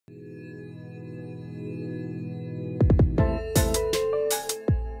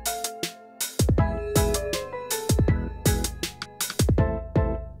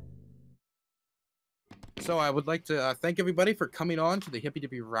So I would like to thank everybody for coming on to the Hippy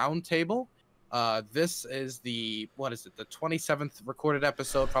Dippy Roundtable. This is the, what is it, the 27th recorded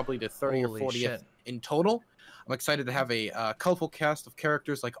episode, probably the 30th or 40th in total. I'm excited to have a colorful cast of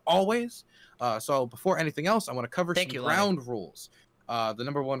characters like always. So before anything else, I want to cover some ground rules. The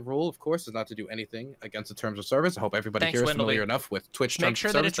number one rule, of course, is not to do anything against the terms of service. I hope everybody here is familiar enough with Twitch terms of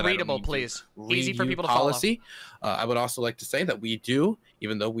service. Make sure that it's readable, please. Easy for people to follow. I would also like to say that we do,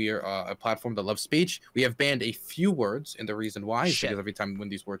 even though we are a platform that loves speech, we have banned a few words, and the reason why is because every time when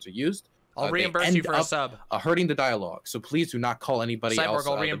these words are used, I'll reimburse you for a sub. Hurting the dialogue. So please do not call anybody else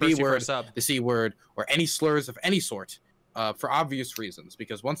the B word, the C word, or any slurs of any sort for obvious reasons.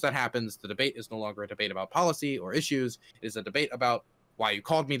 Because once that happens, the debate is no longer a debate about policy or issues. It is a debate about why you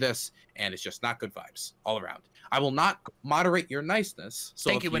called me this, and it's just not good vibes all around. I will not moderate your niceness. So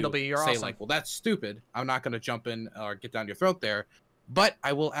thank you, Windleby. You're awesome. Like, well, that's stupid. I'm not going to jump in or get down your throat there. But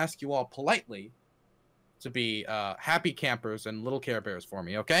I will ask you all politely to be happy campers and little Care Bears for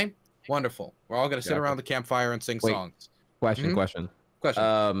me, okay? Wonderful. We're all going to sit around the campfire and sing songs. Question.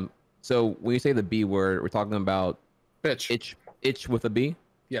 So when you say the B word, we're talking about bitch. Itch with a B?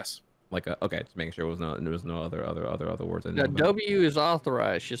 Yes. Like okay, just making sure there was no other words. The W is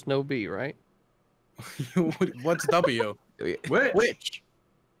authorized, just no B, right? What's W?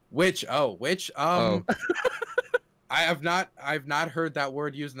 Which? Oh, which? I have not heard that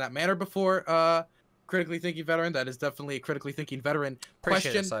word used in that manner before. Critically thinking veteran. That is definitely a critically thinking veteran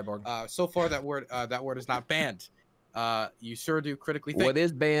question. It, Cyborg. So far that word is not banned. You sure do critically think. What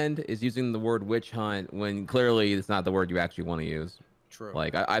is banned is using the word witch hunt when clearly it's not the word you actually want to use. True.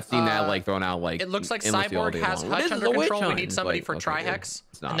 Like I've seen that like thrown out like. It looks like Cyborg has Hutch under control. We need somebody for Trihex,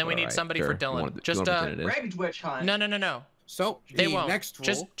 and then we need somebody for Dylan. Just Ravage Witch Hunt. No. So they won't. Next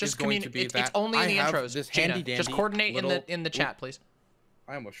rule just going to be that it's only in the intros. This Gina, just coordinate in the chat, please.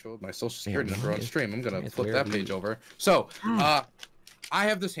 I almost showed my social security number on stream. I'm gonna flip that page over. So, I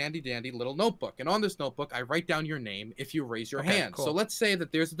have this handy dandy little notebook, and on this notebook, I write down your name if you raise your hand. Cool. So let's say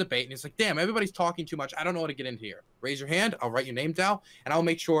that there's a debate, and it's like, damn, everybody's talking too much. I don't know how to get in here. Raise your hand. I'll write your name down, and I'll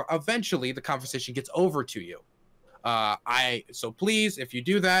make sure eventually the conversation gets over to you. So please, if you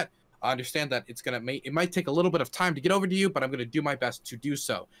do that, understand that it might take a little bit of time to get over to you, but I'm gonna do my best to do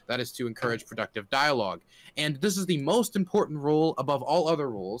so. That is to encourage productive dialogue. And this is the most important rule above all other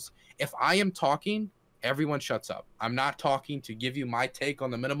rules. If I am talking, everyone shuts up. I'm not talking to give you my take on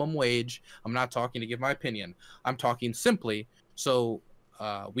the minimum wage. I'm not talking to give my opinion. I'm talking simply so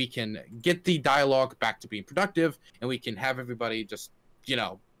we can get the dialogue back to being productive, and we can have everybody just,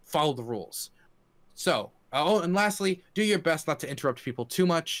 follow the rules. So, and lastly, do your best not to interrupt people too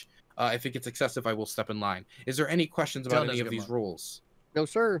much. If it gets excessive, I will step in line. Is there any questions about any of these rules? No,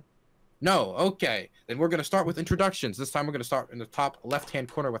 sir. No? Okay. Then we're going to start with introductions. This time we're going to start in the top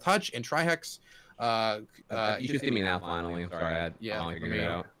left-hand corner with Hutch and Trihex. You should see me now, finally. I'm sorry.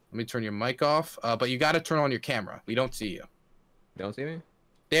 Let me turn your mic off. But you got to turn on your camera. We don't see you. You don't see me?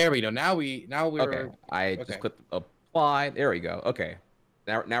 There we go. Now we're... Okay. Just clicked apply. There we go. Okay.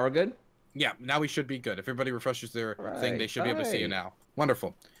 Now we're good? Yeah, now we should be good. If everybody refreshes their thing, they should be able to see you now.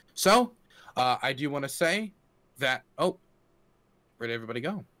 Wonderful. So, I do want to say that... Oh, where did everybody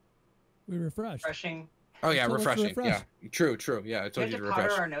go? We refreshed. Refreshing. Oh, yeah, refreshing. Yeah, true. Yeah, I told you to refresh. We have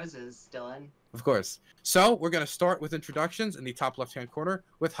to powder our noses, Dylan. Of course. So, we're going to start with introductions in the top left-hand corner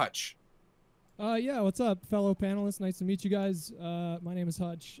with Hutch. Yeah, what's up, fellow panelists? Nice to meet you guys. My name is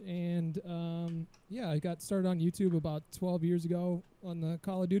Hutch, and I got started on YouTube about 12 years ago on the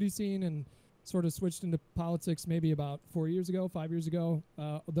Call of Duty scene, and sort of switched into politics maybe about 5 years ago,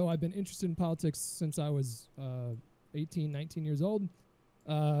 although I've been interested in politics since I was 18, 19 years old.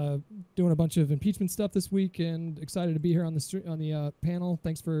 Doing a bunch of impeachment stuff this week, and excited to be here on the panel.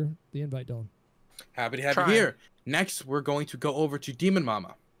 Thanks for the invite, Dylan. Happy to have you here. Next, we're going to go over to Demon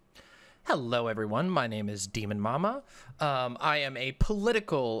Mama. Hello, everyone. My name is Demon Mama. I am a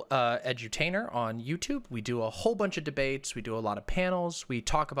political edutainer on YouTube. We do a whole bunch of debates. We do a lot of panels. We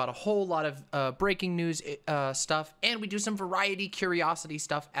talk about a whole lot of breaking news stuff, and we do some variety curiosity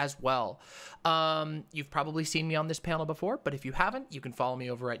stuff as well. You've probably seen me on this panel before, but if you haven't, you can follow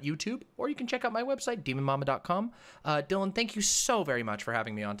me over at YouTube, or you can check out my website, demonmama.com. Dylan, thank you so very much for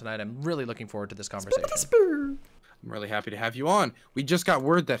having me on tonight. I'm really looking forward to this conversation. I'm really happy to have you on. We just got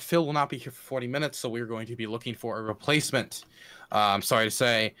word that Phil will not be here for 40 minutes, so we're going to be looking for a replacement. I'm sorry to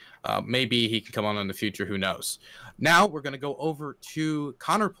say, maybe he can come on in the future, who knows. Now we're going to go over to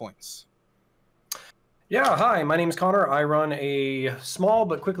Connor Points. Yeah, hi, my name is Connor. I run a small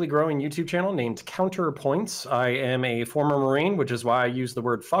but quickly growing YouTube channel named Counterpoints. I am a former Marine, which is why I use the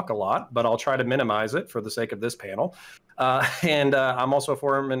word fuck a lot, but I'll try to minimize it for the sake of this panel. And I'm also a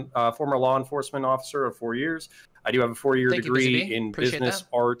former law enforcement officer of 4 years. I do have a 4-year degree in business,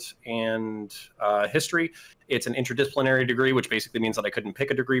 art, and history. It's an interdisciplinary degree, which basically means that I couldn't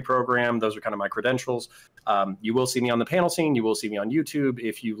pick a degree program. Those are kind of my credentials. You will see me on the panel scene. You will see me on YouTube.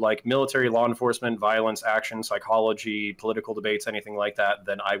 If you like military, law enforcement, violence, action, psychology, political debates, anything like that,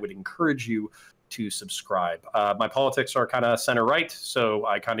 then I would encourage you to subscribe. My politics are kind of center-right, so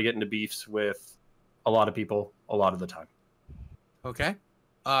I kind of get into beefs with a lot of people a lot of the time. Okay.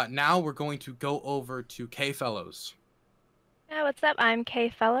 Now we're going to go over to K Fellows. Yeah, what's up? I'm Kay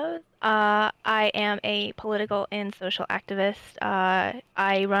Fellows. I am a political and social activist. I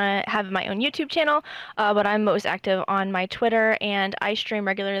have my own YouTube channel, but I'm most active on my Twitter, and I stream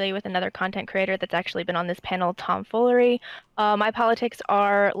regularly with another content creator that's actually been on this panel, Tom Foolery. My politics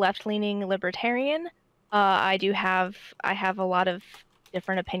are left-leaning libertarian. I have a lot of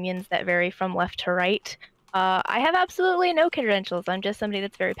different opinions that vary from left to right. I have absolutely no credentials. I'm just somebody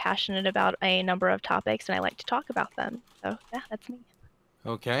that's very passionate about a number of topics, and I like to talk about them. So yeah, that's me.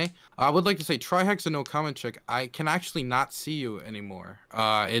 Okay. I would like to say, Trihex and NoCommentChick, I can actually not see you anymore.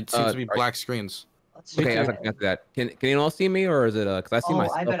 It seems to be black screens. Okay, I got that. Can you all see me, or is it because I see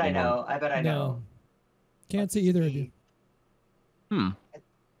myself? I bet I know. I bet I know. Can't see either of you. I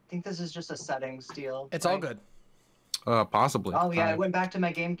think this is just a settings deal. It's all good. Possibly. Oh yeah, I went back to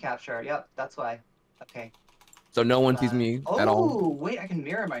my game capture. Yep, that's why. Okay. So no one sees me at all? Oh, wait, I can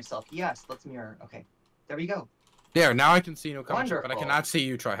mirror myself. Yes, let's mirror. Okay. There we go. There, now I can see NoCommentChick, but I cannot see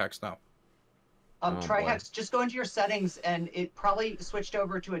you, Trihex, now. Trihex, just go into your settings, and it probably switched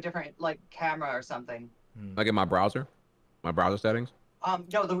over to a different, camera or something. Like in my browser? My browser settings?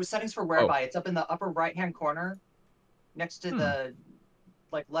 No, the settings for whereby. It's up in the upper right-hand corner, next to the,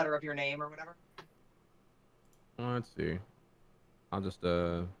 letter of your name or whatever. Let's see. I'll just,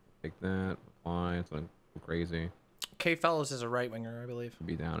 take that. Apply. It's like crazy. K Fellows is a right winger, I believe.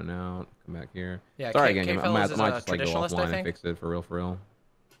 Be down and out. Come back here. Yeah, sorry K again. I might just go offline and fix it for real.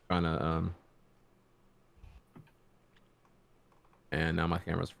 Trying to and now my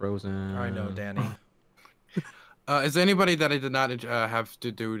camera's frozen. I know, Danny. Is there anybody that I did not have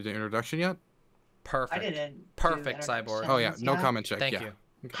to do the introduction yet? Perfect. I didn't. Perfect, Cyborg. Oh yeah, NoCommentChick. Thank you.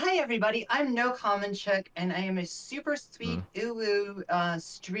 Hi everybody, I'm NoCommentChick, and I am a super sweet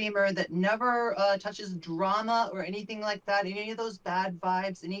streamer that never touches drama or anything like that. Any of those bad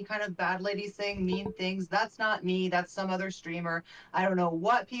vibes, any kind of bad lady saying mean things. That's not me. That's some other streamer. I don't know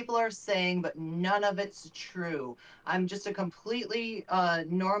what people are saying, but none of it's true. I'm just a completely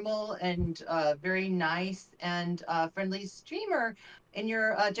normal and very nice and friendly streamer in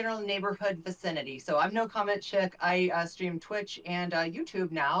your general neighborhood vicinity. So I'm NoCommentChick. I stream Twitch and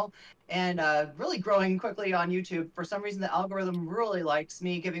YouTube now, and really growing quickly on YouTube. For some reason, the algorithm really likes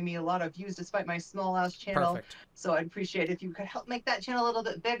me, giving me a lot of views despite my small-ass channel. Perfect. So I'd appreciate if you could help make that channel a little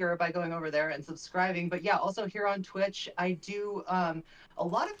bit bigger by going over there and subscribing. But yeah, also here on Twitch, I do a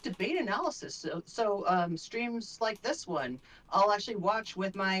lot of debate analysis. So streams like this one, I'll actually watch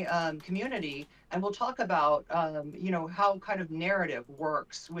with my community, and we'll talk about, how kind of narrative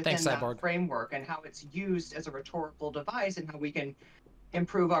works within that framework and how it's used as a rhetorical device and how we can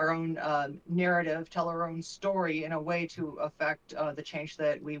improve our own narrative, tell our own story in a way to affect the change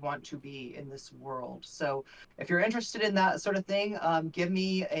that we want to be in this world. So if you're interested in that sort of thing, give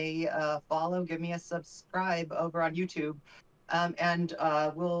me a follow, give me a subscribe over on YouTube, and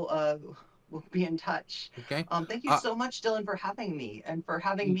we'll be in touch. Okay. Thank you so much, Dylan, for having me, and for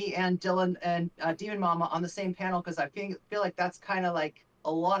having me and Dylan and Demon Mama on the same panel, because I feel like that's kind of like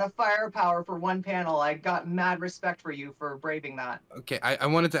a lot of firepower for one panel. I got mad respect for you for braving that. Okay, I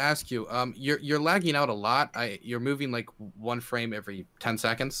wanted to ask you, you're lagging out a lot. You're moving like one frame every 10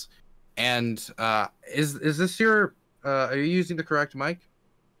 seconds, and is this your? Are you using the correct mic?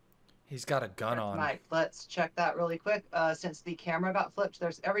 He's got a gun on. Mic. Let's check that really quick. Since the camera got flipped,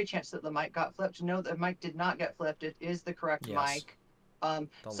 there's every chance that the mic got flipped. No, the mic did not get flipped. It is the correct mic.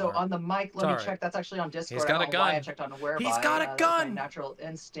 So on the mic, let me check. That's actually on Discord. He's got a gun. I checked on Whereby. He's got a gun. My natural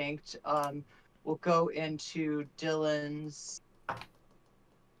instinct. We'll go into Dylan's.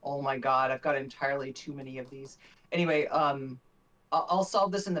 Oh my God, I've got entirely too many of these. Anyway, I'll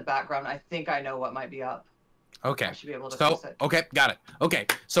solve this in the background. I think I know what might be up. Okay. I should be able to fix it. Okay, got it. Okay,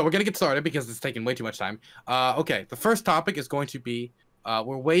 so we're gonna get started because it's taking way too much time. Okay, the first topic is going to be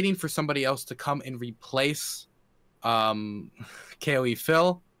we're waiting for somebody else to come and replace KOE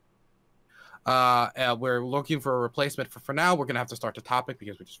Phil. We're looking for a replacement for now. We're gonna have to start the topic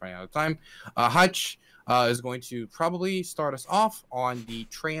because we're just running out of time. Hutch is going to probably start us off on the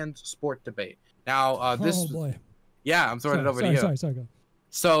trans sport debate. Now, this. Oh boy. Yeah, I'm throwing it over to you. Sorry. Go.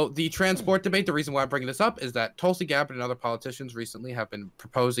 So the transport debate, the reason why I'm bringing this up is that Tulsi Gabbard and other politicians recently have been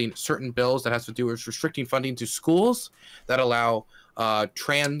proposing certain bills that has to do with restricting funding to schools that allow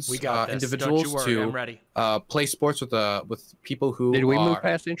trans individuals to play sports with people who Did we move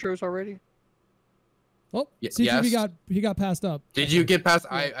past intros already? Oh, CTV got passed up. Did you get past?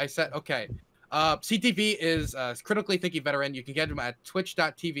 I said okay. CTV is critically thinking veteran. You can get him at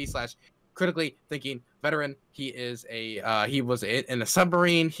twitch.tv/critically thinking veteran. He is he was in a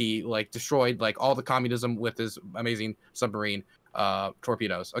submarine. He like destroyed like all the communism with his amazing submarine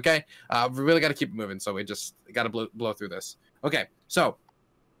torpedoes. Okay, we really got to keep it moving. So we just got to blow through this. Okay, so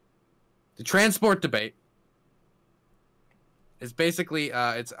the transport debate is basically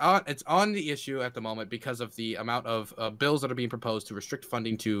it's on the issue at the moment because of the amount of bills that are being proposed to restrict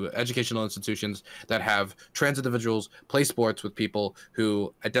funding to educational institutions that have trans individuals play sports with people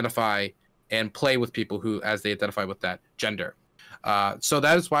who identify and play with people who as they identify with that gender. So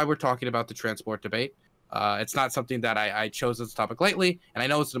that is why we're talking about the transport debate. It's not something that I chose as a topic lightly, and I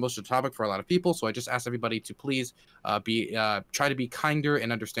know it's an emotional topic for a lot of people, so I just ask everybody to please try to be kinder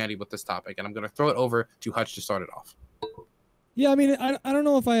and understanding with this topic, and I'm going to throw it over to Hutch to start it off. Yeah, I mean, I don't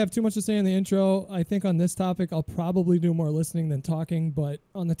know if I have too much to say in the intro. I think on this topic, I'll probably do more listening than talking. But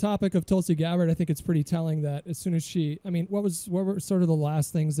on the topic of Tulsi Gabbard, I think it's pretty telling that as soon as what were sort of the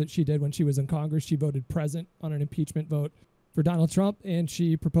last things that she did when she was in Congress? She voted present on an impeachment vote for Donald Trump, and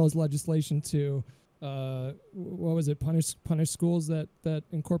she proposed legislation to, punish schools that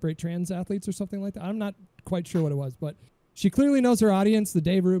incorporate trans athletes or something like that. I'm not quite sure what it was, but she clearly knows her audience, the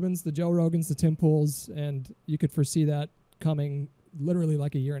Dave Rubins, the Joe Rogans, the Tim Pools, and you could foresee that coming literally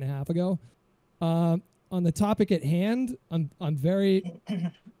like a year and a half ago. On the topic at hand, I'm very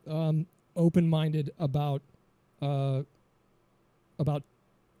open-minded about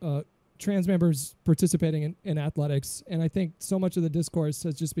trans members participating in athletics, and I think so much of the discourse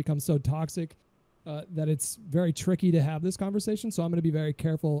has just become so toxic that it's very tricky to have this conversation. So I'm going to be very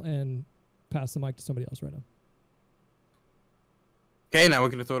careful and pass the mic to somebody else right now. Okay, now we're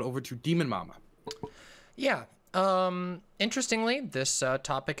going to throw it over to Demon Mama. Yeah. Interestingly, this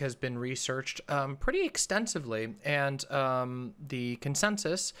topic has been researched pretty extensively, and the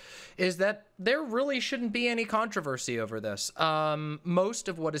consensus is that there really shouldn't be any controversy over this. Most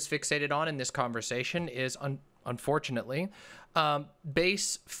of what is fixated on in this conversation is, unfortunately,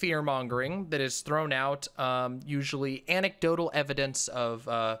 base fear-mongering that is thrown out, usually anecdotal evidence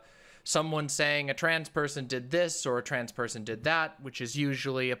of someone saying a trans person did this or a trans person did that, which is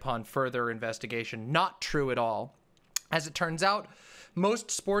usually, upon further investigation, not true at all. As it turns out, most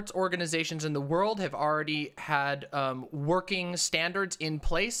sports organizations in the world have already had working standards in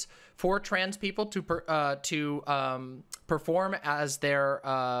place for trans people to perform as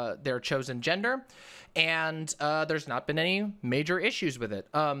their chosen gender, and there's not been any major issues with it.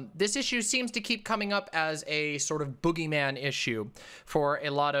 This issue seems to keep coming up as a sort of boogeyman issue for a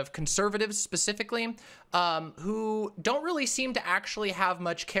lot of conservatives specifically, who don't really seem to actually have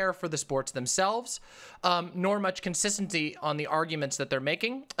much care for the sports themselves, nor much consistency on the arguments that they're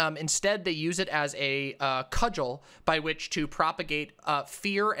making. Instead, they use it as a cudgel by which to propagate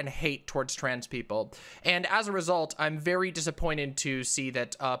fear and hate towards trans people. And as a result, I'm very disappointed to see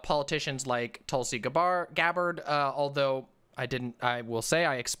that politicians like Tulsi Gabbard, although I will say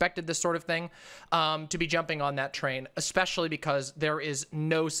I expected this sort of thing, to be jumping on that train, especially because there is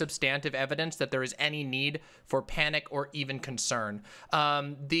no substantive evidence that there is any need for panic or even concern.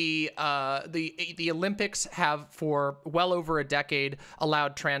 The Olympics have for well over a decade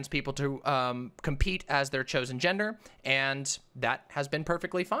allowed trans people to compete as their chosen gender, and that has been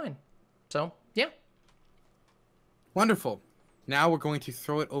perfectly fine. So, yeah. Wonderful. Now we're going to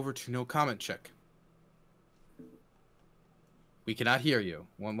throw it over to NoCommentChick. We cannot hear you.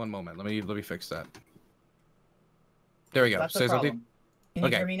 One moment. Let me fix that. There we go. That's Say something. Can you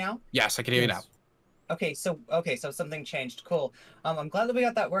hear me now? Yes, I can hear you now. Okay, so something changed. Cool. I'm glad that we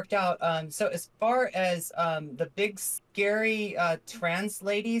got that worked out. So as far as the big scary trans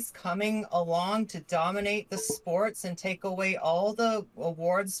ladies coming along to dominate the sports and take away all the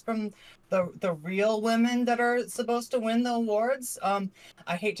awards from the real women that are supposed to win the awards,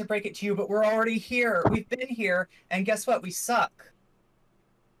 I hate to break it to you, but we're already here. We've been here, and guess what? We suck.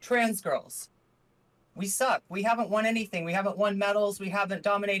 Trans girls. We suck. We haven't won anything. We haven't won medals. We haven't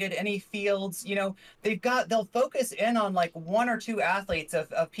dominated any fields. You know, they'll focus in on like one or two athletes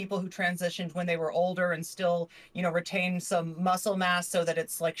of people who transitioned when they were older and still, you know, retain some muscle mass so that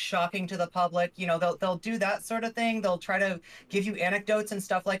it's like shocking to the public. You know, they'll do that sort of thing. They'll try to give you anecdotes and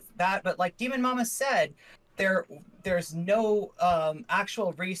stuff like that. But like Demon Mama said, there's no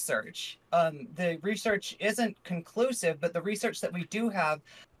actual research. The research isn't conclusive, but the research that we do have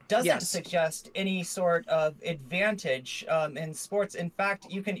doesn't suggest any sort of advantage in sports. In fact,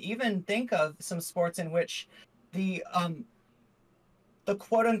 you can even think of some sports in which the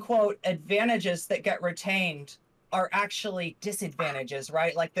quote unquote advantages that get retained are actually disadvantages,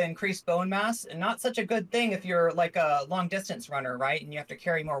 right? Like the increased bone mass, and not such a good thing if you're like a long distance runner, right? And you have to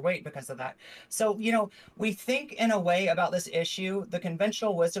carry more weight because of that. So, you know, we think in a way about this issue, the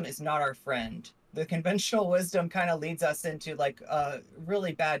conventional wisdom is not our friend. The conventional wisdom kind of leads us into like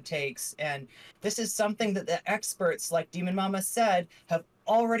really bad takes. And this is something that the experts, like Demon Mama said, have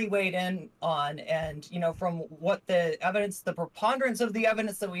already weighed in on. And, you know, from what the evidence, the preponderance of the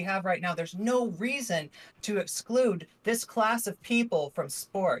evidence that we have right now, there's no reason to exclude this class of people from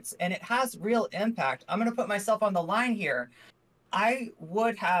sports. And it has real impact. I'm going to put myself on the line here. I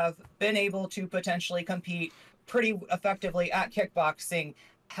would have been able to potentially compete pretty effectively at kickboxing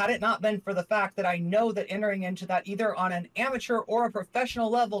had it not been for the fact that I know that entering into that either on an amateur or a professional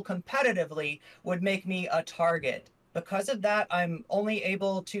level competitively would make me a target. Because of that, I'm only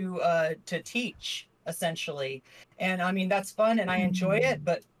able to teach essentially. And I mean, that's fun and I enjoy it,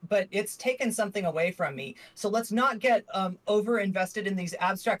 but it's taken something away from me. So let's not get over invested in these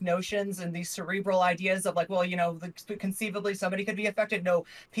abstract notions and these cerebral ideas of like, well, you know, conceivably somebody could be affected. No,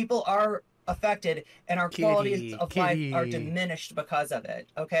 people are affected and our qualities of life are diminished because of it.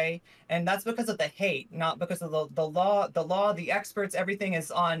 Okay. And that's because of the hate, not because of the law, the experts, everything is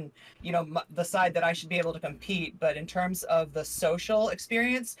on, you know, the side that I should be able to compete. But in terms of the social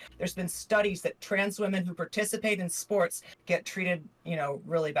experience, there's been studies that trans women who participate in sports get treated, you know,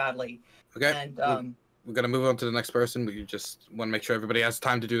 really badly. Okay. And we're going to move on to the next person. We just want to make sure everybody has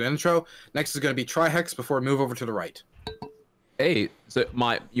time to do the intro. Next is going to be Trihex before we move over to the right. Hey, so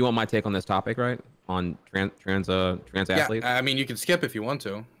you want my take on this topic, right? On trans athletes? Yeah, I mean, you can skip if you want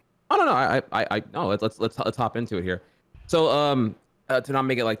to. Oh no, no, let's hop into it here. So to not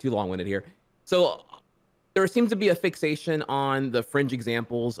make it like too long-winded here. So there seems to be a fixation on the fringe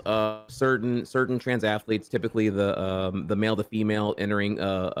examples of certain trans athletes, typically the male to female entering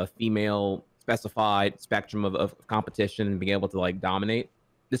a female specified spectrum of competition and being able to like dominate.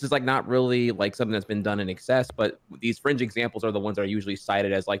 This is like not really like something that's been done in excess, but these fringe examples are the ones that are usually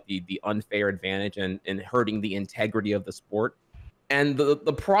cited as like the unfair advantage and hurting the integrity of the sport. And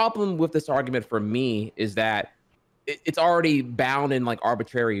the problem with this argument for me is that it's already bound in like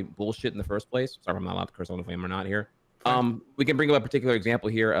arbitrary bullshit in the first place. Sorry, I'm not allowed to curse on the flame or not here. We can bring up a particular example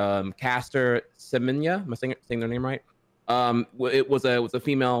here. Caster Semenya, am I saying their name right? It was a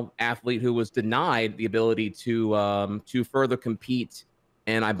female athlete who was denied the ability to further compete.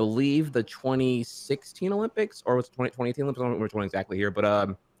 And I believe the 2016 Olympics, or was it 2018 Olympics? I don't remember which one exactly here,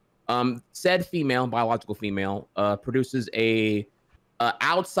 but said female, biological female, produces a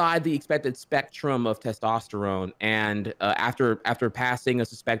outside the expected spectrum of testosterone, and after passing a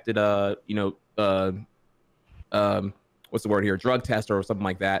suspected what's the word here, drug test or something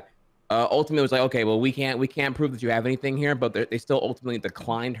like that, ultimately was like, okay, well we can't prove that you have anything here, but they still ultimately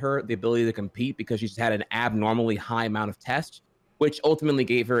declined her the ability to compete because she just had an abnormally high amount of test, which ultimately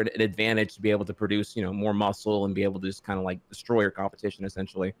gave her an advantage to be able to produce, you know, more muscle and be able to just kind of like destroy her competition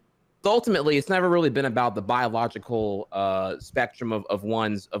essentially. So ultimately, it's never really been about the biological spectrum of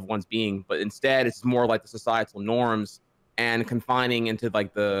one's being, but instead it's more like the societal norms and confining into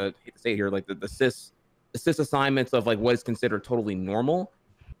like I hate to say here, like the cis assignments of like what is considered totally normal,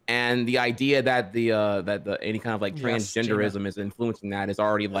 and the idea that the any kind of like transgenderism is influencing that is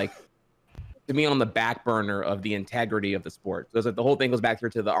already like, to me, on the back burner of the integrity of the sport. So the whole thing goes back here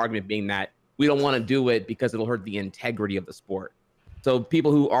to the argument being that we don't want to do it because it'll hurt the integrity of the sport. So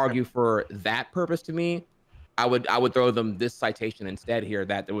people who argue for that purpose, to me, I would throw them this citation instead here,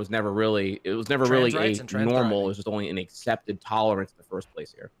 that it was never really a normal, it was just only an accepted tolerance in the first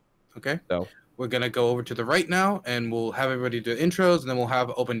place here. Okay. So we're going to go over to the right now, and we'll have everybody do intros, and then we'll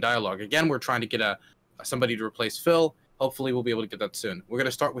have open dialogue. Again, we're trying to get somebody to replace Phil. Hopefully we'll be able to get that soon. We're going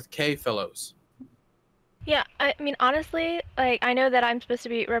to start with Kay Fellows. Yeah, I mean, honestly, like, I know that I'm supposed to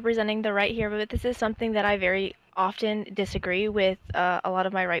be representing the right here, but this is something that I very often disagree with a lot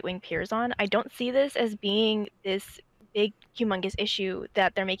of my right-wing peers on. I don't see this as being this big, humongous issue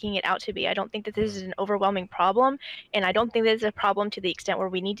that they're making it out to be. I don't think that this is an overwhelming problem, and I don't think that it's a problem to the extent where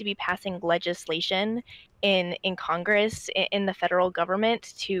we need to be passing legislation in Congress, in the federal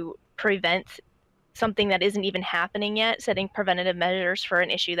government, to prevent something that isn't even happening yet, setting preventative measures for an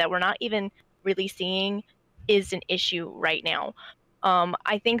issue that we're not even really seeing is an issue right now.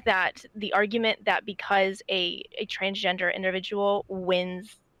 I think that the argument that because a transgender individual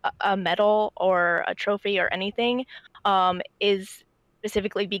wins a medal or a trophy or anything is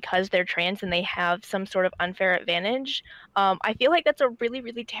specifically because they're trans and they have some sort of unfair advantage. I feel like that's a really,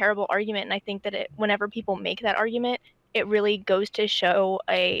 really terrible argument, and I think that whenever people make that argument, it really goes to show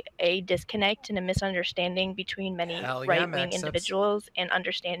a disconnect and a misunderstanding between many right-wing individuals and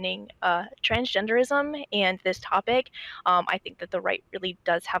understanding transgenderism and this topic. I think that the right really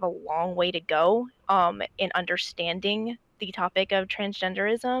does have a long way to go in understanding the topic of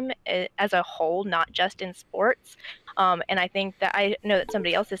transgenderism as a whole, not just in sports. And I think that, I know that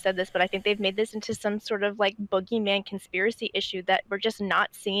somebody else has said this, but I think they've made this into some sort of like boogeyman conspiracy issue that we're just not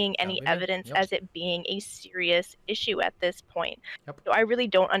seeing any evidence as it being a serious issue at this point. So I really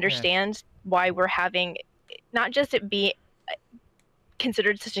don't understand why we're having not just it be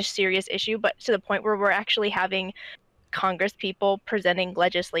considered such a serious issue, but to the point where we're actually having Congress people presenting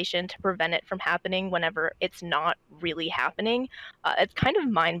legislation to prevent it from happening whenever it's not really happening. It's kind of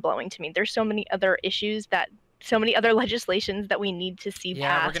mind-blowing to me. There's so many other issues so many other legislations that we need to see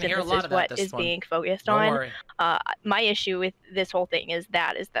passed, and this is what is being focused on. My issue with this whole thing is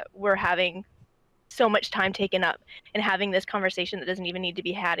that we're having so much time taken up and having this conversation that doesn't even need to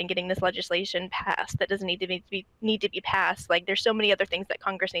be had, and getting this legislation passed that doesn't need to be passed. Like, there's so many other things that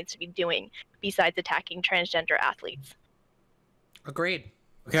Congress needs to be doing besides attacking transgender athletes. Agreed.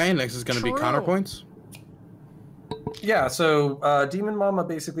 Okay, next is going to be counterpoints. Yeah, so Demon Mama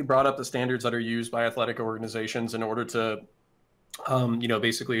basically brought up the standards that are used by athletic organizations in order to,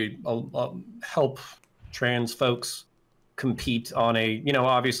 basically help trans folks compete on a,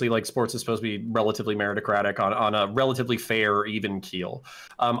 obviously, like, sports is supposed to be relatively meritocratic on a relatively fair, even keel.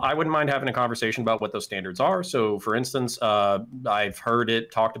 I wouldn't mind having a conversation about what those standards are. So, for instance, I've heard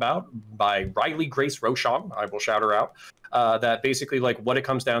it talked about by Riley Grace Rochon, I will shout her out, that basically, like, what it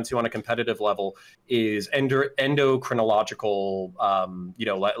comes down to on a competitive level is endocrinological,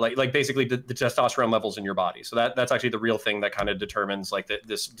 like basically the testosterone levels in your body. So that's actually the real thing that kind of determines, like,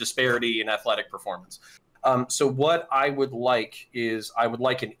 this disparity in athletic performance. So what I would like is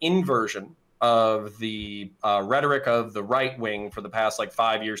an inversion of the rhetoric of the right wing for the past, like,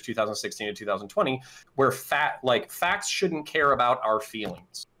 5 years, 2016 to 2020, where facts shouldn't care about our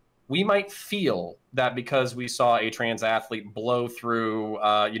feelings. We might feel that because we saw a trans athlete blow through,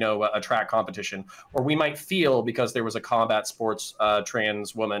 a track competition, or we might feel because there was a combat sports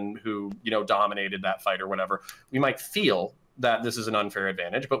trans woman who, dominated that fight or whatever. We might feel that this is an unfair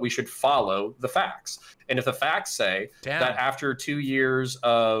advantage, but we should follow the facts. And if the facts say that after 2 years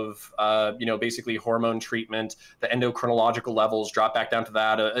of, basically hormone treatment, the endocrinological levels drop back down to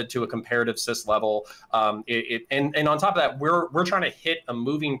that, to a comparative cis level, and on top of that, we're trying to hit a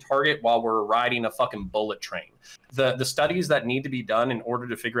moving target while we're riding a fucking bullet train. The studies that need to be done in order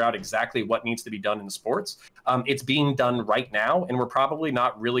to figure out exactly what needs to be done in sports, it's being done right now, and we're probably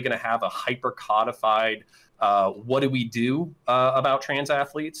not really going to have a hyper codified what do we do about trans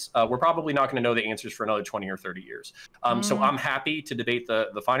athletes? We're probably not going to know the answers for another 20 or 30 years. So I'm happy to debate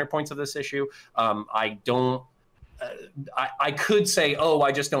the finer points of this issue. I could say,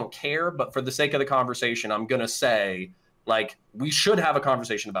 I just don't care. But for the sake of the conversation, I'm going to say, like, we should have a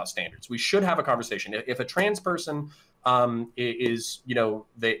conversation about standards. We should have a conversation. If a trans person is,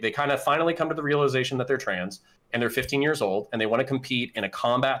 they kind of finally come to the realization that they're trans, and they're 15 years old and they want to compete in a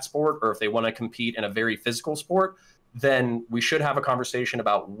combat sport, or if they want to compete in a very physical sport, then we should have a conversation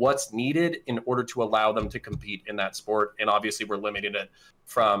about what's needed in order to allow them to compete in that sport. And obviously we're limiting it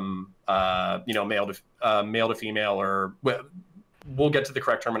from, male to female, or we'll get to the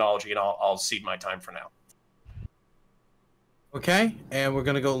correct terminology, and I'll cede my time for now. Okay, and we're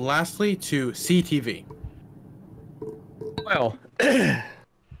going to go lastly to CTV. Well,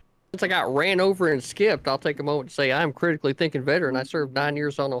 since I got ran over and skipped, I'll take a moment to say I'm critically thinking veteran. I served 9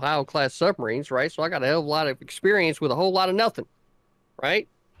 years on Ohio-class submarines, right? So I got a hell of a lot of experience with a whole lot of nothing, right?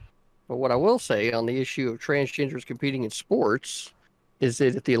 But what I will say on the issue of transgenders competing in sports is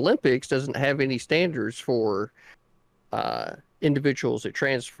that if the Olympics doesn't have any standards for individuals that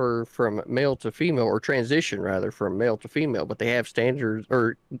transfer from male to female, or transition rather from male to female, but they have standards,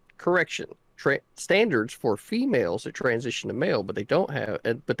 or correction, standards for females that transition to male, but they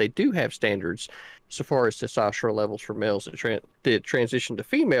do have standards so far as testosterone levels for males that transition to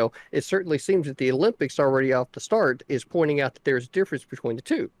female. It certainly seems that the Olympics already off the start is pointing out that there's a difference between the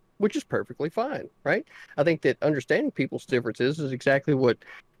two, which is perfectly fine, right? I think that understanding people's differences is exactly what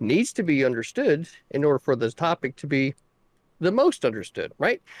needs to be understood in order for this topic to be the most understood,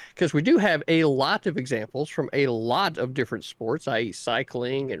 right? Because we do have a lot of examples from a lot of different sports, i.e.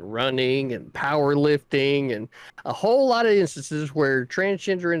 cycling and running and powerlifting, and a whole lot of instances where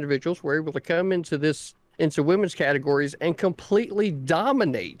transgender individuals were able to come into this into women's categories and completely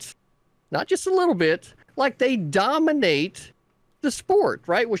dominate, not just a little bit, like they dominate the sport,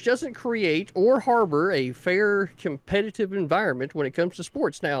 right? Which doesn't create or harbor a fair competitive environment when it comes to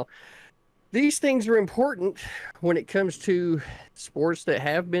sports. Now, these things are important when it comes to sports that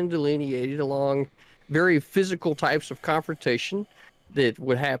have been delineated along very physical types of confrontation that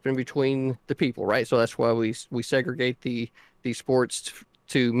would happen between the people, right? So that's why we segregate the sports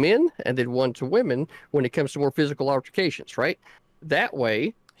to men and then one to women when it comes to more physical altercations, right? That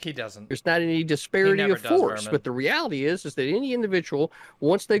way, he doesn't. There's not any disparity of force, but the reality is that any individual,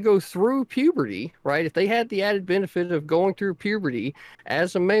 once they go through puberty, right, if they had the added benefit of going through puberty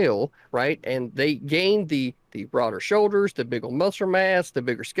as a male, right, and they gained the broader shoulders, the bigger muscle mass, the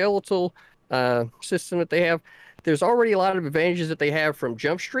bigger skeletal system that they have, there's already a lot of advantages that they have from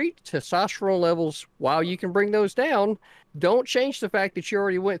jump street, testosterone levels. While you can bring those down, don't change the fact that you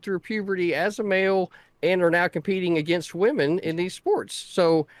already went through puberty as a male and are now competing against women in these sports.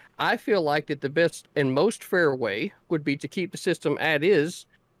 So I feel like that the best and most fair way would be to keep the system as is.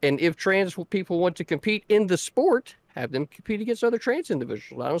 And if trans people want to compete in the sport, have them compete against other trans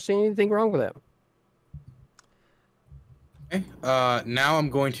individuals. I don't see anything wrong with that. Okay. Now I'm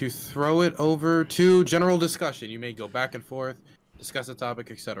going to throw it over to general discussion. You may go back and forth, discuss the topic,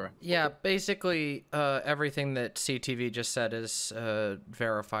 etc. Yeah, basically everything that CTV just said is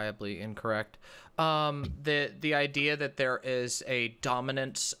verifiably incorrect. The idea that there is a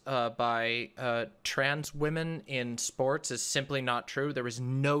dominance by trans women in sports is simply not true. There is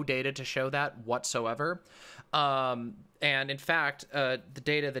no data to show that whatsoever. And in fact, the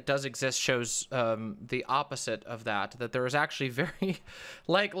data that does exist shows the opposite of that, that there is actually very,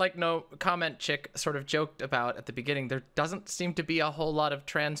 like NoCommentChick sort of joked about at the beginning, there doesn't seem to be a whole lot of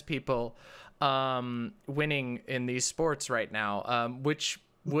trans people winning in these sports right now, which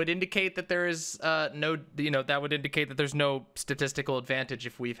would indicate that there is that would indicate that there's no statistical advantage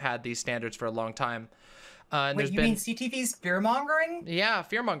if we've had these standards for a long time. Wait, you mean CTV's fear mongering? Yeah,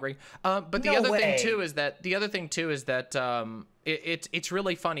 fear mongering. But the other thing too is that it's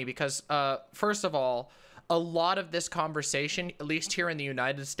really funny because first of all, a lot of this conversation, at least here in the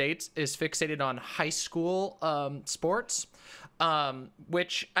United States, is fixated on high school sports.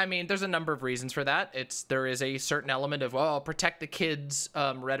 Which, I mean, there's a number of reasons for that. There is a certain element of, well, protect the kids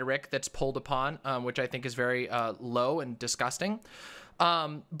rhetoric that's pulled upon, which I think is very low and disgusting.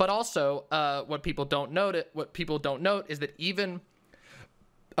 But also, what people don't note is that even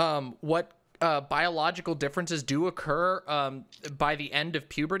what biological differences do occur by the end of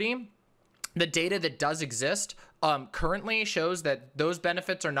puberty, the data that does exist currently shows that those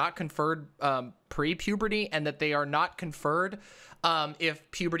benefits are not conferred pre-puberty and that they are not conferred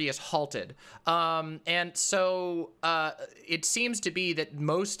if puberty is halted. And so it seems to be that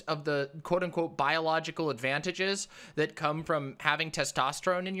most of the quote-unquote biological advantages that come from having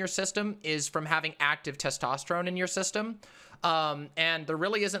testosterone in your system is from having active testosterone in your system. And there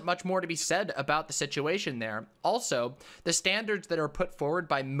really isn't much more to be said about the situation there. Also, the standards that are put forward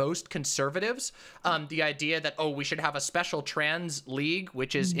by most conservatives, the idea that, oh, we should have a special trans league,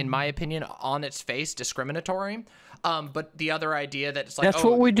 which is, in my opinion, on its face discriminatory. But the other idea that it's like, that's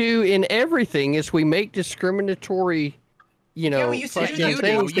what we do in everything is we make discriminatory, we used to do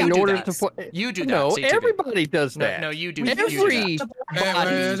things in order to. You do that. No, CTV. everybody does that. No, you do.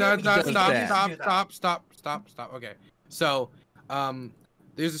 Stop. Okay. So,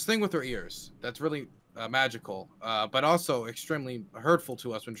 there's this thing with our ears that's really magical, but also extremely hurtful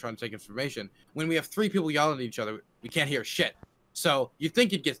to us when trying to take information. When we have three people yelling at each other, we can't hear shit. So you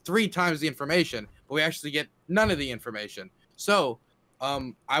think you'd get 3 times the information, but we actually get none of the information. So,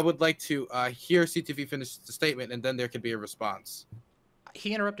 I would like to hear CTV finish the statement, and then there could be a response.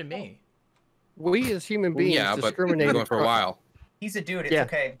 He interrupted me. We as human beings discriminate. But going for a while. He's a dude. It's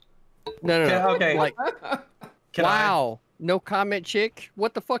okay. No. Okay. Like, wow. NoCommentChick?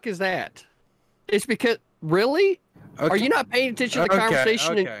 What the fuck is that? It's because really? Okay. Are you not paying attention to the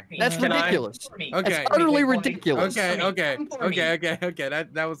conversation? Okay. That's ridiculous. Okay. That's utterly ridiculous. Okay.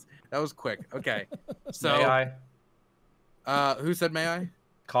 That was quick. Okay. So may I? Who said may I?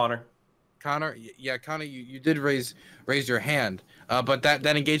 Connor. Yeah, Connor, you did raise your hand, but that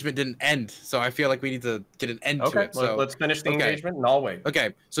engagement didn't end. So I feel like we need to get an end to it. So let's finish the engagement and I'll wait.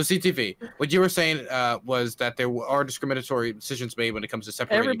 Okay, so CTV, what you were saying was that there are discriminatory decisions made when it comes to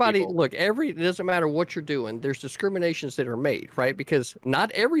separating people. Look, it doesn't matter what you're doing. There's discriminations that are made, right? Because not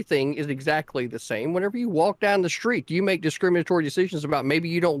everything is exactly the same. Whenever you walk down the street, you make discriminatory decisions about maybe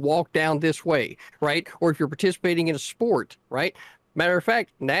you don't walk down this way, right? Or if you're participating in a sport, right? Matter of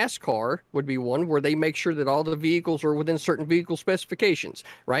fact, NASCAR would be one where they make sure that all the vehicles are within certain vehicle specifications,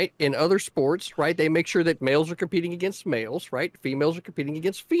 right? In other sports, right, they make sure that males are competing against males, right? Females are competing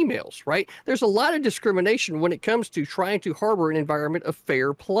against females, right? There's a lot of discrimination when it comes to trying to harbor an environment of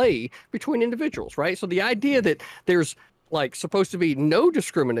fair play between individuals, right? So the idea that there's like supposed to be no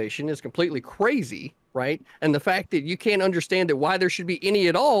discrimination is completely crazy, right? And the fact that you can't understand that why there should be any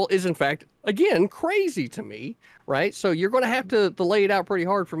at all is in fact, again, crazy to me, right? So you're going to have to lay it out pretty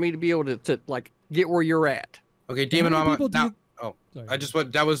hard for me to be able to like get where you're at. Okay, Demon Mama. Now,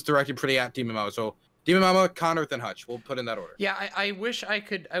 that was directed pretty at Demon Mama. So Demon Mama, Connor, then Hutch. We'll put in that order. Yeah, I wish I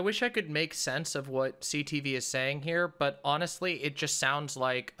could make sense of what CTV is saying here, but honestly, it just sounds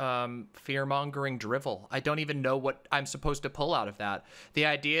like fear-mongering drivel. I don't even know what I'm supposed to pull out of that. The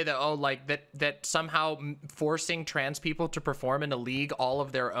idea that that somehow forcing trans people to perform in a league all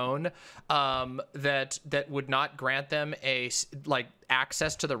of their own, that would not grant them a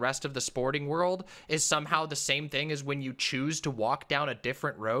access to the rest of the sporting world is somehow the same thing as when you choose to walk down a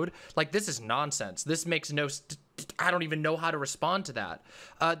different road. Like, this is nonsense. This makes no I don't even know how to respond to that.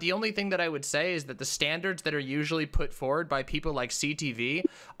 The only thing that I would say is that the standards that are usually put forward by people like CTV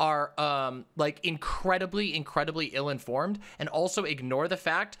are like incredibly ill-informed, and also ignore the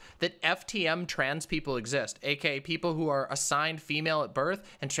fact that FTM trans people exist, aka people who are assigned female at birth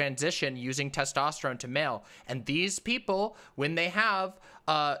and transition using testosterone to male. And these people, when they have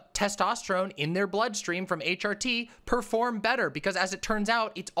testosterone in their bloodstream from HRT, perform better, because as it turns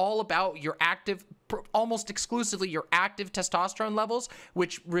out, it's all about your active, almost exclusively your active testosterone levels,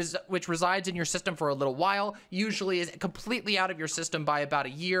 which resides in your system for a little while, usually is completely out of your system by about a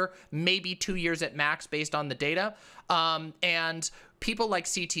year, maybe 2 years at max based on the data. And people like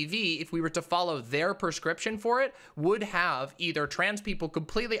CTV, if we were to follow their prescription for it, would have either trans people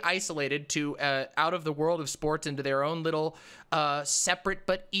completely isolated to out of the world of sports into their own little separate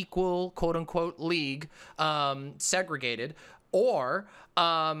but equal quote unquote league, segregated, or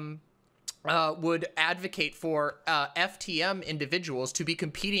would advocate for FTM individuals to be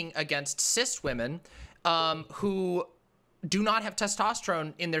competing against cis women who do not have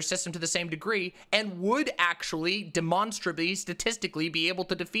testosterone in their system to the same degree, and would actually demonstrably, statistically be able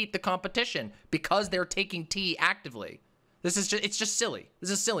to defeat the competition because they're taking T actively. This is just, it's just silly. This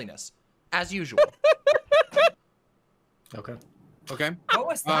is silliness, as usual. Okay. Okay. What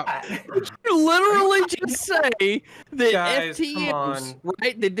was that? You literally just say that Guys, FTMs,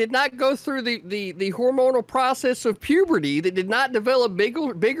 right, that did not go through the hormonal process of puberty, that did not develop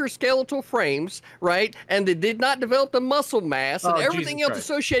bigger skeletal frames, right, and that did not develop the muscle mass and everything else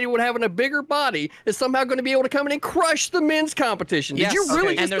associated with having a bigger body, is somehow going to be able to come in and crush the men's competition. Yes. Did you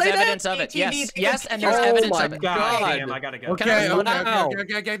really just and there's say evidence that? of it. Yes, yes, and there's evidence of it. God damn, I gotta go. Okay.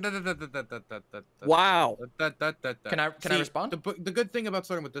 Wow. Can I respond? The good thing about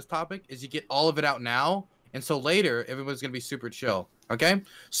starting with this topic is you get all of it out now, and so later everybody's gonna be super chill. Okay,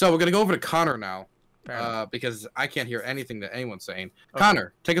 so we're gonna go over to Connor now, because I can't hear anything that anyone's saying. Okay.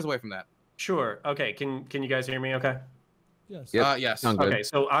 Connor, take us away from that. Sure. Okay. Can you guys hear me? Okay. Yes. Yep. Yes. Okay.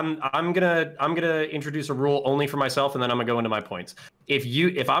 So I'm gonna introduce a rule only for myself, and then I'm gonna go into my points.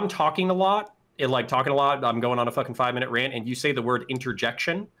 If I'm talking a lot, I'm going on a fucking 5-minute rant, and you say the word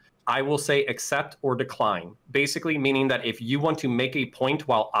interjection, I will say accept or decline. Basically meaning that if you want to make a point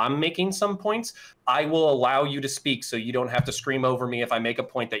while I'm making some points, I will allow you to speak so you don't have to scream over me if I make a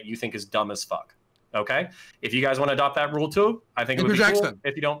point that you think is dumb as fuck. Okay? If you guys want to adopt that rule too, I think it would be cool.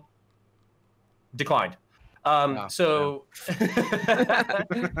 If you don't, declined. So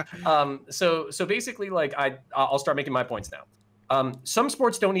basically, like, I'll start making my points now. Some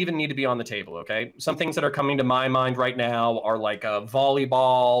sports don't even need to be on the table, okay? Some things that are coming to my mind right now are like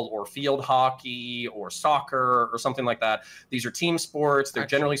volleyball or field hockey or soccer or something like that. These are team sports. They're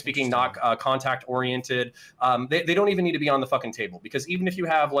generally speaking not contact-oriented. They don't even need to be on the fucking table, because even if you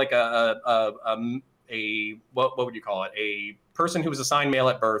have like what would you call it? A person who was assigned male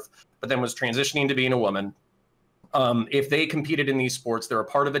at birth but then was transitioning to being a woman, if they competed in these sports, they're a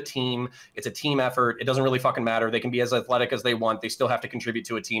part of a team. It's a team effort. It doesn't really fucking matter. They can be as athletic as they want. They still have to contribute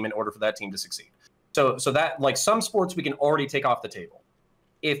to a team in order for that team to succeed. So that, like, some sports we can already take off the table.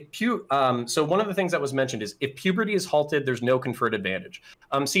 So one of the things that was mentioned is if puberty is halted, there's no conferred advantage.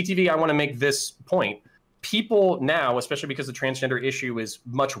 CTV, I want to make this point. People now, especially because the transgender issue is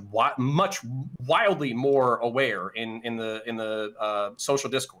much wildly more aware in the social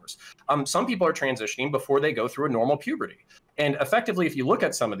discourse. Some people are transitioning before they go through a normal puberty. And effectively, if you look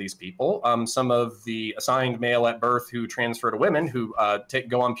at some of these people, some of the assigned male at birth who transfer to women who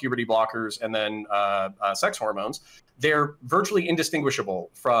go on puberty blockers and then sex hormones, they're virtually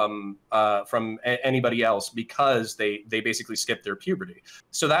indistinguishable from anybody else because they basically skip their puberty.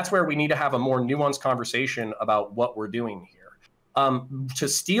 So that's where we need to have a more nuanced conversation about what we're doing here. To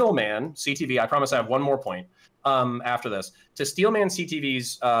Steelman CTV, I promise I have one more point after this. To Steelman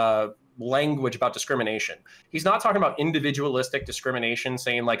CTV's language about discrimination, he's not talking about individualistic discrimination,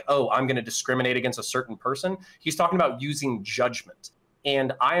 saying like, oh, I'm going to discriminate against a certain person. He's talking about using judgment.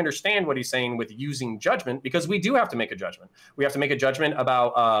 And I understand what he's saying with using judgment, because we do have to make a judgment. We have to make a judgment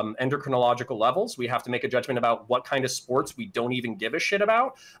about endocrinological levels. We have to make a judgment about what kind of sports we don't even give a shit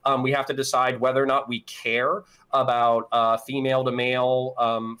about. We have to decide whether or not we care about female to male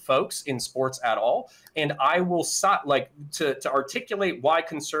folks in sports at all. And I will to articulate why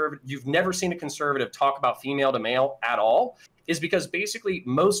you've never seen a conservative talk about female to male at all, is because basically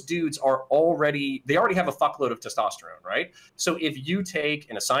most dudes already have a fuckload of testosterone, right? So if you take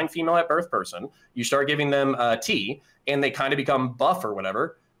an assigned female at birth person, you start giving them T, and they kind of become buff or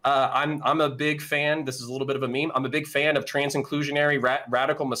whatever. I'm a big fan. This is a little bit of a meme. I'm a big fan of trans-inclusionary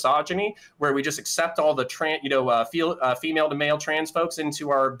radical misogyny, where we just accept all the female to male trans folks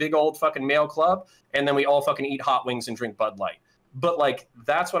into our big old fucking male club, and then we all fucking eat hot wings and drink Bud Light. But like,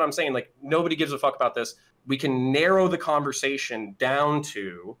 that's what I'm saying. Like, nobody gives a fuck about this. We can narrow the conversation down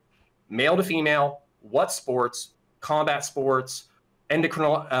to male to female, what sports, combat sports,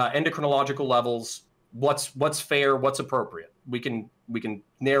 endocrinological levels, what's fair, what's appropriate. We can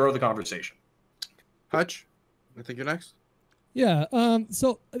narrow the conversation. Hutch, I think you're next. Yeah.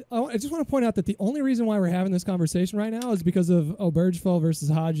 So I just want to point out that the only reason why we're having this conversation right now is because of Obergefell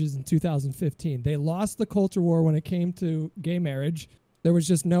versus Hodges in 2015. They lost the culture war when it came to gay marriage. There was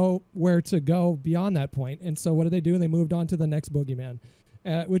just nowhere to go beyond that point. And so what did they do? They moved on to the next boogeyman,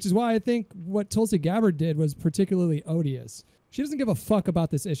 which is why I think what Tulsi Gabbard did was particularly odious. She doesn't give a fuck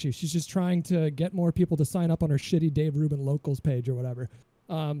about this issue. She's just trying to get more people to sign up on her shitty Dave Rubin Locals page or whatever.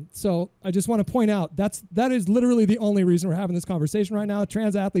 So I just want to point out that is literally the only reason we're having this conversation right now.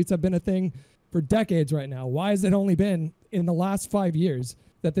 Trans athletes have been a thing for decades right now. Why has it only been in the last 5 years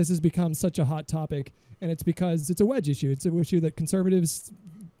that this has become such a hot topic? And it's because it's a wedge issue. It's an issue that conservatives,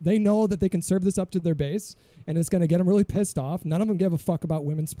 they know that they can serve this up to their base, and it's going to get them really pissed off. None of them gave a fuck about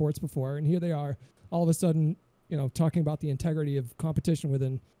women's sports before, and here they are all of a sudden, talking about the integrity of competition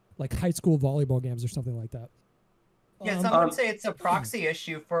within like high school volleyball games or something like that. Yeah, some would say it's a proxy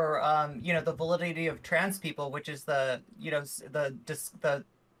issue for the validity of trans people, which is the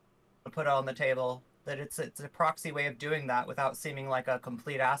put on the table, that it's a proxy way of doing that without seeming like a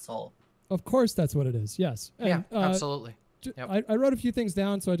complete asshole. Of course, that's what it is. Yes. And, yeah, absolutely. Yep. I wrote a few things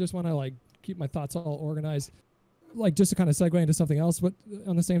down, so I just want to keep my thoughts all organized, just to kind of segue into something else, but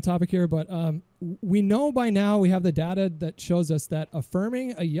on the same topic here. But we know by now, we have the data that shows us that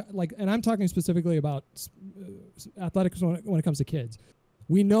affirming and I'm talking specifically about athletics when it comes to kids.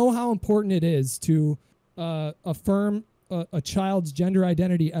 We know how important it is to affirm a child's gender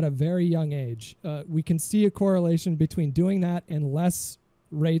identity at a very young age. We can see a correlation between doing that and less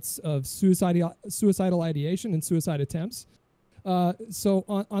rates of suicidal ideation and suicide attempts. So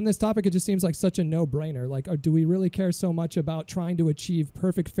on this topic, it just seems like such a no-brainer. Do we really care so much about trying to achieve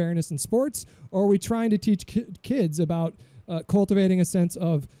perfect fairness in sports, or are we trying to teach kids about cultivating a sense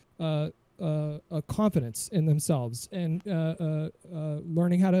of confidence in themselves and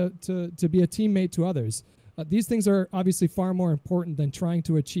learning how to be a teammate to others? These things are obviously far more important than trying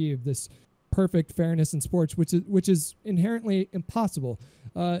to achieve this perfect fairness in sports, which is inherently impossible.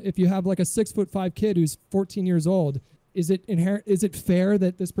 If you have a 6'5" kid who's 14 years old, is it fair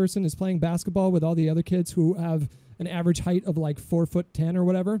that this person is playing basketball with all the other kids who have an average height of 4'10" or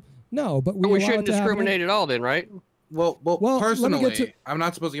whatever? No, but we shouldn't discriminate at all then, right? Well, personally, I'm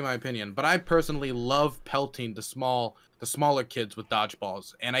not supposed to give my opinion, but I personally love pelting the smaller kids with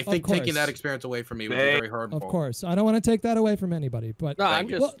dodgeballs, and I think taking that experience away from me would be very hurtful. Of course, I don't want to take that away from anybody, but no, I'm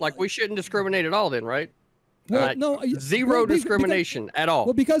just we shouldn't discriminate at all then, right? Well, no, zero discrimination at all.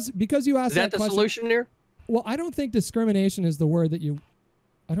 Well, because you asked is that the question, solution here? Well, I don't think discrimination is the word that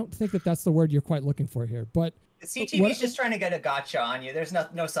I don't think that's the word you're quite looking for here. But CTV's just trying to get a gotcha on you. There's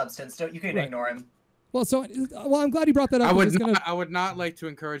no substance. You can ignore him. Well, I'm glad you brought that up. I would not like to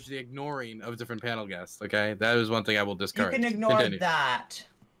encourage the ignoring of different panel guests. Okay, that is one thing I will discourage. You can ignore that.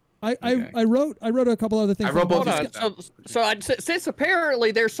 I wrote a couple other things. I wrote both. So since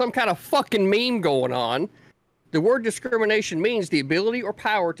apparently there's some kind of fucking meme going on, The word discrimination means the ability or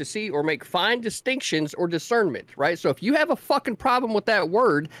power to see or make fine distinctions or discernment, right? So if you have a fucking problem with that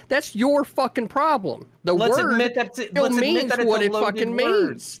word, that's your fucking problem. The let's word admit that still means what it fucking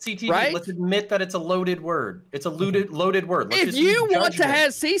means, CTV, right? let's admit that it's a loaded word. It's a loaded word. Let's if you want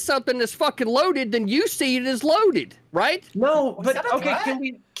to see something that's fucking loaded, then you see it as loaded, right? No, but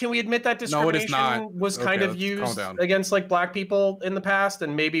okay, can we admit that discrimination was kind of used against like black people in the past,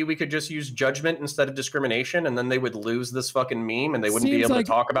 and maybe we could just use judgment instead of discrimination, and then they would lose this fucking meme and they wouldn't be able to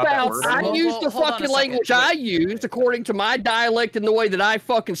talk about that word anymore? I use the fucking language I use according to my dialect and the way that I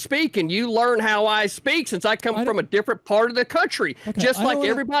fucking speak, and you learn how I speak since I come from a different part of the country. Just like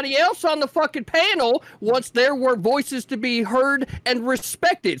everybody else on the fucking panel wants their voices to be heard and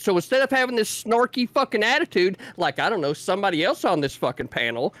respected. So instead of having this snarky fucking attitude, like, I don't know, somebody else on this fucking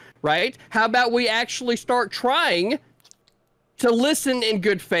panel, right? How about we actually start trying to listen in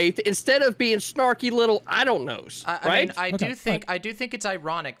good faith instead of being snarky little I don't knows, right? I mean, I do think it's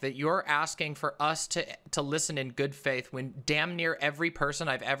ironic that you're asking for us to listen in good faith when damn near every person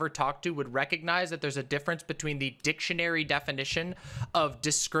I've ever talked to would recognize that there's a difference between the dictionary definition of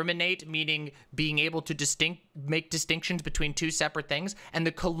discriminate, meaning being able to make distinctions between two separate things, and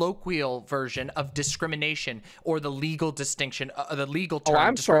the colloquial version of discrimination, or the legal distinction, the legal term. Oh,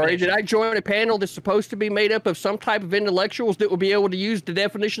 I'm sorry. Did I join a panel that's supposed to be made up of some type of intellectuals that will be able to use the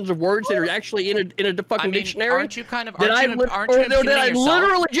definitions of words that are actually in a fucking dictionary? Aren't you kind of? Did I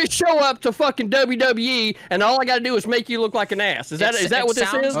literally just show up to fucking WWE and all I got to do is make you look like an ass? Is that what this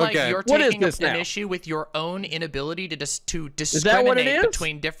is? It sounds like you're taking an issue with your own inability to discriminate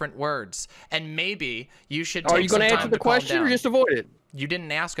between different words, and maybe you should. Are you going to answer the question or just avoid it? You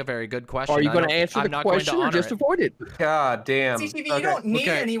didn't ask a very good question. Are you going to answer the question or just avoid it? God damn. CTV, you don't need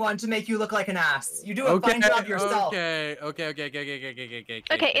anyone to make you look like an ass. You do a fine job yourself. Okay.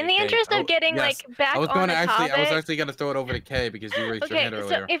 Okay, in the interest of getting back on the topic. I was actually going to throw it over to Kay because you raised your hand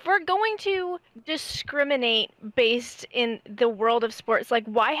earlier. So if we're going to discriminate based in the world of sports, like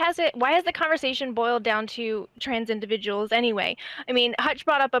why has the conversation boiled down to trans individuals anyway? I mean, Hutch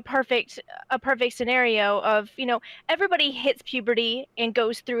brought up a perfect scenario of, everybody hits puberty and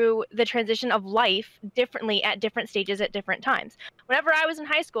goes through the transition of life differently at different stages at different times. Whenever I was in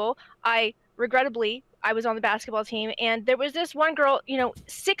high school, I was on the basketball team, and there was this one girl,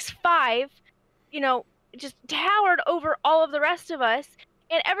 6'5", just towered over all of the rest of us,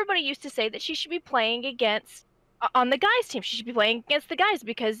 and everybody used to say that she should be playing on the guys' team. She should be playing against the guys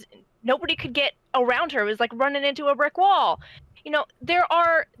because nobody could get around her. It was like running into a brick wall. There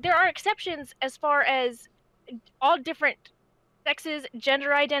are exceptions as far as all different sexes,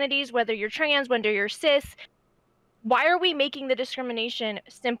 gender identities, whether you're trans, whether you're cis. Why are we making the discrimination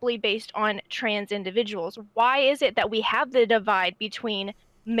simply based on trans individuals? Why is it that we have the divide between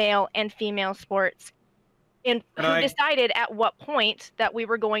male and female sports? And who decided at what point that we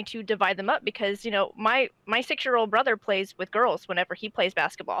were going to divide them up? Because, my 6-year-old brother plays with girls whenever he plays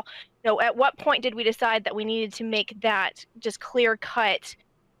basketball. At what point did we decide that we needed to make that just clear-cut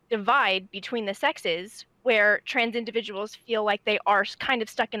divide between the sexes, where trans individuals feel like they are kind of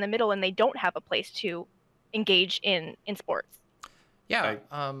stuck in the middle and they don't have a place to engage in sports? Yeah.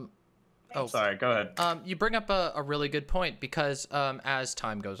 Sorry, go ahead. You bring up a really good point, because as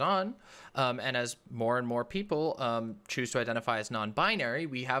time goes on, and as more and more people choose to identify as non-binary,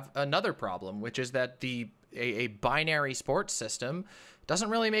 we have another problem, which is that a binary sports system doesn't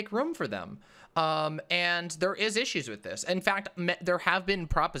really make room for them. And there is issues with this. In fact, there have been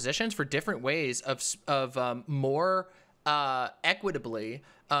propositions for different ways of more equitably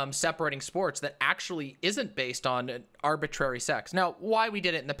separating sports that actually isn't based on an arbitrary sex. Now, why we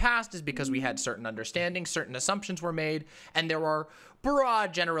did it in the past is because we had certain understandings, certain assumptions were made, and there are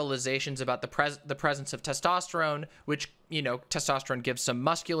broad generalizations about the presence of testosterone, which, testosterone gives some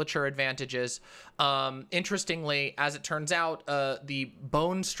musculature advantages. Interestingly, as it turns out, the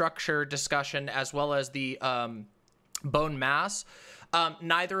bone structure discussion as well as the bone mass,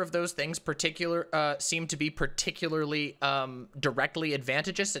 neither of those things seem to be particularly directly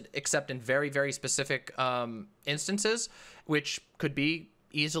advantageous, except in very, very specific instances, which could be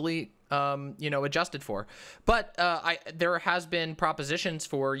easily adjusted for. But there has been propositions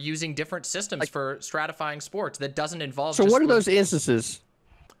for using different systems for stratifying sports that doesn't involve. So what are those instances?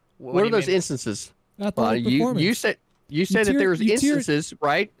 What are those instances? You said that there's instances,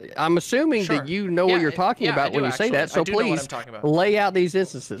 right? I'm assuming that you know what you're talking about when you say that. So please lay out these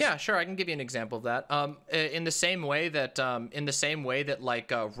instances. Yeah, sure. I can give you an example of that. In the same way that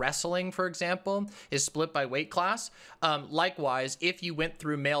like wrestling, for example, is split by weight class. Likewise, if you went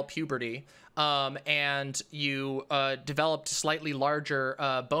through male puberty, and you developed slightly larger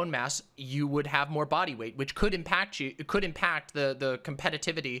bone mass, you would have more body weight, which could impact you. It could impact the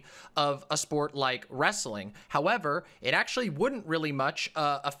competitivity of a sport like wrestling. However, it actually wouldn't really much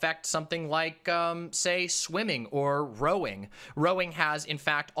affect something like, say, swimming or rowing. Rowing has, in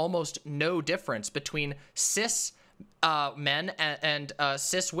fact, almost no difference between cis men and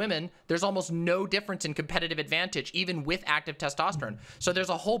cis women. There's almost no difference in competitive advantage, even with active testosterone. So there's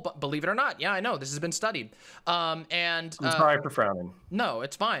a whole, believe it or not, yeah, I know this has been studied. And I'm sorry for frowning. No,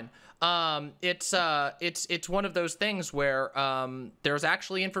 it's fine. It's one of those things where there's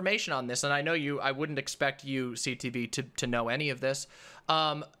actually information on this, and I know I wouldn't expect you, CTV, to know any of this,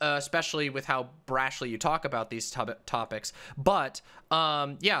 especially with how brashly you talk about these topics. But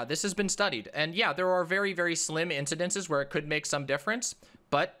yeah, this has been studied, and yeah, there are very, very slim incidences where it could make some difference,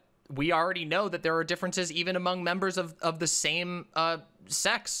 but we already know that there are differences even among members of the same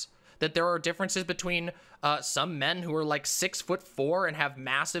sex. That there are differences between some men who are like 6'4" and have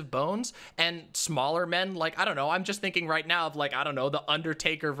massive bones, and smaller men, like, I don't know, I'm just thinking right now of, like, I don't know, The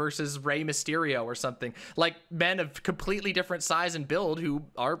Undertaker versus Rey Mysterio or something. Like, men of completely different size and build who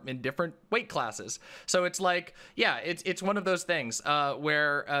are in different weight classes. So it's like, yeah, it's one of those things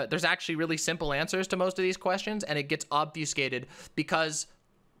where there's actually really simple answers to most of these questions, and it gets obfuscated because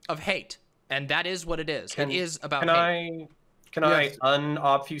of hate. And that is what it is. It is about hate. Can I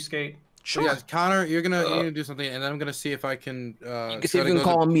unobfuscate? Sure. Yes, Connor, you're gonna do something, and then I'm gonna see if I can. You can see if you can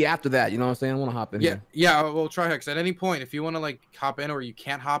call me after that. You know what I'm saying? I want to hop in. Yeah, here. yeah. We'll try because at any point, if you want to like hop in or you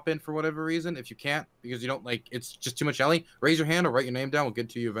can't hop in for whatever reason, if you can't because you don't like it's just too much Ellie, raise your hand or write your name down. We'll get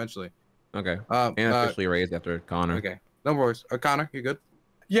to you eventually. Okay. And officially raised after Connor. Okay. No worries. Connor, you good?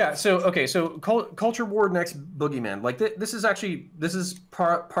 Yeah. So okay. So culture war next boogeyman. Like this is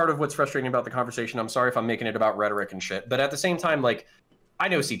part of what's frustrating about the conversation. I'm sorry if I'm making it about rhetoric and shit, but at the same time, like I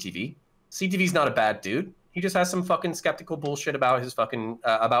know CTV. CTV's not a bad dude. He just has some fucking skeptical bullshit about his fucking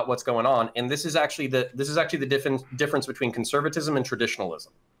about what's going on. And this is actually the difference between conservatism and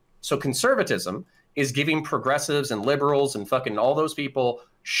traditionalism. So conservatism is giving progressives and liberals and fucking all those people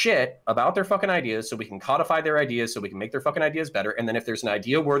shit about their fucking ideas so we can codify their ideas so we can make their fucking ideas better. And then if there's an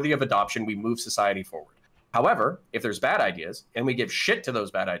idea worthy of adoption, we move society forward. However, if there's bad ideas and we give shit to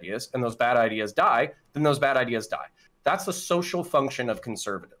those bad ideas and those bad ideas die, then those bad ideas die. That's the social function of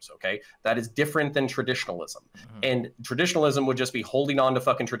conservatives, okay? That is different than traditionalism. Mm-hmm. And traditionalism would just be holding on to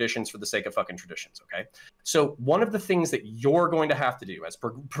fucking traditions for the sake of fucking traditions, okay? So one of the things that you're going to have to do as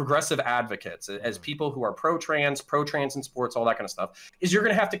progressive advocates, as people who are pro-trans in sports, all that kind of stuff, is you're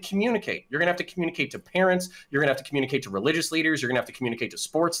going to have to communicate. You're going to have to communicate to parents. You're going to have to communicate to religious leaders. You're going to have to communicate to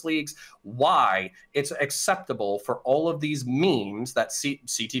sports leagues why it's acceptable for all of these memes that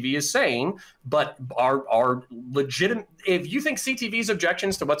CTV is saying, but are legitimate. If you think CTV's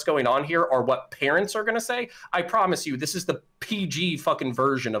objections to what's going on here are what parents are going to say, I promise you, this is the PG fucking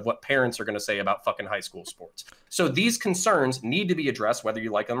version of what parents are going to say about fucking high school sports. So these concerns need to be addressed, whether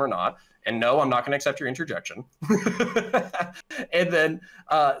you like them or not. And no, I'm not going to accept your interjection. And then,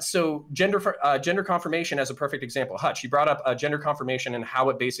 so gender confirmation as a perfect example. Hutch, you brought up gender confirmation and how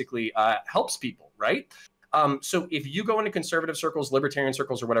it basically helps people, right? So if you go into conservative circles, libertarian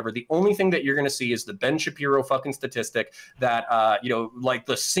circles, or whatever, the only thing that you're going to see is the Ben Shapiro fucking statistic that, like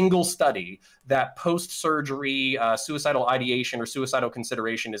the single study that post-surgery suicidal ideation or suicidal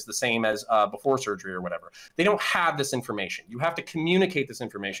consideration is the same as before surgery or whatever. They don't have this information. You have to communicate this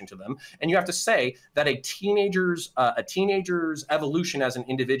information to them, and you have to say that a teenager's evolution as an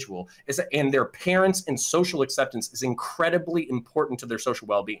individual and their parents and social acceptance is incredibly important to their social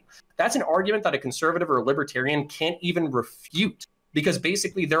well-being. That's an argument that a conservative or a libertarian can't even refute, because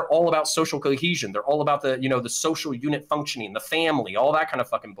basically they're all about social cohesion. They're all about the social unit functioning, the family, all that kind of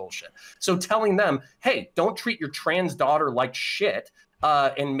fucking bullshit. So telling them, hey, don't treat your trans daughter like shit,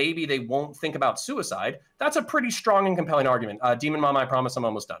 and maybe they won't think about suicide, that's a pretty strong and compelling argument. Demon Mama, I promise I'm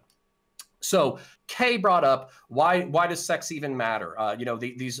almost done. So Kay brought up why does sex even matter?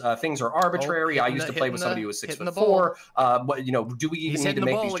 These things are arbitrary. I used to play with somebody who was 6'4". Do we even need to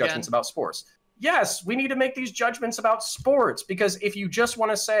make these judgments about sports? Yes, we need to make these judgments about sports, because if you just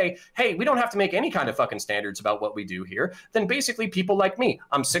want to say, hey, we don't have to make any kind of fucking standards about what we do here, then basically people like me,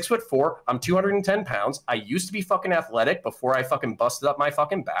 I'm 6'4", I'm 210 pounds, I used to be fucking athletic before I fucking busted up my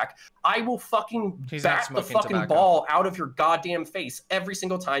fucking back. I will fucking bat the fucking ball out of your goddamn face every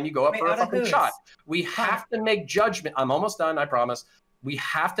single time you go up for a fucking shot. We have to make judgment. I'm almost done, I promise. We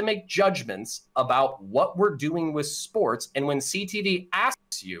have to make judgments about what we're doing with sports. And when CTV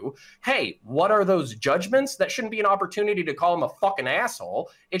asks you, hey, what are those judgments? That shouldn't be an opportunity to call him a fucking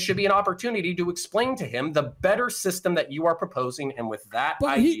asshole. It should be an opportunity to explain to him the better system that you are proposing. And with that,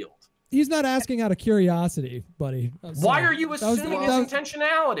 I yield. He's not asking out of curiosity, buddy. Why are you assuming his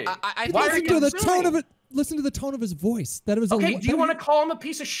intentionality? Why are you the tone of it? Listen to the tone of his voice. That it was okay. Do you want to call him a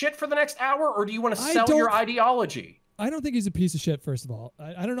piece of shit for the next hour, or do you want to sell your ideology? I don't think he's a piece of shit. First of all,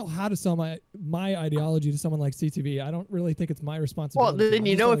 I don't know how to sell my ideology to someone like CTV. I don't really think it's my responsibility. Well, then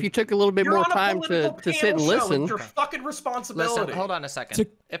if you took a little bit more time to sit and listen, it's your fucking responsibility. Listen, hold on a second.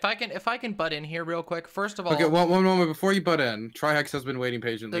 If I can butt in here real quick. First of all, okay, one moment before you butt in. Trihex has been waiting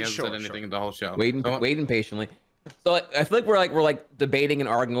patiently. He hasn't said anything in the whole show. Waiting patiently. So I feel like we're debating and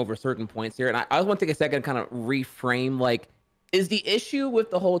arguing over certain points here, and I just want to take a second and kind of reframe is the issue with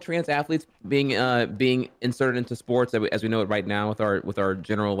the whole trans athletes being inserted into sports as we know it right now with our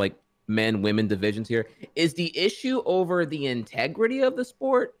general men women divisions here, is the issue over the integrity of the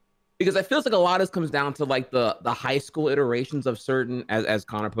sport? Because I feel like a lot of this comes down to the high school iterations of certain, as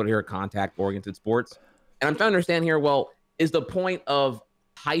Connor put it here, contact oriented sports. And I'm trying to understand here, well, is the point of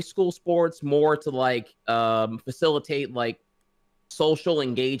high school sports more to facilitate social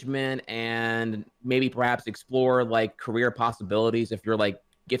engagement and maybe perhaps explore career possibilities if you're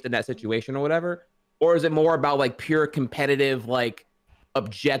gifted in that situation or whatever? Or is it more about pure competitive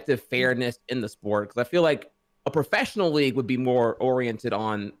objective fairness in the sport? Because I feel like a professional league would be more oriented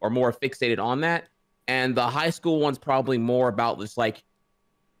on or more fixated on that, and the high school one's probably more about just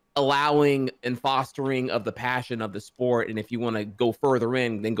allowing and fostering of the passion of the sport, and if you want to go further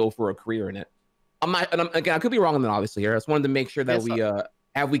in, then go for a career in it. Again, I could be wrong on that, obviously. Here, I just wanted to make sure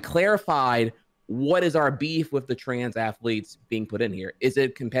that we clarified what is our beef with the trans athletes being put in here. Is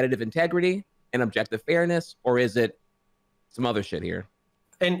it competitive integrity and objective fairness, or is it some other shit here?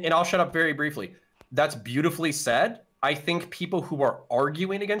 And I'll shut up very briefly. That's beautifully said. I think people who are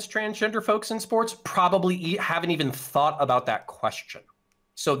arguing against transgender folks in sports probably haven't even thought about that question.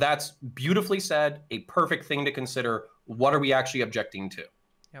 So that's beautifully said. A perfect thing to consider. What are we actually objecting to?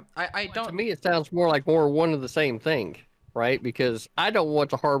 Yeah, I don't. To me, it sounds more one of the same thing, right? Because I don't want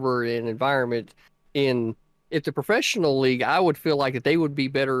to harbor an environment if the professional league, I would feel like that they would be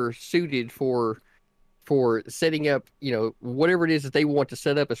better suited for setting up, whatever it is that they want to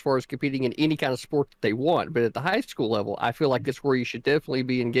set up as far as competing in any kind of sport that they want. But at the high school level, I feel like that's where you should definitely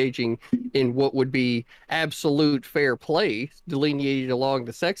be engaging in what would be absolute fair play, delineated along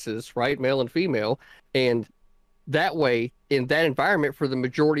the sexes, right? Male and female. And that way, in that environment, for the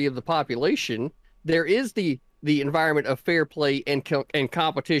majority of the population, there is the environment of fair play and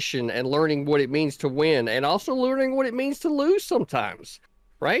competition and learning what it means to win and also learning what it means to lose sometimes,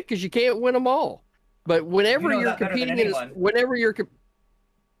 right? Because you can't win them all. But whenever you're competing what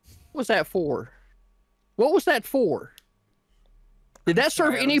was that for? What was that for? Did that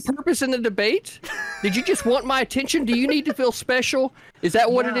serve any purpose in the debate? Did you just want my attention? Do you need to feel special? Is that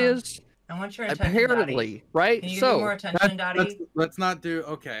what it is? I want your attention, apparently, Daddy. right? Can you give me more attention, Daddy? Let's not do.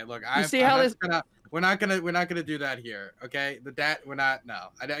 Okay, look, we're not gonna do that here. Okay, we're not. No,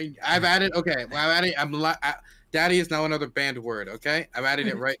 I've added. Okay, I've added. Daddy is now another banned word. Okay, I'm adding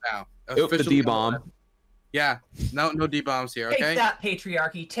it right now. The D-bomb. Yeah, no D-bombs here. Okay. Take that,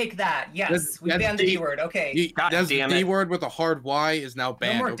 patriarchy. Take that. Yes, we banned the D word. Okay. That's the D word with a hard Y is now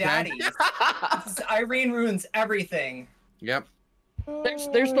banned. No more okay? daddies. Irene ruins everything. Yep.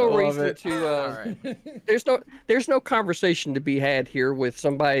 There's no reason to there's no conversation to be had here with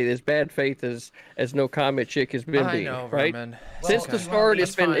somebody as bad faith as NoCommentChick has been being, right? Since the start,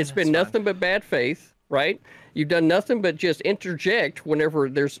 it's been nothing but bad faith, right? You've done nothing but just interject whenever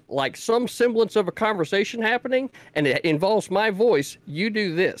there's some semblance of a conversation happening and it involves my voice. You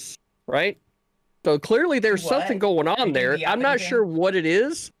do this, right? So clearly there's something going on there. I'm not sure what it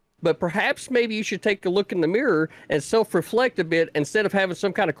is. But perhaps maybe you should take a look in the mirror and self-reflect a bit instead of having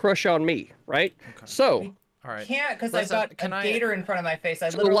some kind of crush on me, right? Okay. So, all right. Can't because I've got a gator in front of my face. I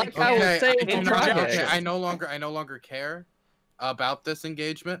literally I was saying, I no longer care about this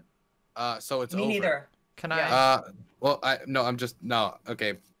engagement. So it's me over. neither. Can I?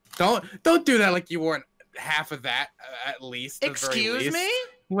 Okay. Don't do that like you weren't half of that at least. Excuse me?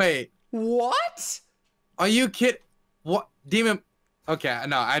 Wait. What? Are you kidding? What, Demon? Okay,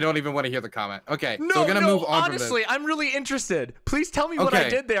 no, I don't even want to hear the comment. Okay, no, so we're gonna move on honestly, from this. I'm really interested. Please tell me what I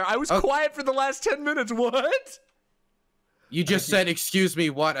did there. I was quiet for the last 10 minutes. What? You just said, excuse me,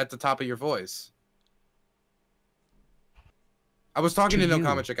 what, at the top of your voice. I was talking to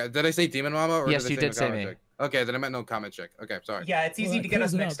NoCommentChick. Did I say Demon Mama? Or yes, did you did say me. Okay, then I meant NoCommentChick. Okay, sorry. Yeah, it's easy to get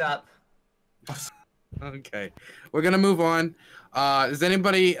us mixed up. Okay, we're gonna move on. Is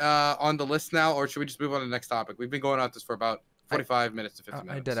anybody on the list now, or should we just move on to the next topic? We've been going on this for about 45 minutes to 50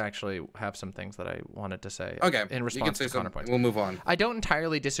 minutes. I did actually have some things that I wanted to say. Okay. In response to Connor points. We'll move on. I don't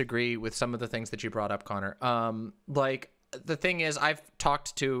entirely disagree with some of the things that you brought up, Connor. Like, the thing is, I've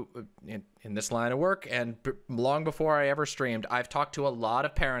talked to, in this line of work, and long before I ever streamed, I've talked to a lot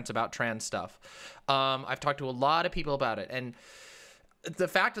of parents about trans stuff. I've talked to a lot of people about it, and the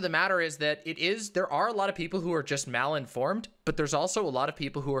fact of the matter is that there are a lot of people who are just malinformed, but there's also a lot of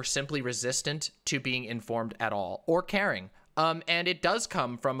people who are simply resistant to being informed at all or caring. And it does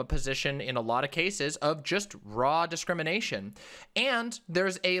come from a position in a lot of cases of just raw discrimination. And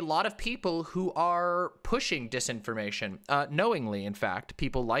there's a lot of people who are pushing disinformation, knowingly, in fact.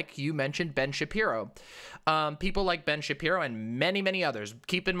 People like you mentioned, Ben Shapiro. People like Ben Shapiro and many, many others.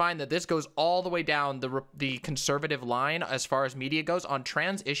 Keep in mind that this goes all the way down the conservative line as far as media goes on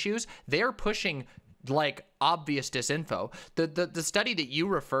trans issues. They're pushing like obvious disinfo. The study that you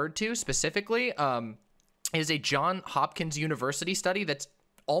referred to specifically, is a Johns Hopkins University study that's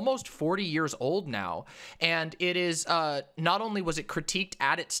almost 40 years old now. And it is, not only was it critiqued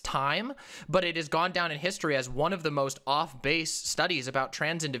at its time, but it has gone down in history as one of the most off-base studies about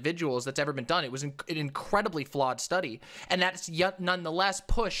trans individuals that's ever been done. It was an incredibly flawed study. And that's yet nonetheless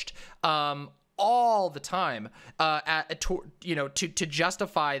pushed, all the time, to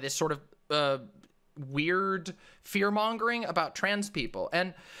justify this sort of, weird fear-mongering about trans people.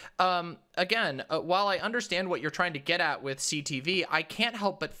 And again, while I understand what you're trying to get at with CTV, I can't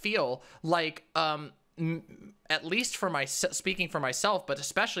help but feel like at least for speaking for myself, but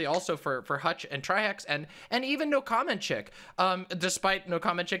especially also for Hutch and Trihex and even NoCommentChick, despite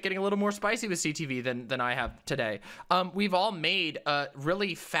NoCommentChick getting a little more spicy with CTV than I have today. We've all made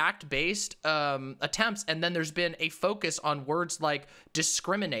really fact-based attempts, and then there's been a focus on words like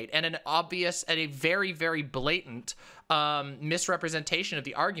discriminate and an obvious and a very, very blatant misrepresentation of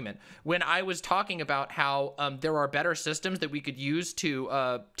the argument. When I was talking about how there are better systems that we could use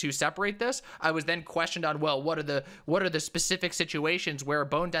to separate this, I was then questioned on, well, what are the specific situations where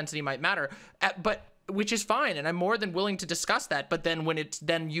bone density might matter? But which is fine, and I'm more than willing to discuss that. But then when it's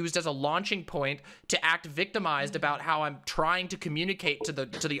then used as a launching point to act victimized about how I'm trying to communicate to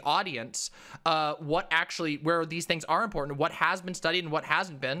the audience where these things are important, what has been studied and what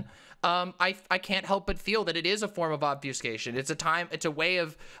hasn't been, I can't help but feel that it is a form of obfuscation. It's a way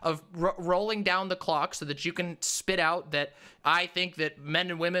of rolling down the clock so that you can spit out that I think that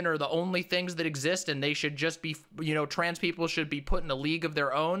men and women are the only things that exist and they should just be, trans people should be put in a league of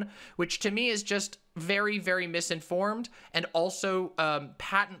their own, which to me is just very, very misinformed and also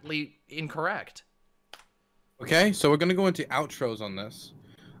patently incorrect. Okay, so we're going to go into outros on this.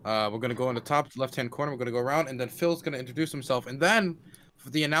 We're going to go in the top left-hand corner. We're going to go around, and then Phil's going to introduce himself, and then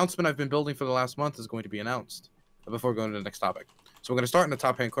the announcement I've been building for the last month is going to be announced before going to the next topic. So we're going to start in the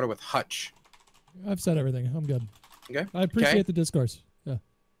top-hand corner with Hutch. I've said everything. I'm good. Okay. I appreciate the discourse. Yeah.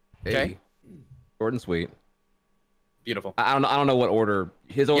 Okay. Short and sweet. Beautiful. I don't know what order.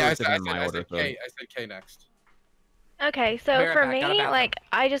 His order is in my order. I said K next. Okay, so for me, like,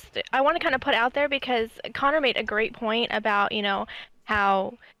 I want to kind of put out there because Connor made a great point about,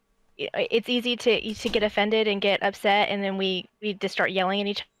 how it's easy to get offended and get upset, and then we just start yelling at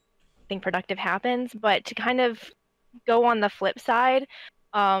each other. Nothing productive happens. But to kind of go on the flip side,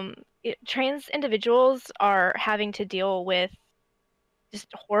 trans individuals are having to deal with just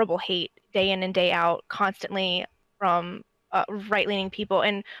horrible hate day in and day out, constantly from right-leaning people.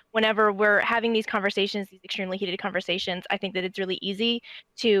 And whenever we're having these conversations, these extremely heated conversations, I think that it's really easy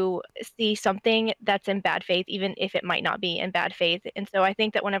to see something that's in bad faith, even if it might not be in bad faith. And so I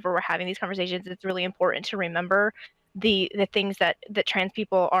think that whenever we're having these conversations, it's really important to remember the things that trans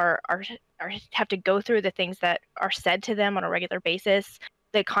people are have to go through, the things that are said to them on a regular basis,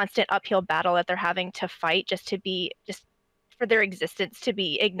 the constant uphill battle that they're having to fight just for their existence to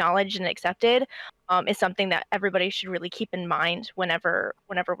be acknowledged and accepted, is something that everybody should really keep in mind whenever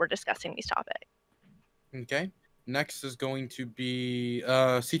we're discussing these topics. Okay. Next is going to be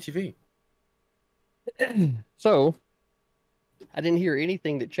CTV. So, I didn't hear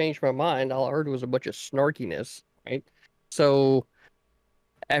anything that changed my mind. All I heard was a bunch of snarkiness, right? So,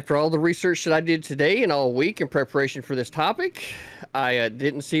 after all the research that I did today and all week in preparation for this topic, I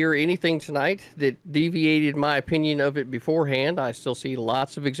didn't see anything tonight that deviated my opinion of it beforehand. I still see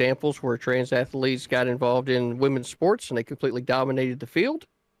lots of examples where trans athletes got involved in women's sports and they completely dominated the field,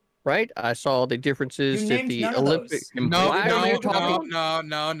 right? I saw the differences at the Olympics. No,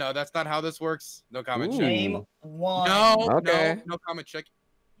 that's not how this works. No comment. Name one. No comment. Check.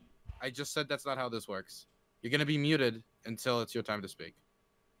 I just said that's not how this works. You're gonna be muted until it's your time to speak.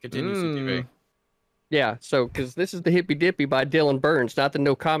 Continue, CTV. Yeah, so, because this is the Hippy Dippy by Dylan Burns, not the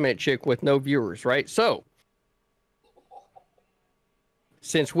NoCommentChick with no viewers, right? So,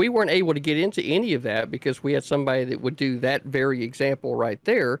 since we weren't able to get into any of that because we had somebody that would do that very example right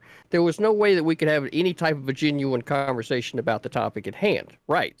there, there was no way that we could have any type of a genuine conversation about the topic at hand.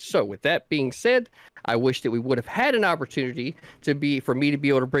 Right. So with that being said, I wish that we would have had an opportunity for me to be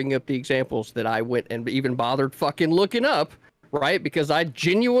able to bring up the examples that I went and even bothered fucking looking up. Right, because I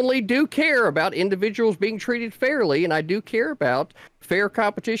genuinely do care about individuals being treated fairly, and I do care about fair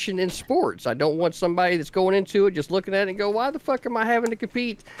competition in sports. I don't want somebody that's going into it just looking at it and go, why the fuck am I having to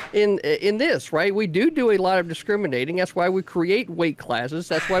compete in this, right? We do a lot of discriminating. That's why we create weight classes.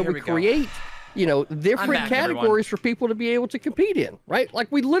 That's why we create, different categories for people to be able to compete in, right? Like,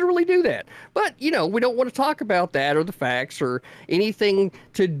 we literally do that. But, we don't want to talk about that or the facts or anything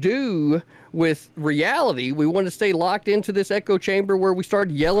to do with reality. We want to stay locked into this echo chamber where we start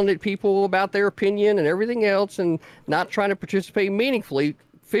yelling at people about their opinion and everything else and not trying to participate meaningfully.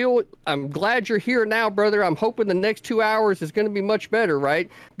 Phil, I'm glad you're here now, brother. I'm hoping the next 2 hours is going to be much better, right?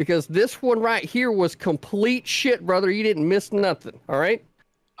 Because this one right here was complete shit, brother. You didn't miss nothing, all right?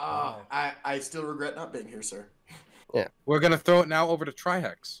 I still regret not being here, sir. Yeah. We're going to throw it now over to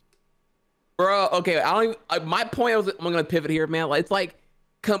Trihex. Bro, okay, my point was, I'm going to pivot here, man. It's like,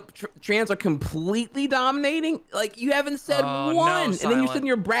 trans are completely dominating. Like, you haven't said one, and then you're sitting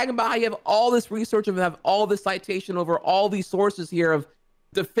here bragging about how you have all this research and have all this citation over all these sources here of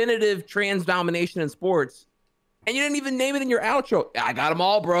definitive trans domination in sports, and you didn't even name it in your outro. I got them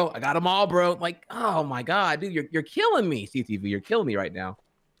all, bro. I got them all, bro. Like, oh my god, dude, you're killing me, CTV. You're killing me right now.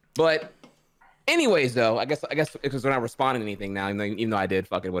 But anyways, though, I guess because we're not responding to anything now, even though I did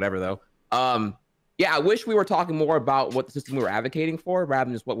fucking whatever though. Yeah, I wish we were talking more about what the system we were advocating for rather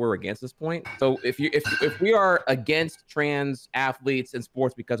than just what we're against at this point. So if we are against trans athletes in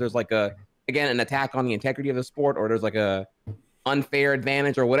sports because there's like an attack on the integrity of the sport, or there's like a unfair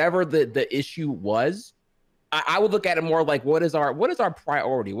advantage or whatever the issue was, I would look at it more like what is our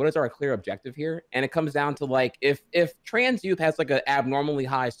priority? What is our clear objective here? And it comes down to like if trans youth has like an abnormally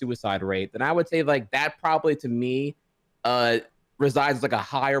high suicide rate, then I would say like that probably to me resides like a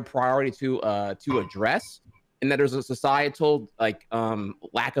higher priority to address, and that there's a societal like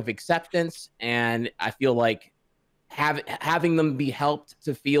lack of acceptance, and I feel like having them be helped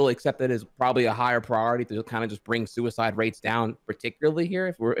to feel accepted is probably a higher priority to kind of just bring suicide rates down, particularly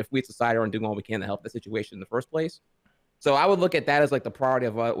here if we society aren't doing all we can to help the situation in the first place. So I would look at that as like the priority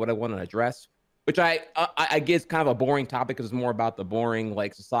of what I want to address, which I guess kind of a boring topic because it's more about the boring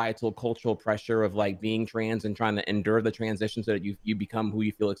like societal cultural pressure of like being trans and trying to endure the transition so that you become who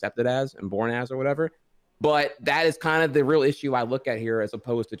you feel accepted as and born as or whatever. But that is kind of the real issue I look at here, as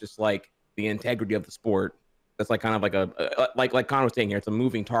opposed to just like the integrity of the sport. That's like kind of like like Connor was saying here, it's a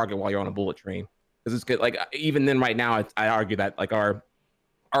moving target while you're on a bullet train. Because it's good, like even then right now I argue that like our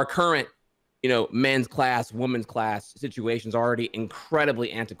current men's class, women's class situations are already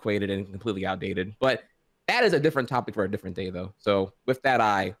incredibly antiquated and completely outdated. But that is a different topic for a different day, though. So with that,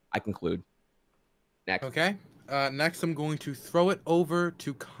 I conclude. Next. Okay. Next, I'm going to throw it over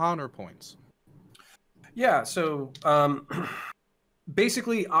to counterpoints. Yeah. So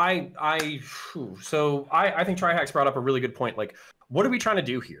basically, I think Trihax brought up a really good point. Like, what are we trying to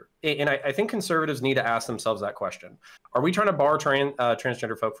do here? And I think conservatives need to ask themselves that question. Are we trying to bar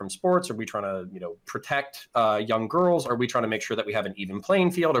transgender folk from sports? Are we trying to, protect young girls? Are we trying to make sure that we have an even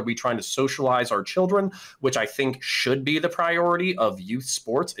playing field? Are we trying to socialize our children, which I think should be the priority of youth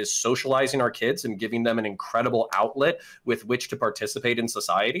sports, is socializing our kids and giving them an incredible outlet with which to participate in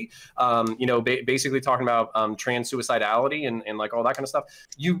society. Basically talking about trans suicidality and like all that kind of stuff.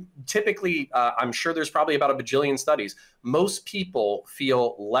 You typically, I'm sure there's probably about a bajillion studies. Most people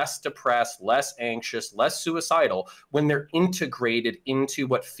feel less depressed, less anxious, less suicidal when they're integrated into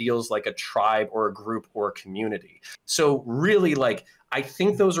what feels like a tribe or a group or a community. So really, like, I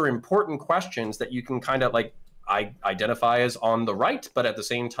think those are important questions that you can kind of like, I identify as on the right, but at the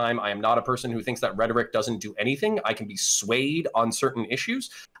same time, I am not a person who thinks that rhetoric doesn't do anything. I can be swayed on certain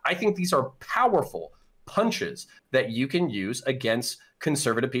issues. I think these are powerful punches that you can use against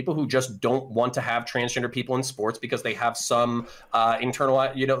conservative people who just don't want to have transgender people in sports because they have some internal,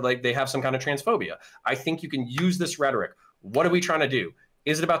 like they have some kind of transphobia. I think you can use this rhetoric. What are we trying to do?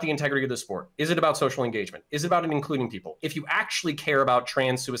 Is it about the integrity of the sport? Is it about social engagement? Is it about including people? If you actually care about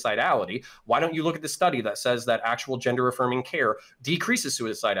trans suicidality, why don't you look at the study that says that actual gender affirming care decreases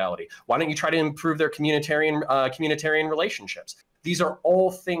suicidality? Why don't you try to improve their communitarian relationships? These are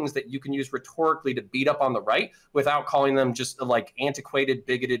all things that you can use rhetorically to beat up on the right without calling them just like antiquated,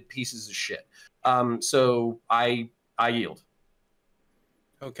 bigoted pieces of shit. So I yield.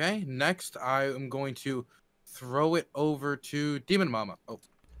 Okay, next I am going to throw it over to Demon Mama. Oh,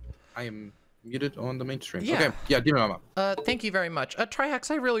 I am muted on the mainstream. Yeah. Okay. Yeah, Demon Mama. Thank you very much.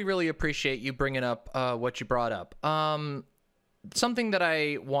 Trihex, I really appreciate you bringing up what you brought up. Something that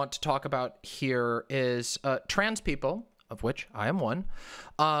I want to talk about here is trans people, of which I am one,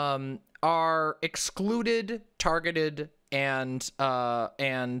 are excluded, targeted, and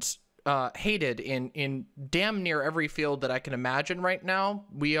hated in damn near every field that I can imagine right now.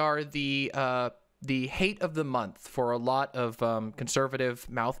 We are the hate of the month for a lot of conservative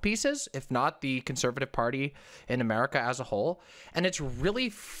mouthpieces, if not the conservative party in America as a whole. And it's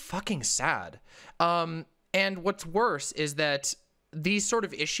really fucking sad. And what's worse is that these sort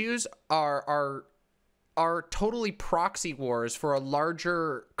of issues are totally proxy wars for a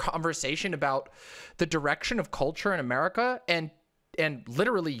larger conversation about the direction of culture in America, and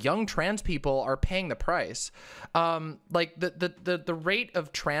literally young trans people are paying the price. Like the rate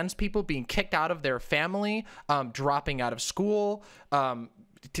of trans people being kicked out of their family, dropping out of school,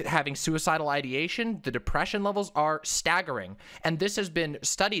 having suicidal ideation, the depression levels are staggering. And this has been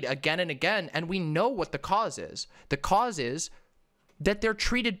studied again and again, and we know what the cause is. The cause is that they're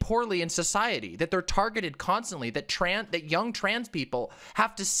treated poorly in society, that they're targeted constantly, that young trans people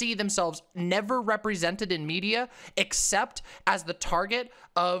have to see themselves never represented in media except as the target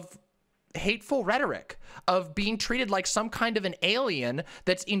of hateful rhetoric, of being treated like some kind of an alien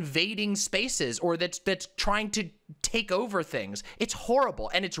that's invading spaces or that's trying to take over things. It's horrible,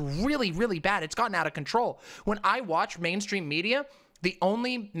 and it's really bad. It's gotten out of control. When I watch mainstream media, the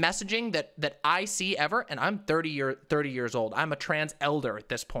only messaging that I see ever, and I'm 30 years old. I'm a trans elder at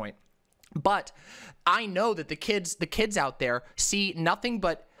this point. But I know that the kids out there see nothing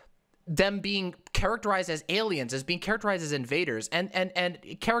but them being characterized as aliens, as being characterized as invaders, and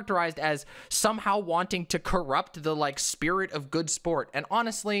characterized as somehow wanting to corrupt the like spirit of good sport. And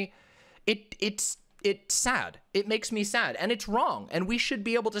honestly, it's sad. It makes me sad, and it's wrong, and we should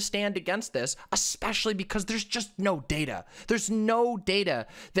be able to stand against this, especially because there's just no data. There's no data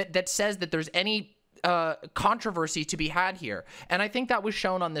that says that there's any controversy to be had here, and I think that was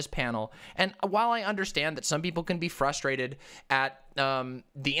shown on this panel. And while I understand that some people can be frustrated at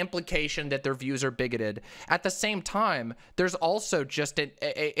the implication that their views are bigoted, at the same time, there's also just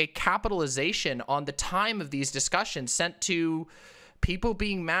a capitalization on the time of these discussions sent to people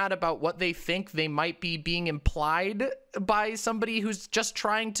being mad about what they think they might be being implied by somebody who's just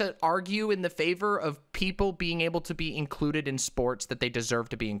trying to argue in the favor of people being able to be included in sports that they deserve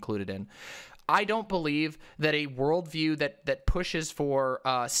to be included in. I don't believe that a worldview that pushes for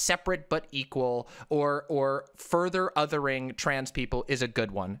separate but equal or further othering trans people is a good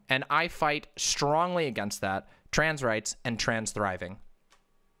one. And I fight strongly against that. Trans rights and trans thriving.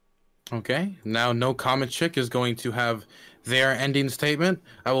 Okay, now NoCommentChick is going to have their ending statement.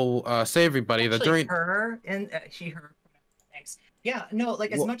 I will say everybody that during her and her. Thanks. Yeah, no,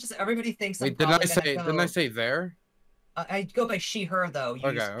 like as much as everybody thinks. Wait, didn't I say there? I go by she, her, though.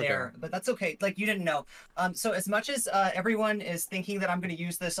 Used there, but that's okay. Like, you didn't know. So as much as everyone is thinking that I'm going to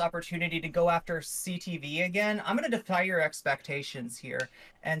use this opportunity to go after CTV again, I'm going to defy your expectations here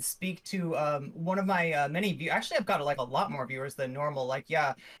and speak to one of my many viewers. Actually, I've got like a lot more viewers than normal. Like,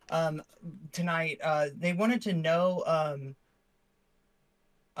 yeah, tonight they wanted to know,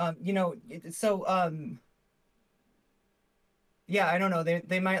 you know, so yeah, I don't know.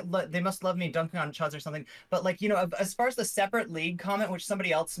 They must love me dunking on chuds or something. But like, you know, as far as the separate league comment, which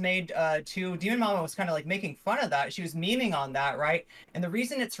somebody else made too, Demon Mama was kind of like making fun of that. She was memeing on that, right? And the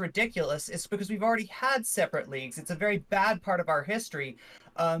reason it's ridiculous is because we've already had separate leagues. It's a very bad part of our history.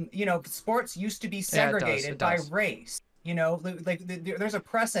 You know, sports used to be segregated by race. You know, like there's a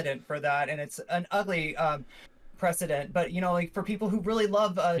precedent for that, and it's an ugly precedent. But you know, like for people who really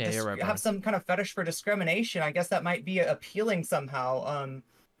love have some kind of fetish for discrimination, I guess that might be appealing somehow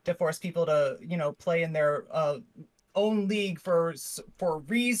to force people to, you know, play in their own league for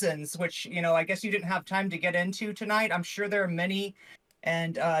reasons which, you know, I guess you didn't have time to get into tonight. I'm sure there are many,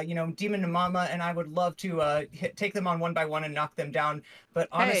 and you know, Demon and Mama and I would love to take them on one by one and knock them down. But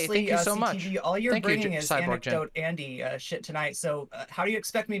honestly, thank you so much. all you're bringing is anecdote Andy shit tonight. So how do you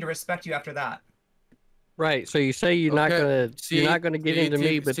expect me to respect you after that? Right. So you say you're not gonna get into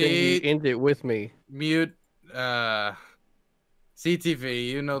me, but then you end it with me. Mute. CTV,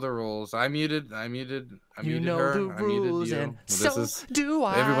 you know the rules. I muted her. The rules, and so do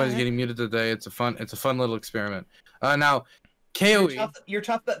I. Everybody's getting muted today. It's a fun little experiment. Now, KOE. You're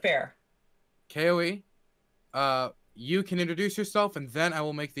tough but fair. KOE. You can introduce yourself, and then I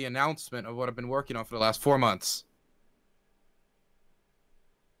will make the announcement of what I've been working on for the last 4 months.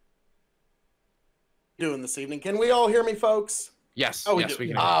 Doing this evening. Can we all hear me, folks? Yes. Oh, yes, we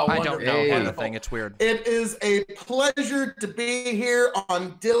can. I don't know Hey. anything. It's weird. It is a pleasure to be here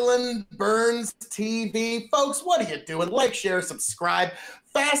on Dylan Burns TV. Folks, what are you doing? Like, share, subscribe.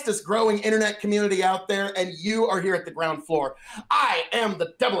 Fastest growing internet community out there, and you are here at the ground floor. I am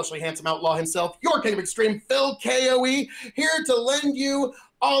the devilishly handsome outlaw himself, your king of extreme, Phil KOE, here to lend you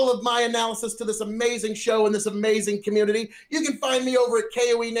all of my analysis to this amazing show and this amazing community. You can find me over at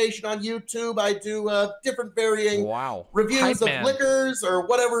KOE Nation on YouTube. I do different varying reviews of liquors or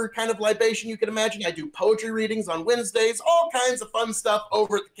whatever kind of libation you can imagine. I do poetry readings on Wednesdays, all kinds of fun stuff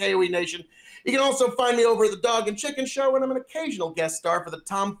over at the KOE Nation. You can also find me over at the Dog and Chicken Show, and I'm an occasional guest star for the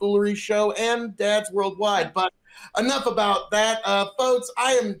Tomfoolery Show and Dads Worldwide. But enough about that, folks.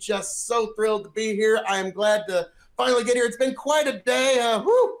 I am just so thrilled to be here. I am glad to finally get here. It's been quite a day.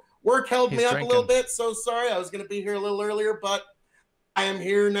 Work held me up a little bit, so sorry. I was going to be here a little earlier, but I am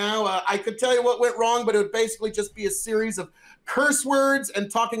here now. I could tell you what went wrong, but it would basically just be a series of curse words and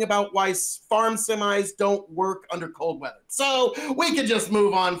talking about why farm semis don't work under cold weather. So we can just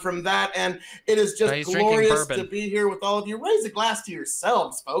move on from that, and it is just glorious to be here with all of you. Raise a glass to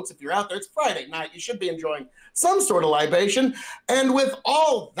yourselves, folks. If you're out there, it's Friday night. You should be enjoying some sort of libation. And with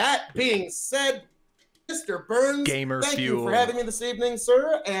all that being said, Mr. Burns, thank you for having me this evening,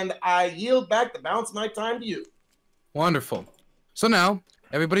 sir, and I yield back the balance of my time to you. Wonderful. So now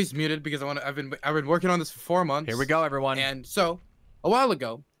everybody's muted because I've been working on this for 4 months. Here we go, everyone. And so a while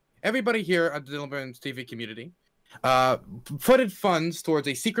ago, everybody here at the Dylan Burns TV community putted funds towards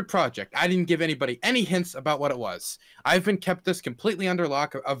a secret project. I didn't give anybody any hints about what it was. I've been kept this completely under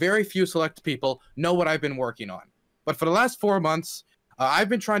lock. A very few select people know what I've been working on. But for the last 4 months, I've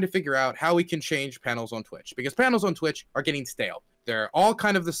been trying to figure out how we can change panels on Twitch, because panels on Twitch are getting stale. They're all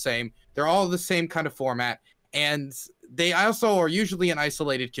kind of the same. They're all the same kind of format. And they also are usually in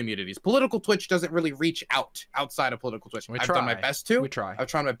isolated communities. Political Twitch doesn't really reach outside of political Twitch. I've done my best to. I've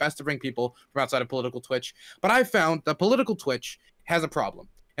tried my best to bring people from outside of political Twitch. But I found that political Twitch has a problem.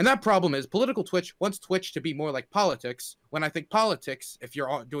 And that problem is political Twitch wants Twitch to be more like politics. When I think politics, if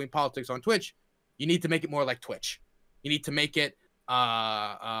you're doing politics on Twitch, you need to make it more like Twitch. You need to make it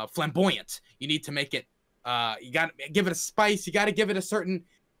flamboyant. You need to make it you got to give it a spice. You got to give it a certain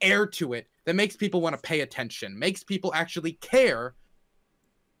air to it that makes people want to pay attention, makes people actually care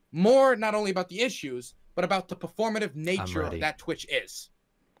more, not only about the issues, but about the performative nature that Twitch is.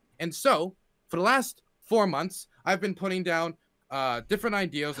 And so for the last 4 months, I've been putting down different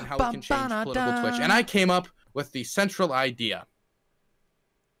ideas on how we can change political Twitch, and I came up with the central idea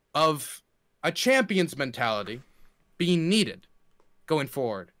of a champion's mentality being needed going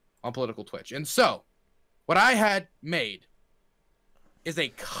forward on political Twitch. And so what I had made is a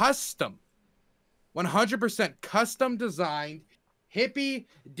custom, 100% custom designed hippy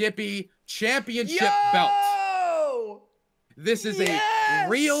dippy championship belt. This is a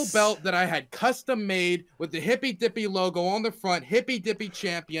real belt that I had custom made with the hippy dippy logo on the front, hippy dippy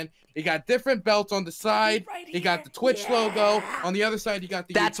champion. You got different belts on the side. You got the Twitch logo on the other side. You got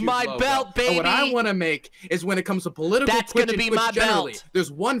the YouTube my logo. belt, baby. And what I want to make is, when it comes to political Twitch and Twitch generally,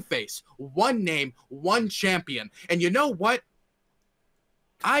 there's one face, one name, one champion. And you know what?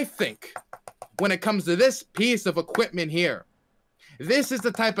 I think when it comes to this piece of equipment here, this is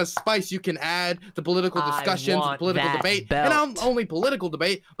the type of spice you can add to political discussions, political debate, and not only political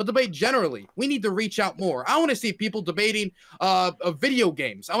debate, but debate generally. We need to reach out more. I want to see people debating video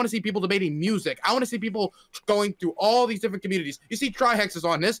games. I want to see people debating music. I want to see people going through all these different communities. You see Trihex is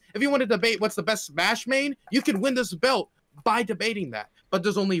on this. If you want to debate what's the best Smash main, you can win this belt by debating that. But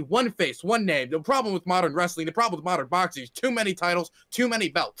there's only one face, one name. The problem with modern wrestling, the problem with modern boxing is too many titles, too many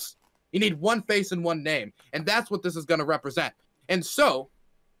belts. You need one face and one name, and that's what this is going to represent. And so,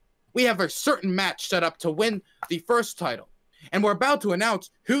 we have a certain match set up to win the first title. And we're about to announce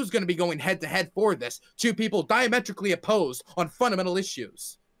who's going to be going head-to-head for this. Two people diametrically opposed on fundamental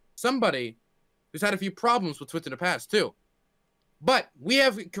issues. Somebody who's had a few problems with Twitch in the past, too. But we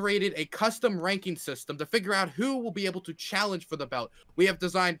have created a custom ranking system to figure out who will be able to challenge for the belt. We have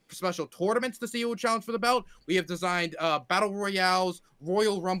designed special tournaments to see who will challenge for the belt. We have designed battle royales,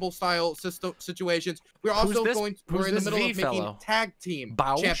 Royal Rumble style situations. We're also we're in the middle of making tag team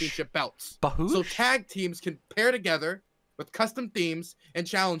championship belts. So tag teams can pair together with custom themes and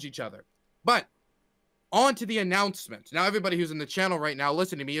challenge each other. But on to the announcement. Now, everybody who's in the channel right now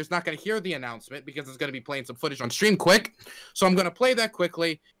listening to me is not going to hear the announcement because it's going to be playing some footage on stream quick. So I'm going to play that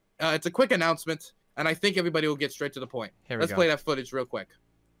quickly. It's a quick announcement, and I think everybody will get straight to the point. Let's play that footage real quick.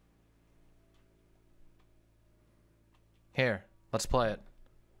 Here, let's play it.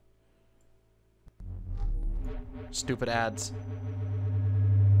 Stupid ads.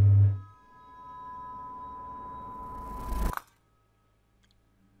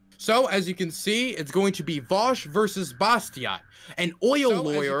 So, as you can see, it's going to be Vosh versus Bastiat, an oil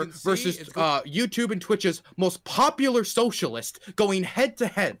lawyer versus YouTube and Twitch's most popular socialist, going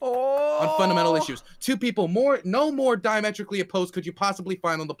head-to-head on fundamental issues. Two people no more diametrically opposed could you possibly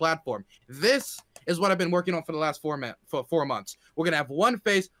find on the platform. This is what I've been working on for the last 4 months. We're going to have one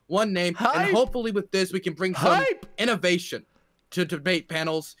face, one name, and hopefully with this we can bring some innovation to debate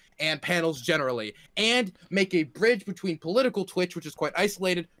panels and panels generally, and make a bridge between political Twitch, which is quite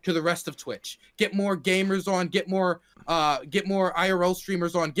isolated, to the rest of Twitch. Get more gamers on, get more IRL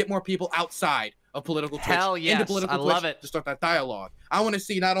streamers on, get more people outside of political Twitch. Hell yes, into political I love it. To start that dialogue. I want to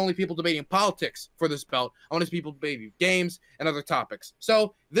see not only people debating politics for this belt, I want to see people debating games and other topics.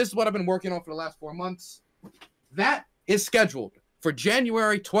 So this is what I've been working on for the last 4 months. That is scheduled for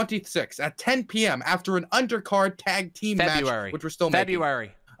January 26th at 10 p.m. after an undercard tag team match, which we're still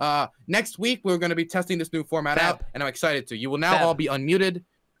making. Next week, we're going to be testing this new format out, and I'm excited to. You will now all be unmuted.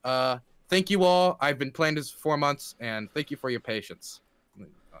 Thank you all. I've been playing this for 4 months, and thank you for your patience.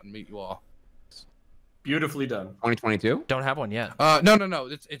 Unmute you all. Beautifully done. 2022? Don't have one yet. No.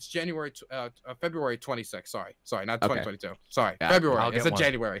 It's January, February 26th. Sorry, not 2022. Sorry, February. It's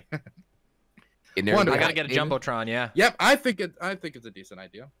January. I gotta get a jumbotron. Yeah. Yep. I think it's a decent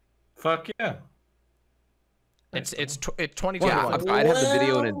idea. Fuck yeah. It's 2021. Yeah, I'd have the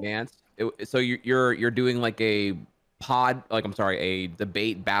video in advance. So you're doing like a a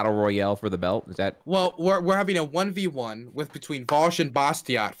debate battle royale for the belt. Is that? Well, we're having a 1v1 between Vosh and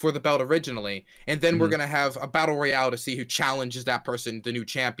Bastiat for the belt originally, and then we're gonna have a battle royale to see who challenges that person, the new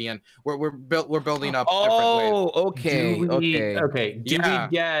champion. We're building up. Okay.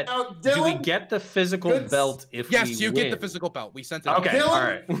 Do we get the physical belt if yes, you get the physical belt. We sent it. Okay, Dylan, all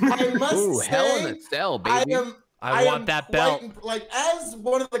right. I must say, hell in a cell, baby. I want that belt. Like, as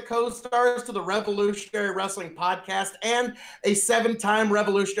one of the co-stars to the Revolutionary Wrestling Podcast and a 7-time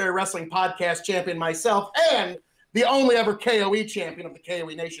Revolutionary Wrestling Podcast champion myself, and the only ever KOE champion of the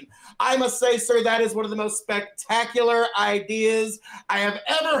KOE Nation, I must say, sir, that is one of the most spectacular ideas I have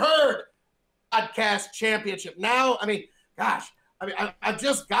ever heard. Podcast championship. Now, gosh, I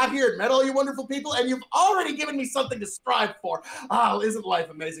just got here and met all you wonderful people, and you've already given me something to strive for. Oh, isn't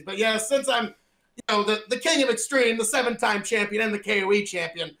life amazing? But yeah, since I'm the king of extreme, the 7-time champion, and the KOE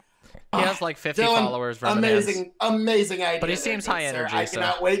champion. He has like 50 Dylan, followers. Amazing idea. But he seems high energy. I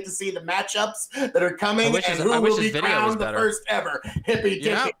cannot wait to see the matchups that are coming and who will be crowned the first ever hippy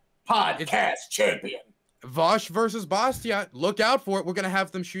dippy podcast champion. Vosh versus Bastiat. Look out for it. We're going to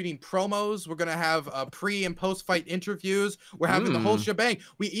have them shooting promos. We're going to have pre and post fight interviews. We're having the whole shebang.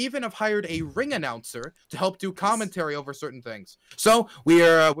 We even have hired a ring announcer to help do commentary over certain things. So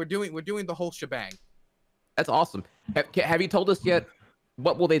we're doing the whole shebang. That's awesome. Have you told us yet?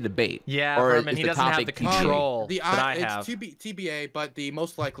 What will they debate? Yeah, Herman, he doesn't have the control that I have. It's TBA, but the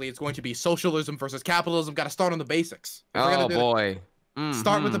most likely it's going to be socialism versus capitalism. Got to start on the basics. Oh boy.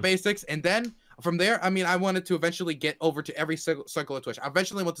 Start with the basics, and then from there, I wanted to eventually get over to every circle of Twitch. I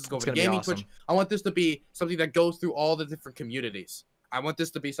eventually want this to go over to gaming Twitch. I want this to be something that goes through all the different communities. I want this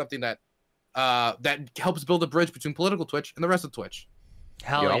to be something that that helps build a bridge between political Twitch and the rest of Twitch.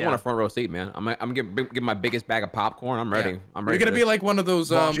 Hell yeah. I want a front row seat, man. I'm gonna get my biggest bag of popcorn. I'm ready. I'm ready. You're gonna be like one of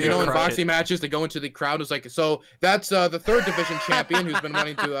those, in boxing matches, they go into the crowd. It's like, so that's the 3rd division champion who's been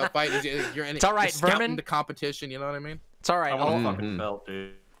wanting to fight. You're in. It's all right, Vermin. The competition. You know what I mean? It's all right. I want a fucking belt,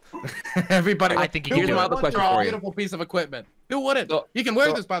 dude. Everybody, I think you can do another question for you. Beautiful piece of equipment. Who wouldn't? You can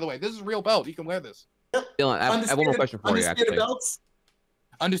wear this, by the way. This is a real belt. You can wear this. Dylan, I have one more question for you. Actually, belts.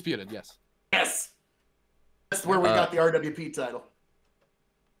 Undisputed, yes. Yes. That's where we got the RWP title.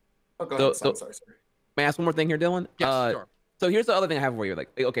 Oh, go ahead. Sorry. May I ask one more thing here, Dylan? Yes, sure. So here's the other thing I have for you. Like,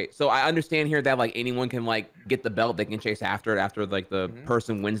 okay, so I understand here that like anyone can like get the belt, they can chase after it after like the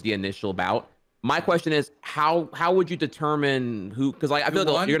person wins the initial bout. My question is, how would you determine who? Because like I feel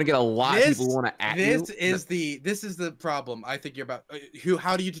like you're gonna get a lot of people who want to at you. This is the problem. I think you're about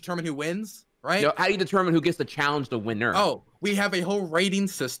How do you determine who wins? Right? How do you determine who gets to challenge the winner? Oh, we have a whole rating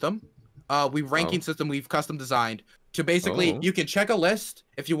system. System we've custom designed to basically you can check a list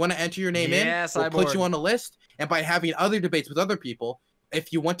if you want to enter your name in. We'll put you on a list, and by having other debates with other people,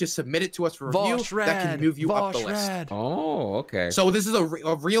 if you want to submit it to us for review, that can move you up the list. Oh, okay. So this is a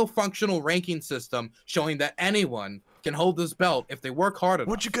real functional ranking system showing that anyone can hold this belt if they work hard enough.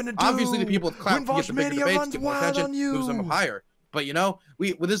 What you gonna do? Obviously, the people with clout get the bigger debates, get more attention, moves them up higher. But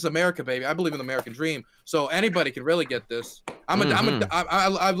this is America, baby. I believe in the American dream. So anybody can really get this.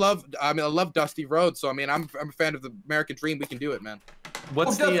 I love Dusty Rhodes. So I'm a fan of the American dream. We can do it, man.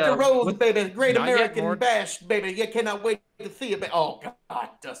 What's Dusty Rhodes, baby? Great American Bash, baby. You cannot wait to see it. Oh God,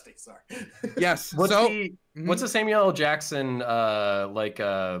 Dusty. Sorry. Yes. What's the Samuel L. Jackson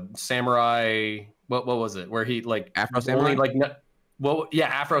samurai? What was it? Where he like Afro Samurai?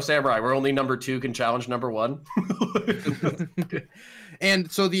 Afro Samurai. Where only number 2 can challenge number 1.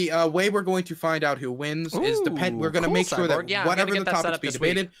 And so the way we're going to find out who wins is we're going to make sure that whatever the topic's being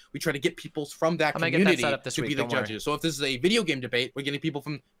debated, we try to get people from that community to be the judges. So if this is a video game debate, we're getting people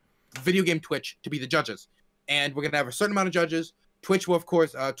from video game Twitch to be the judges, and we're going to have a certain amount of judges. Twitch will, of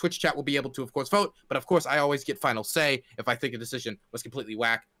course, Twitch chat will be able to, of course, vote. But of course, I always get final say. If I think a decision was completely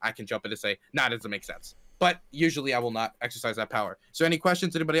whack, I can jump in and say, nah, it doesn't make sense. But usually I will not exercise that power. So any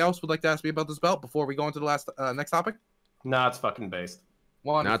questions anybody else would like to ask me about this belt before we go into the next topic? Nah, it's fucking based.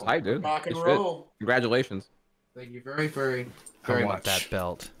 No, it's hype, dude. Rock and roll. Congratulations. Thank you very, very, very much. I want that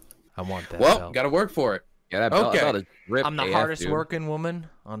belt. I want that belt. Well, got to work for it. Yeah, that belt, is ripped. I'm the hardest working woman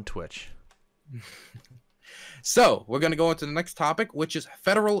on Twitch. So we're going to go into the next topic, which is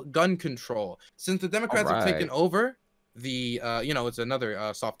federal gun control. Since the Democrats have taken over the, it's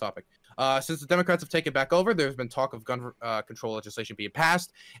another soft topic. Since the Democrats have taken back over, there's been talk of gun control legislation being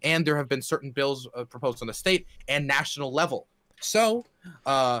passed, and there have been certain bills proposed on the state and national level. So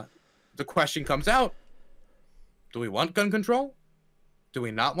the question comes out, do we want gun control? Do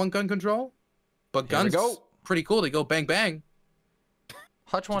we not want gun control? But guns, pretty cool. They go bang, bang.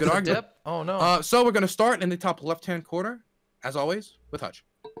 Hutch wants to dip. Oh, no. So we're going to start in the top left-hand corner, as always, with Hutch.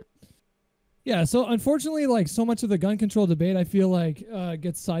 Yeah, so unfortunately, like so much of the gun control debate, I feel like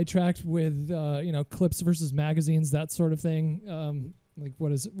gets sidetracked with, clips versus magazines, that sort of thing. Like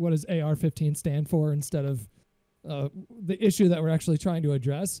what does AR-15 stand for instead of the issue that we're actually trying to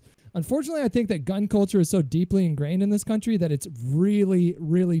address? Unfortunately, I think that gun culture is so deeply ingrained in this country that it's really,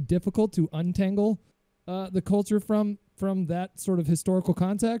 really difficult to untangle the culture from that sort of historical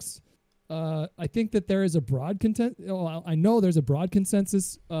context. I think that there is a broad I know there's a broad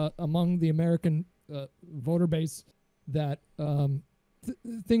consensus among the American voter base that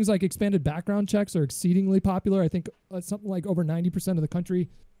things like expanded background checks are exceedingly popular. I think something like over 90% of the country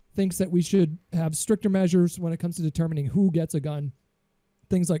thinks that we should have stricter measures when it comes to determining who gets a gun.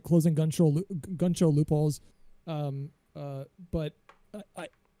 Things like closing gun show loopholes. But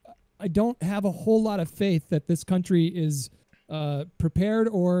I don't have a whole lot of faith that this country is prepared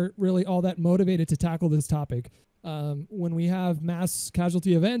or really all that motivated to tackle this topic. When we have mass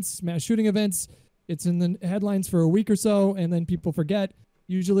casualty events, mass shooting events, it's in the headlines for a week or so, and then people forget.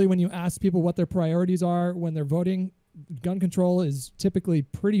 Usually when you ask people what their priorities are when they're voting, gun control is typically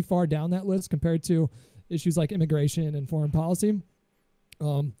pretty far down that list compared to issues like immigration and foreign policy.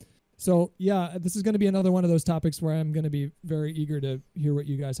 So yeah, this is going to be another one of those topics where I'm going to be very eager to hear what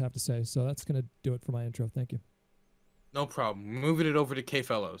you guys have to say. So that's going to do it for my intro. Thank you. No problem. Moving it over to K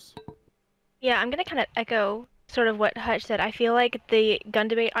Fellows. Yeah, I'm going to kind of echo sort of what Hutch said. I feel like the gun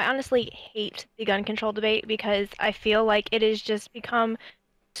debate, I honestly hate the gun control debate because I feel like it has just become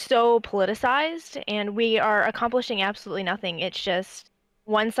so politicized and we are accomplishing absolutely nothing. It's just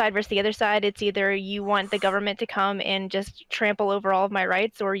one side versus the other side. It's either you want the government to come and just trample over all of my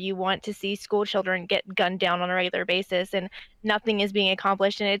rights, or you want to see school children get gunned down on a regular basis, and nothing is being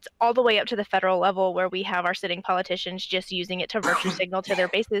accomplished. And it's all the way up to the federal level where we have our sitting politicians just using it to virtue signal to their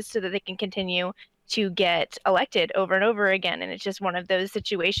bases so that they can continue to get elected over and over again. And it's just one of those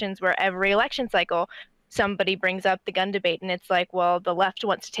situations where every election cycle somebody brings up the gun debate, and it's like, well, the left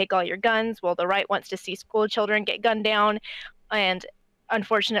wants to take all your guns, well, the right wants to see school children get gunned down. And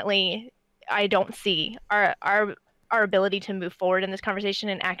unfortunately, I don't see our ability to move forward in this conversation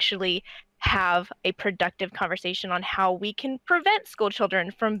and actually have a productive conversation on how we can prevent school children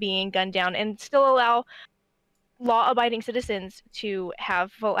from being gunned down and still allow law-abiding citizens to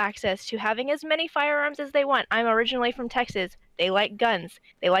have full access to having as many firearms as they want. I'm originally from Texas. They like guns.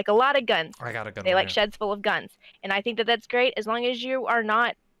 They like a lot of guns. I got a gun. They like sheds full of guns. And I think that that's great as long as you are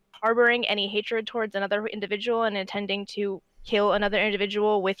not harboring any hatred towards another individual and intending to kill another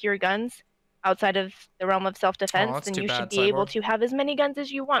individual with your guns outside of the realm of self-defense, then you should be able to have as many guns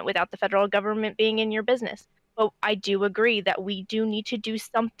as you want without the federal government being in your business. But I do agree that we do need to do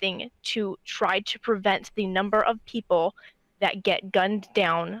something to try to prevent the number of people that get gunned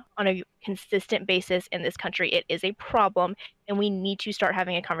down on a consistent basis in this country. It is a problem, and we need to start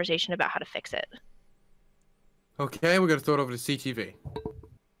having a conversation about how to fix it. Okay, we're going to throw it over to CTV.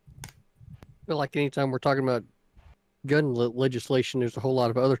 I feel like anytime we're talking about gun legislation, there's a whole lot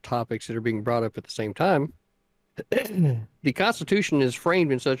of other topics that are being brought up at the same time. The Constitution is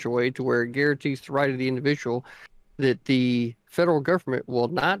framed in such a way to where it guarantees the right of the individual that the federal government will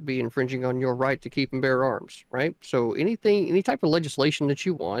not be infringing on your right to keep and bear arms, right? So any type of legislation that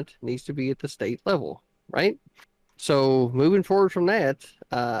you want needs to be at the state level, right? So moving forward from that,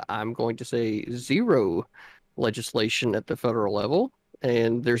 I'm going to say zero legislation at the federal level.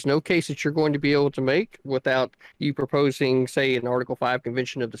 And there's no case that you're going to be able to make without you proposing, say, an Article 5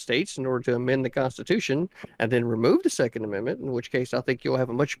 Convention of the States in order to amend the Constitution and then remove the Second Amendment, in which case I think you'll have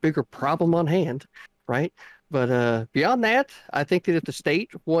a much bigger problem on hand, right? But beyond that, I think that if the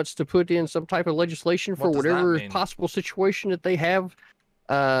state wants to put in some type of legislation for whatever possible situation that they have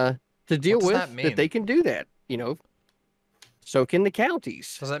to deal with, that they can do that, you know. So can the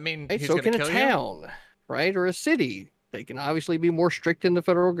counties. Does that mean so can a town, right, or a city? They can obviously be more strict than the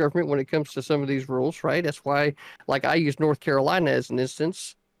federal government when it comes to some of these rules, right? That's why, like, I use North Carolina as an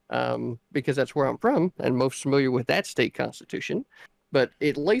instance because that's where I'm from and most familiar with that state constitution. But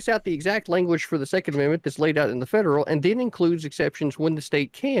it lays out the exact language for the Second Amendment that's laid out in the federal and then includes exceptions when the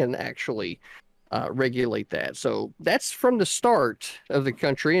state can actually regulate that. So that's from the start of the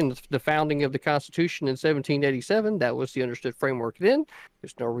country and the founding of the Constitution in 1787. That was the understood framework then.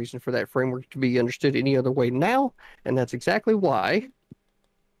 There's no reason for that framework to be understood any other way now. And that's exactly why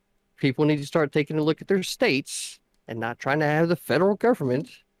people need to start taking a look at their states and not trying to have the federal government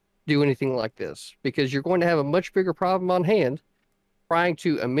do anything like this, because you're going to have a much bigger problem on hand trying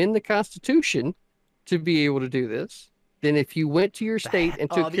to amend the Constitution to be able to do this than if you went to your state and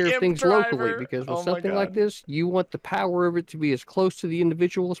took care of things locally, because with something like this, you want the power of it to be as close to the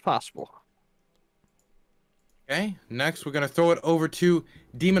individual as possible. Okay, next we're going to throw it over to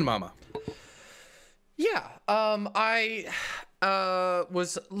Demon Mama. Yeah, I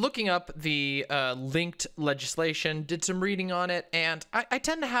was looking up the linked legislation, did some reading on it, and I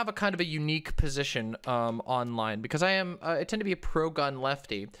tend to have a kind of a unique position online because I tend to be a pro-gun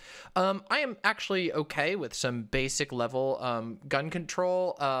lefty. I am actually okay with some basic level gun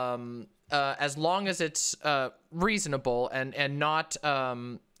control as long as it's reasonable and not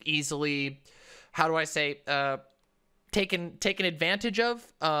easily, how do I say, taken advantage of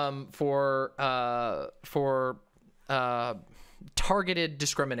for targeted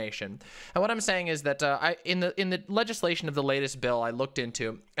discrimination. And what I'm saying is that in the legislation of the latest bill I looked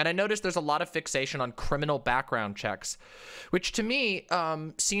into, and I noticed there's a lot of fixation on criminal background checks, which to me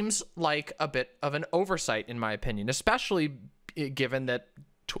seems like a bit of an oversight in my opinion, especially given that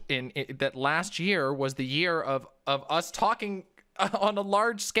that last year was the year of us talking on a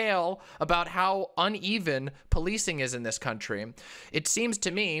large scale about how uneven policing is in this country. It seems to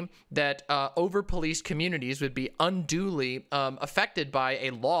me that over-policed communities would be unduly affected by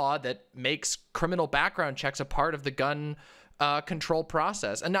a law that makes criminal background checks a part of the gun control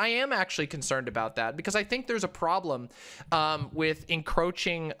process. And I am actually concerned about that because I think there's a problem with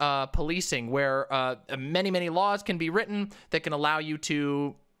encroaching policing where many laws can be written that can allow you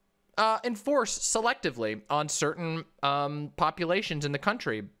to enforce selectively on certain populations in the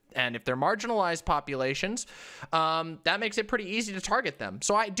country. And if they're marginalized populations, that makes it pretty easy to target them.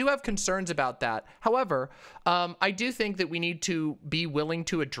 So I do have concerns about that. However, I do think that we need to be willing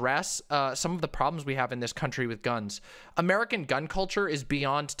to address some of the problems we have in this country with guns. American gun culture is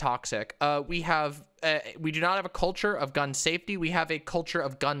beyond toxic. We do not have a culture of gun safety. We have a culture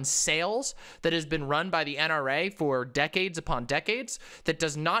of gun sales that has been run by the NRA for decades upon decades that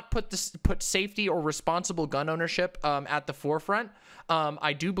does not put safety or responsible gun ownership at the forefront.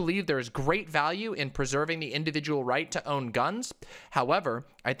 I do believe there is great value in preserving the individual right to own guns. However,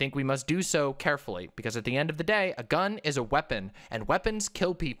 I think we must do so carefully because at the end of the day, a gun is a weapon and weapons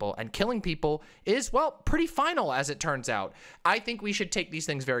kill people, and killing people is, well, pretty final as it turns out. I think we should take these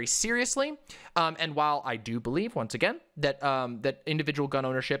things very seriously. And while I do believe, once again, that that individual gun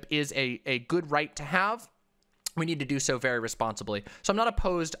ownership is a good right to have, we need to do so very responsibly. So I'm not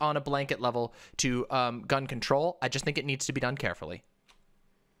opposed on a blanket level to gun control. I just think it needs to be done carefully.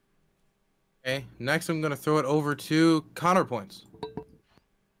 Okay, next I'm going to throw it over to counterpoints.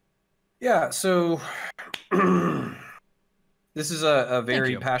 Yeah, so this is a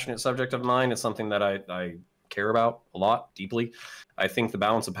very passionate subject of mine. It's something that I care about a lot, deeply. I think the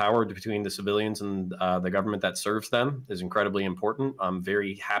balance of power between the civilians and the government that serves them is incredibly important. I'm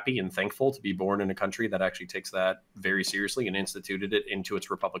very happy and thankful to be born in a country that actually takes that very seriously and instituted it into its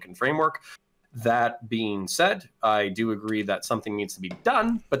Republican framework. That being said, I do agree that something needs to be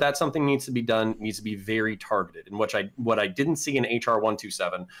done, but that something needs to be done needs to be very targeted. And what I didn't see in HR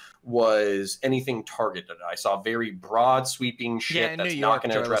 127 was anything targeted. I saw very broad, sweeping shit that's not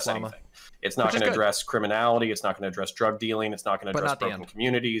going to address anything. It's not going to address criminality. It's not going to address drug dealing. It's not going to address broken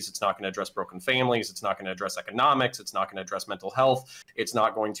communities. It's not going to address broken families. It's not going to address economics. It's not going to address mental health. It's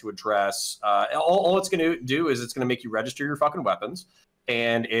not going to address all it's going to do is it's going to make you register your fucking weapons.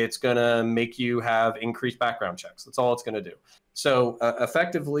 And it's going to make you have increased background checks. That's all it's going to do. So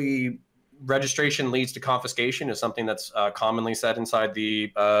effectively, registration leads to confiscation is something that's commonly said inside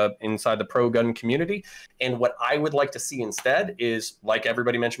the pro-gun community. And what I would like to see instead is, like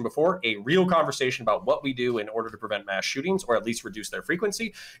everybody mentioned before, a real conversation about what we do in order to prevent mass shootings, or at least reduce their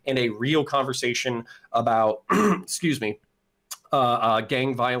frequency, and a real conversation about, excuse me,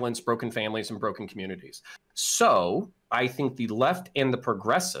 gang violence, broken families, and broken communities. So I think the left and the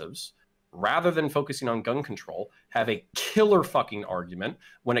progressives, rather than focusing on gun control, have a killer fucking argument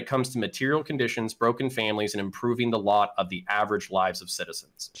when it comes to material conditions, broken families, and improving the lot of the average lives of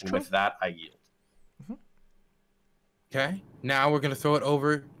citizens. And with that, I yield. Okay, now we're going to throw it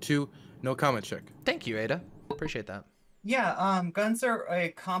over to NoCommentChick. Thank you, Ada. Appreciate that. Yeah, guns are a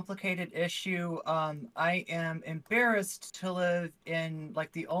complicated issue. I am embarrassed to live in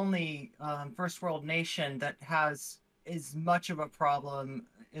like the only first world nation that has as much of a problem,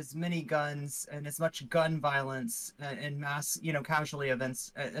 as many guns and as much gun violence and mass, casualty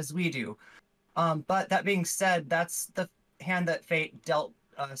events as we do. But that being said, that's the hand that fate dealt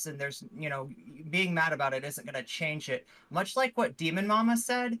us, and there's, being mad about it isn't going to change it. Much like what Demon Mama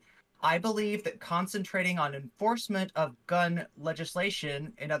said, I believe that concentrating on enforcement of gun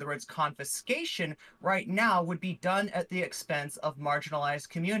legislation, in other words, confiscation, right now would be done at the expense of marginalized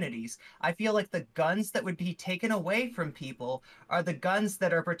communities. I feel like the guns that would be taken away from people are the guns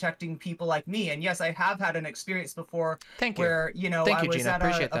that are protecting people like me. And yes, I have had an experience before where, I was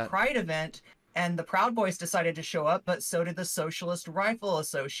at a Pride event, and the Proud Boys decided to show up, but so did the Socialist Rifle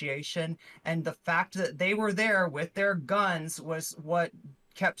Association. And the fact that they were there with their guns was what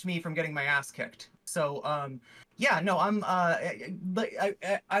kept me from getting my ass kicked. So yeah, no, I'm I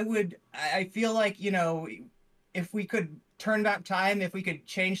feel like, if we could turn back time, if we could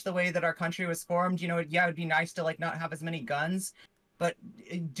change the way that our country was formed, yeah, it'd be nice to like not have as many guns, but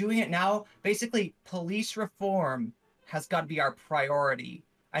doing it now, basically police reform has got to be our priority.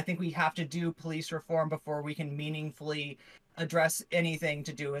 I think we have to do police reform before we can meaningfully address anything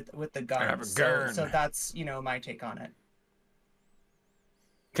to do with the guns. So that's, my take on it.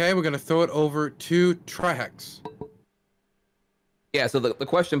 Okay, we're going to throw it over to Trihex. Yeah, so the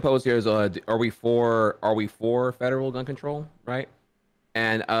question posed here is, are we for federal gun control, right?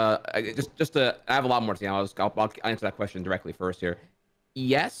 And I have a lot more to say. I'll answer that question directly first here.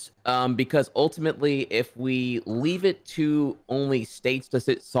 Yes, because ultimately, if we leave it to only states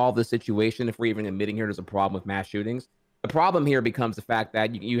to solve the situation, if we're even admitting here there's a problem with mass shootings, the problem here becomes the fact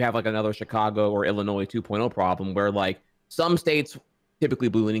that you have like another Chicago or Illinois 2.0 problem where like some states, typically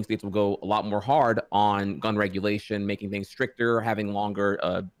blue-leaning states, will go a lot more hard on gun regulation, making things stricter, having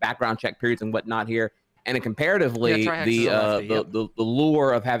longer background check periods and whatnot here. And then comparatively, the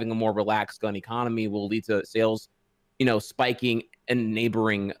lure of having a more relaxed gun economy will lead to sales, spiking in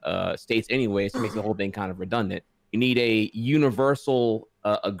neighboring states anyway, so it makes the whole thing kind of redundant. You need a universal,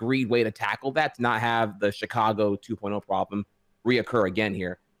 agreed way to tackle that, to not have the Chicago 2.0 problem reoccur again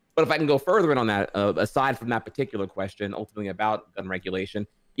here. But if I can go further in on that, aside from that particular question, ultimately about gun regulation,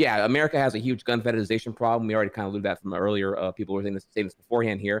 yeah, America has a huge gun fetishization problem. We already kind of alluded that from earlier. People were saying this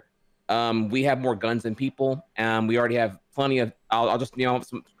beforehand here. We have more guns than people. We already have plenty of. I'll just going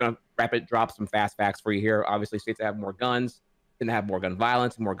to rapid drop some fast facts for you here. Obviously, states that have more guns tend to have more gun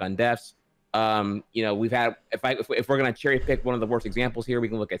violence, more gun deaths. We've had. If we're going to cherry pick one of the worst examples here, we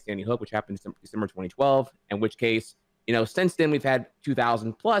can look at Sandy Hook, which happened in December 2012. In which case, since then we've had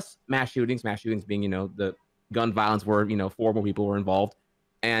 2,000 plus mass shootings. Mass shootings being, the gun violence where 4 more people were involved.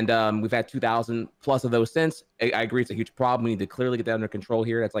 And we've had 2,000 plus of those since. I agree, it's a huge problem. We need to clearly get that under control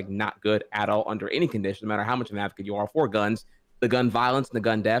here. That's like not good at all under any condition, no matter how much of an advocate you are for guns. The gun violence and the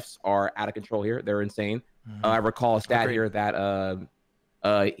gun deaths are out of control here. They're insane. I recall a stat here that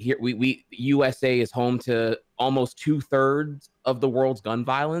here we USA is home to almost 2/3 of the world's gun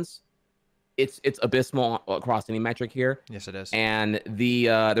violence. It's abysmal across any metric here. Yes, it is. And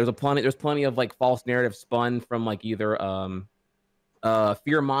there's plenty of like false narratives spun from like either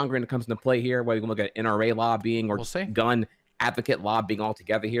fear mongering that comes into play here, whether you can look at NRA lobbying or gun advocate lobbying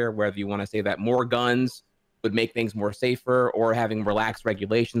altogether here, whether you want to say that more guns would make things more safer or having relaxed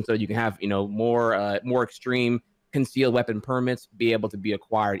regulations so you can have more extreme concealed weapon permits be able to be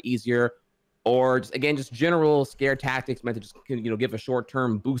acquired easier, or just general scare tactics meant to just give a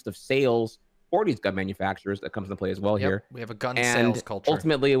short-term boost of sales for these gun manufacturers that comes into play as well here. We have a gun sales culture.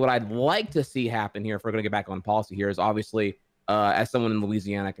 Ultimately, what I'd like to see happen here, if we're going to get back on policy here, is obviously, as someone in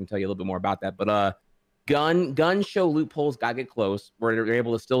Louisiana, I can tell you a little bit more about that. But gun show loopholes got to get close, where they're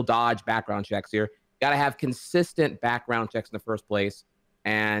able to still dodge background checks here. Got to have consistent background checks in the first place.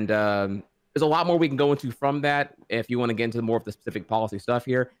 And there's a lot more we can go into from that if you want to get into more of the specific policy stuff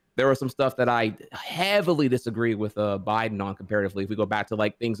here. there was some stuff that I heavily disagree with Biden on comparatively. If we go back to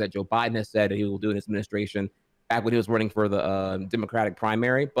like things that Joe Biden has said that he will do in his administration back when he was running for the Democratic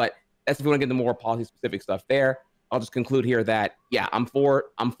primary. But that's if you want to get into more policy specific stuff there. I'll just conclude here that, yeah, I'm for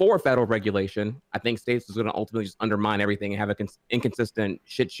federal regulation. I think states is going to ultimately just undermine everything and have an inconsistent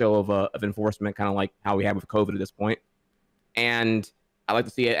shit show of enforcement, kind of like how we have with COVID at this point. And I like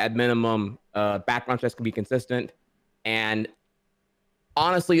to see it at minimum, background checks can be consistent, and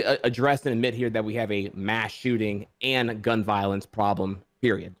honestly address and admit here that we have a mass shooting and gun violence problem,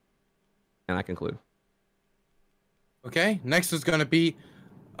 period. And I conclude. Okay, next is going to be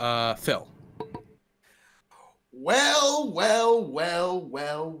Phil. Well, well, well,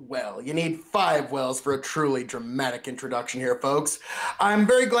 well, well. You need 5 wells for a truly dramatic introduction here, folks. I'm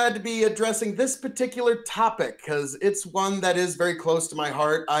very glad to be addressing this particular topic because it's one that is very close to my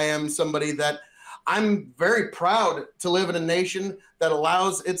heart. I am somebody that I'm very proud to live in a nation that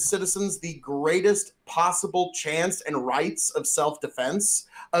allows its citizens the greatest possible chance and rights of self-defense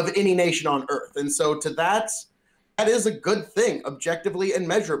of any nation on earth. And so to that is a good thing, objectively and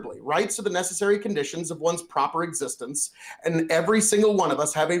measurably. Rights are the necessary conditions of one's proper existence, and every single one of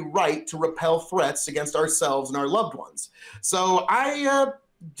us have a right to repel threats against ourselves and our loved ones. So I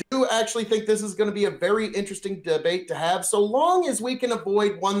do actually think this is going to be a very interesting debate to have, so long as we can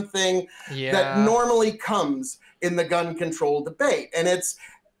avoid one thing that normally comes in the gun control debate, and it's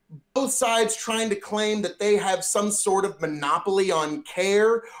both sides trying to claim that they have some sort of monopoly on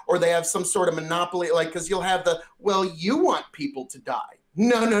care, or they have some sort of monopoly, like, because you'll have the, well, you want people to die.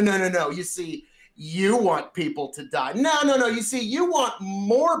 No, no, no, no, no. You see, you want people to die. No, no, no. You see, you want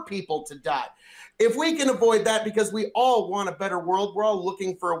more people to die. If we can avoid that, because we all want a better world, we're all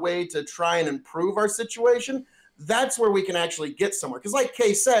looking for a way to try and improve our situation, that's where we can actually get somewhere. Because like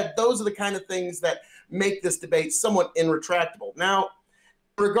Kay said, those are the kind of things that make this debate somewhat irretractable. Now,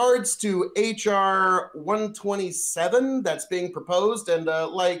 in regards to HR 127 that's being proposed, and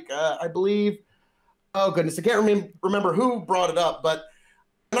I believe, oh goodness, I can't remember who brought it up, but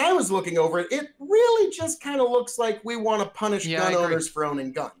when I was looking over it, it really just kind of looks like we want to punish gun owners for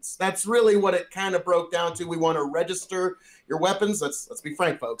owning guns. That's really what it kind of broke down to. We want to register your weapons. Let's be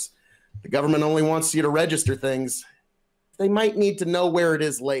frank, folks. The government only wants you to register things. They might need to know where it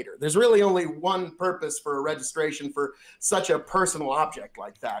is later. There's really only one purpose for a registration for such a personal object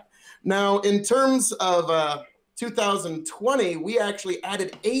like that. Now, in terms of 2020, we actually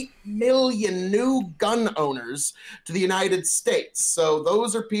added 8 million new gun owners to the United States. So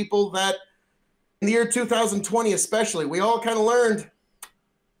those are people that, in the year 2020 especially, we all kind of learned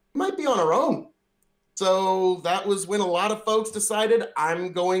we might be on our own. So that was when a lot of folks decided,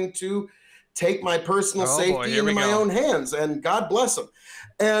 I'm going to take my personal safety into my own hands, and God bless them.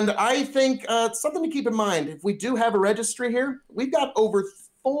 And I think something to keep in mind, if we do have a registry here, we've got over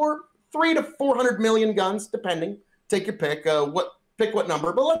 300 to 400 million guns, depending. Take your pick, pick what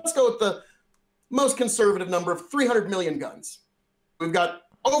number, but let's go with the most conservative number of 300 million guns. We've got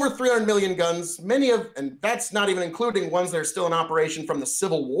over 300 million guns, and that's not even including ones that are still in operation from the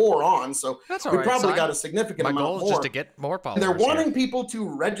Civil War on, so we probably got a significant amount more. My goal is just to get more followers. And they're wanting people to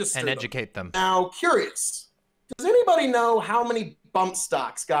register and educate them. Now, curious, does anybody know how many bump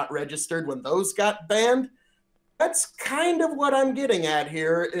stocks got registered when those got banned? That's kind of what I'm getting at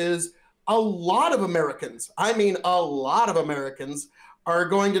here, is a lot of Americans, I mean a lot of Americans, are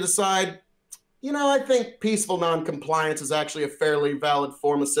going to decide, you know, I think peaceful non-compliance is actually a fairly valid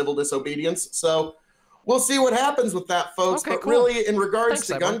form of civil disobedience. So we'll see what happens with that, folks. Okay, but cool. really, in regards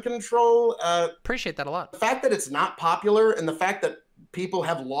to gun control, appreciate that a lot. The fact that it's not popular and the fact that people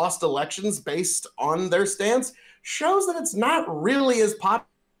have lost elections based on their stance shows that it's not really as popular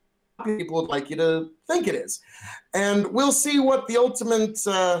as people would like you to think it is. And we'll see what the ultimate,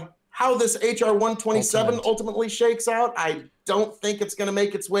 how this HR 127 ultimately shakes out. I don't think it's going to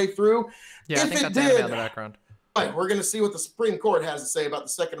make its way through. Yeah, if it did, in the background. Right, we're going to see what the Supreme Court has to say about the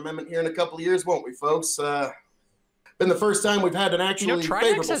Second Amendment here in a couple of years, won't we, folks? Been the first time we've had an actually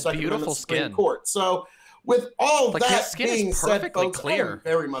favorable Second Amendment Supreme Court. So, with all that being said, folks, clear. I'm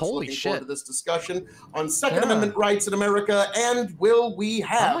very much looking forward to this discussion on Second Amendment rights in America, and will we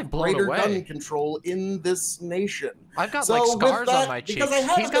have greater gun control in this nation? I've got like scars on my cheeks.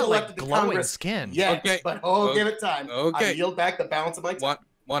 He's got like glowing skin. Yes, but give it time. I yield back the balance of my time.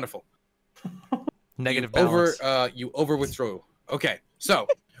 Wonderful. Negative balance. You over withdrew. Okay, so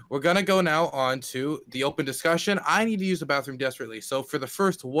we're gonna go now on to the open discussion. I need to use the bathroom desperately, so for the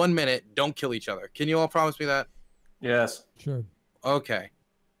first 1 minute, don't kill each other. Can you all promise me that? Yes. Sure. Okay.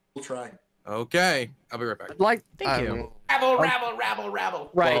 We'll try. Okay, I'll be right back. Thank you. Rabble.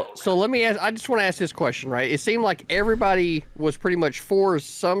 Right. Well, So let me ask. I just want to ask this question. Right. It seemed like everybody was pretty much for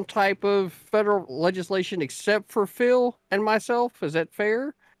some type of federal legislation, except for Phil and myself. Is that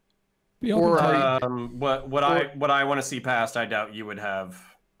fair? Or what I want to see passed, I doubt you would have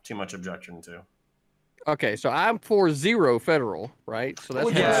too much objection to. Okay, so I'm for 0 federal, right? So that's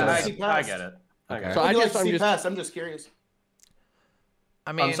I get it. Okay. So I'm just curious.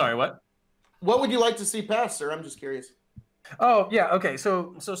 I mean, I'm sorry, what? What would you like to see passed, sir? I'm just curious. Oh yeah, okay.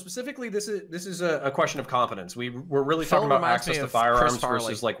 So specifically, this is a question of competence. We're really talking about access to firearms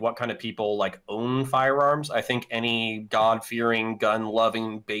versus like what kind of people like own firearms. I think any God-fearing,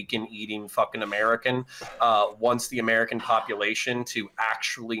 gun-loving, bacon-eating fucking American wants the American population to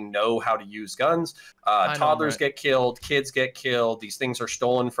actually know how to use guns. Toddlers get killed, kids get killed. These things are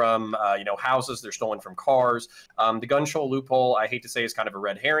stolen from houses. They're stolen from cars. The gun show loophole, I hate to say, is kind of a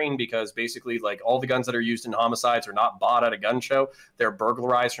red herring because basically, like all the guns that are used in homicides are not bought at a gun show. They're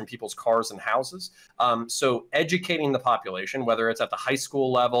burglarized from people's cars and houses. So educating the population, whether it's at the high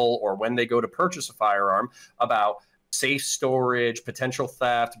school level or when they go to purchase a firearm, about safe storage, potential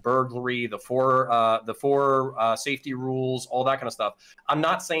theft, burglary, the four safety rules, all that kind of stuff. I'm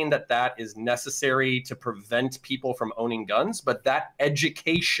not saying that is necessary to prevent people from owning guns, but that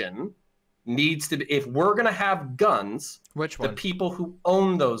education needs to be, if we're going to have guns, the people who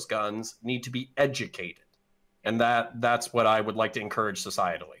own those guns need to be educated. And that's what I would like to encourage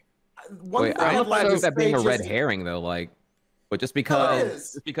societally. Wait, I don't find that being a red herring though. But just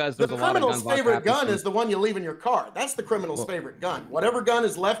because there's the a lot of guns. The criminal's favorite gun is the one you leave in your car. That's the criminal's favorite gun. Whatever gun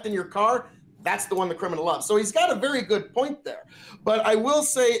is left in your car, that's the one the criminal loves. So he's got a very good point there. But I will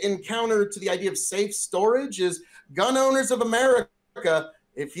say, in counter to the idea of safe storage, is gun owners of America,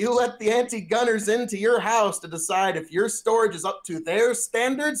 if you let the anti-gunners into your house to decide if your storage is up to their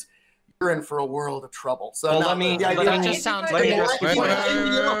standards, you're in for a world of trouble. So that just sounds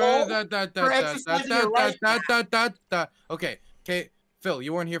okay, Phil,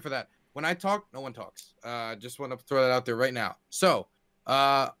 you weren't here for that. When I talk, no one talks. Just want to throw that out there right now. So,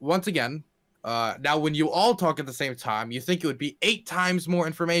 once again, now when you all talk at the same time, you think it would be 8 times more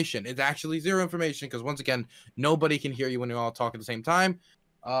information. It's actually 0 information because once again, nobody can hear you when you all talk at the same time.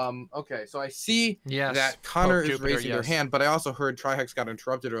 Okay, so I see that Connor is raising their hand, but I also heard Trihex got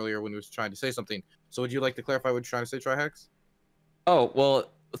interrupted earlier when he was trying to say something. So would you like to clarify what you're trying to say, Trihex? Oh,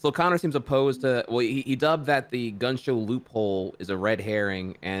 well, so Connor seems opposed to, well, he dubbed that the gun show loophole is a red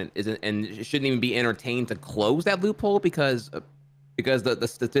herring and shouldn't even be entertained to close that loophole because the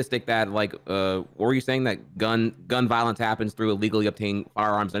statistic that what were you saying, that gun violence happens through illegally obtained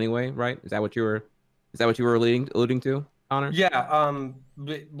firearms anyway, right? Is that what you were alluding to, Connor? Yeah.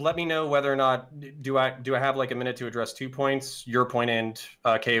 Let me know whether or not do I have like a minute to address 2 points, your point and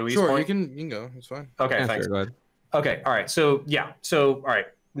KOE's sure, point? you can go. It's fine. Okay, yeah, thanks. Sure, go ahead. Okay, all right. So all right.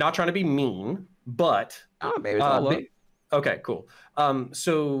 Not trying to be mean, but baby, it's all up. Okay, cool.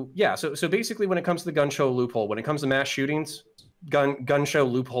 So basically, when it comes to the gun show loophole, when it comes to mass shootings, gun show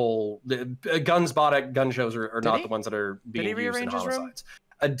loophole, guns bought at gun shows are not the ones that are being used in homicides.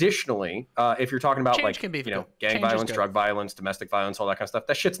 Additionally, if you're talking about gang violence, drug violence, domestic violence, all that kind of stuff,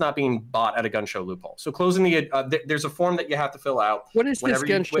 that shit's not being bought at a gun show loophole. So closing there's a form that you have to fill out. What is this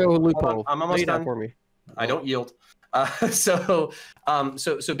gun show loophole? I'm almost done. For me. I don't yield. So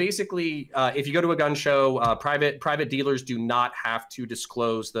basically, if you go to a gun show, private dealers do not have to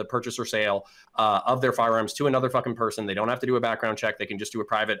disclose the purchase or sale of their firearms to another fucking person. They don't have to do a background check. They can just do a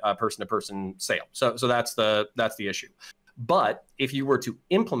private person-to-person sale. So that's the issue. But if you were to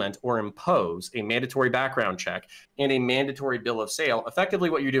implement or impose a mandatory background check and a mandatory bill of sale, effectively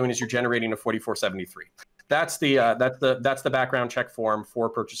what you're doing is you're generating a 4473. That's the background check form for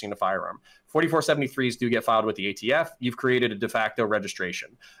purchasing a firearm. 4473s do get filed with the ATF. You've created a de facto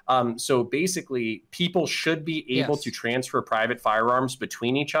registration. So basically, people should be able to transfer private firearms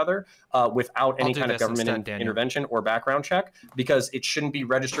between each other without any kind of government intervention or background check, because it shouldn't be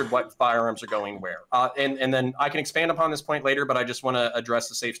registered what firearms are going where. And then I can expand upon this point later, but I just want to address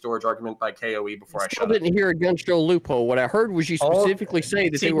the safe storage argument by KOE before I shut up. I didn't hear a gun show loophole. What I heard was you specifically say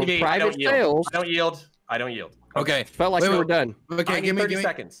that they were private sales. I don't yield. Okay. Felt like we were done. Okay, give me 30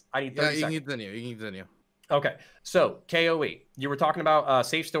 seconds. I need 30 seconds. You can continue. Okay. So, KOE, you were talking about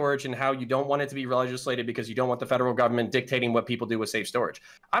safe storage and how you don't want it to be legislated because you don't want the federal government dictating what people do with safe storage.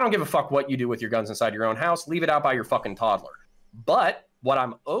 I don't give a fuck what you do with your guns inside your own house. Leave it out by your fucking toddler. But what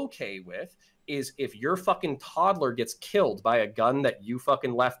I'm okay with is if your fucking toddler gets killed by a gun that you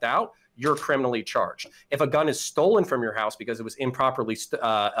fucking left out, you're criminally charged. If a gun is stolen from your house because it was improperly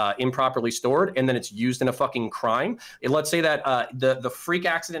stored and then it's used in a fucking crime, let's say that the freak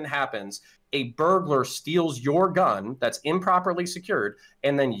accident happens, a burglar steals your gun that's improperly secured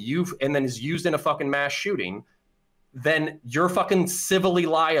and then is used in a fucking mass shooting, then you're fucking civilly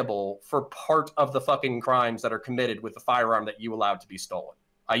liable for part of the fucking crimes that are committed with the firearm that you allowed to be stolen.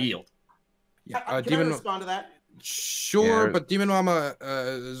 I yield. Yeah, can I respond to that? Sure, but Demon Mama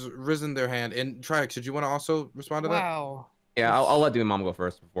has risen their hand. And Triax, did you want to also respond to that? Wow. Yeah, I'll let Demon Mama go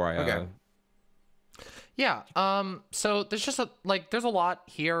first before I. Okay. Yeah. So there's just there's a lot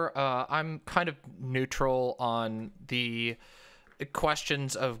here. I'm kind of neutral on the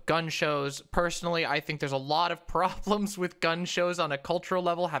questions of gun shows. Personally, I think there's a lot of problems with gun shows on a cultural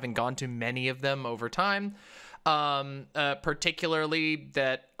level, having gone to many of them over time. Particularly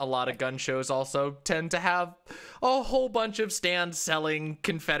that a lot of gun shows also tend to have a whole bunch of stands selling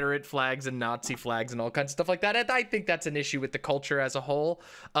Confederate flags and Nazi flags and all kinds of stuff like that. And I think that's an issue with the culture as a whole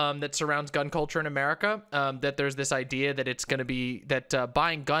that surrounds gun culture in America, that there's this idea that it's going to be that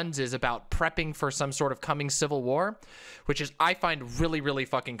buying guns is about prepping for some sort of coming civil war, which is I find really, really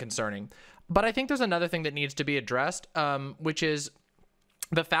fucking concerning. But I think there's another thing that needs to be addressed, which is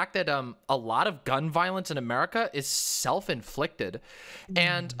the fact that a lot of gun violence in America is self-inflicted,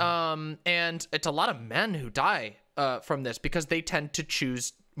 and it's a lot of men who die from this because they tend to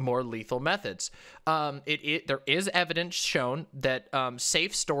choose more lethal methods. There is evidence shown that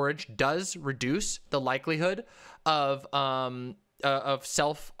safe storage does reduce the likelihood of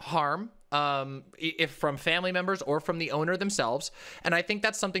self-harm, if from family members or from the owner themselves. And I think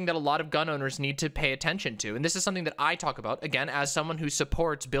that's something that a lot of gun owners need to pay attention to. And this is something that I talk about, again, as someone who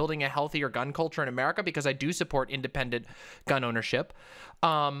supports building a healthier gun culture in America, because I do support independent gun ownership.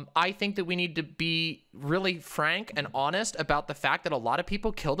 I think that we need to be really frank and honest about the fact that a lot of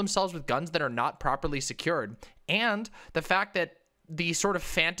people kill themselves with guns that are not properly secured. And the fact that the sort of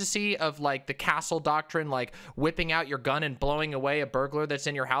fantasy of like the castle doctrine, like whipping out your gun and blowing away a burglar that's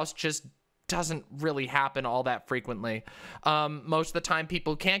in your house, just doesn't really happen all that frequently. Most of the time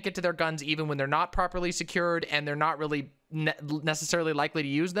people can't get to their guns even when they're not properly secured, and they're not really necessarily likely to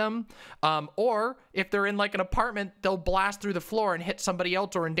use them. Or if they're in like an apartment, they'll blast through the floor and hit somebody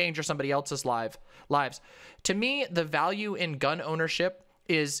else or endanger somebody else's lives. To me, the value in gun ownership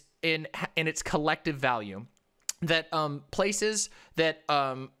is in its collective value. That places that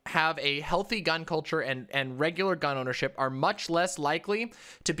have a healthy gun culture and regular gun ownership are much less likely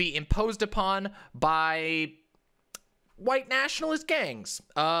to be imposed upon by white nationalist gangs,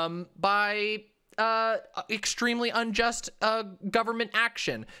 by extremely unjust government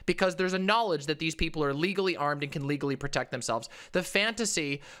action, because there's a knowledge that these people are legally armed and can legally protect themselves. The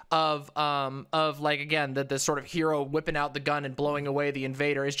fantasy of like, again, the sort of hero whipping out the gun and blowing away the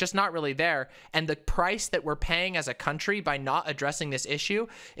invader is just not really there. And the price that we're paying as a country by not addressing this issue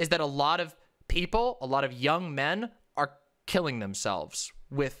is that a lot of people, a lot of young men, are killing themselves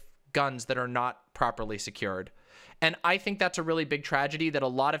with guns that are not properly secured. And I think that's a really big tragedy that a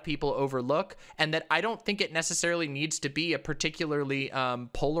lot of people overlook, and that I don't think it necessarily needs to be a particularly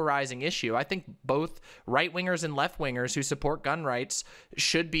polarizing issue. I think both right-wingers and left-wingers who support gun rights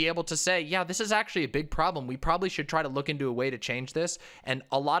should be able to say, yeah, this is actually a big problem. We probably should try to look into a way to change this. And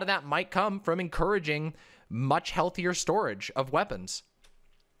a lot of that might come from encouraging much healthier storage of weapons.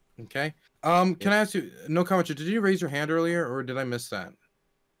 Okay. Can I ask you, NoCommentChick, did you raise your hand earlier, or did I miss that?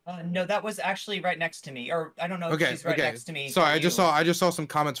 No, that was actually right next to me, or I don't know if she's right next to me. Sorry, I just saw some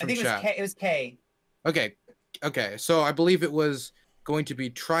comments from chat. I think it was K. Okay. So I believe it was going to be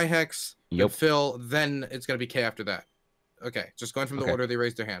Trihex, Phil, then it's going to be K after that. Okay, just going from the order they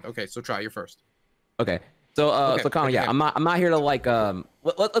raised their hand. Okay, so Try, you're first. Okay. So so Connor, yeah, I'm not here to like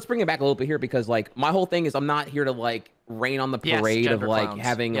let's bring it back a little bit here, because like my whole thing is I'm not here to like rain on the parade of like clowns.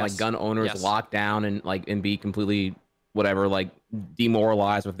 Having like gun owners locked down and be completely whatever, like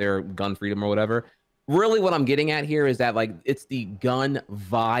demoralized with their gun freedom or whatever. Really what I'm getting at here is that like it's the gun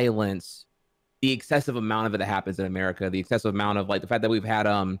violence, the excessive amount of it that happens in America, the excessive amount of like the fact that we've had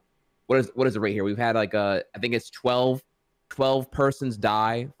what is it right here? We've had like I think it's 12 persons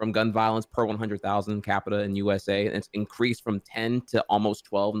die from gun violence per 100,000 capita in USA, and it's increased from 10 to almost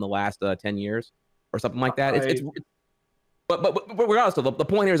 12 in the last 10 years or something like that. But regardless, the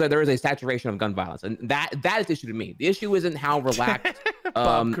point here is that there is a saturation of gun violence, and that is the issue to me. The issue isn't how relaxed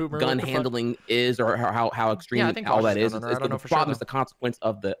gun handling is, or how extreme all that is. The problem is the consequence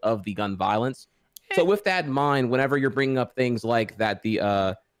of the gun violence. So with that in mind, whenever you're bringing up things like that,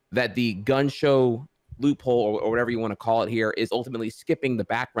 the gun show loophole or whatever you want to call it here is ultimately skipping the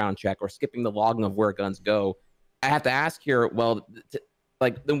background check or skipping the logging of where guns go. I have to ask here, well,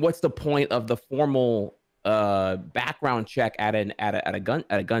 then what's the point of the formal background check at a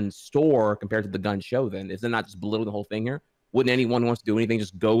gun store compared to the gun show? Then is it not just belittling the whole thing here? Wouldn't anyone who wants to do anything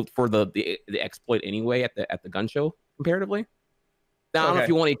just go for the exploit anyway at the gun show comparatively? Now, I don't know if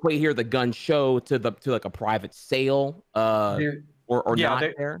you want to equate here the gun show to like a private sale or not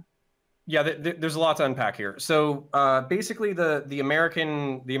there. Yeah, there's a lot to unpack here. So basically, the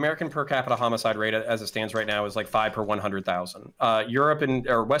American per capita homicide rate as it stands right now is like 5 per 100,000. Europe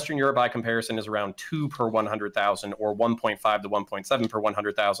or Western Europe by comparison is around 2 per 100,000 or 1.5 to 1.7 per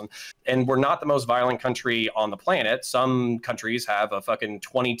 100,000. And we're not the most violent country on the planet. Some countries have a fucking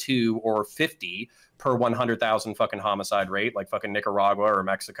 22 or 50 per 100,000 fucking homicide rate, like fucking Nicaragua or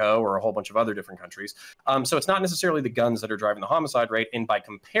Mexico or a whole bunch of other different countries. So it's not necessarily the guns that are driving the homicide rate. And by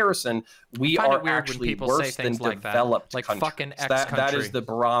comparison, we are actually worse than developed like countries. Fucking X country. That is the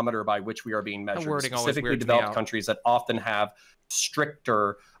barometer by which we are being measured. Specifically developed countries that often have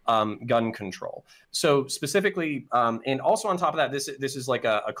stricter gun control. So specifically, and also on top of that, this is like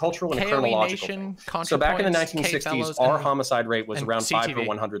a cultural and a chronological thing. So back in the 1960s, our homicide rate was around 5 per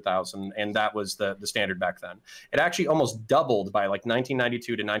 100,000, and that was the standard back then. It actually almost doubled by like 1992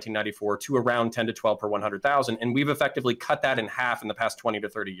 to 1994 to around 10 to 12 per 100,000, and we've effectively cut that in half in the past 20 to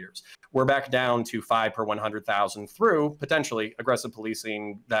 30 years. We're back down to 5 per 100,000 through potentially aggressive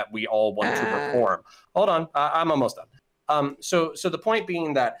policing that we all want to reform. Hold on, I'm almost done. So the point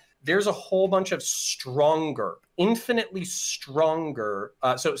being that there's a whole bunch of stronger, infinitely stronger.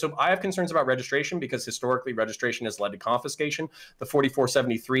 So I have concerns about registration because historically registration has led to confiscation. The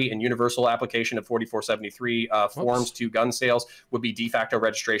 4473 and universal application of 4473 forms to gun sales would be de facto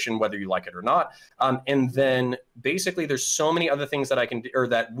registration, whether you like it or not. And then basically there's so many other things that I can do, or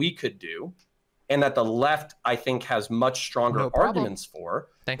that we could do, and that the left, I think, has much stronger arguments for.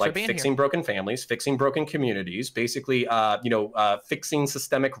 Thanks like for being fixing here. broken families, fixing broken communities, basically, fixing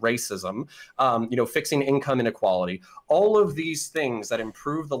systemic racism, fixing income inequality. All of these things that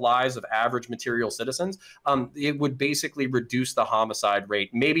improve the lives of average material citizens, it would basically reduce the homicide rate,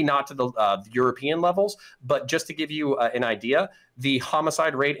 maybe not to the European levels, but just to give you an idea, the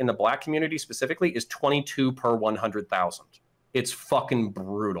homicide rate in the Black community specifically is 22 per 100,000. It's fucking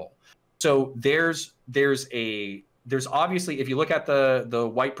brutal. So there's obviously, if you look at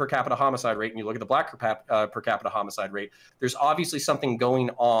the white per capita homicide rate and you look at the Black per capita homicide rate, there's obviously something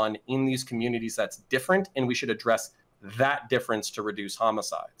going on in these communities that's different, and we should address that difference to reduce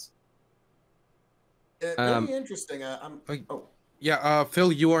homicides. Very interesting.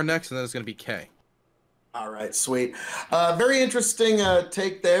 Phil, you are next, and then it's going to be Kay. All right, sweet. Very interesting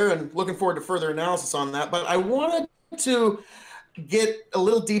take there, and looking forward to further analysis on that. But I wanted to get a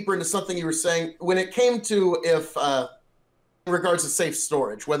little deeper into something you were saying when it came to in regards to safe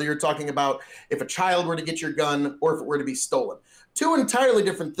storage, whether you're talking about if a child were to get your gun or if it were to be stolen. Two entirely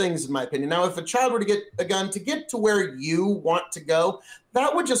different things, in my opinion. Now, if a child were to get a gun to get to where you want to go,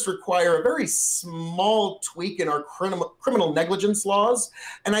 that would just require a very small tweak in our criminal negligence laws.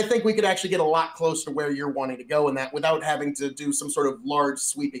 And I think we could actually get a lot closer to where you're wanting to go in that without having to do some sort of large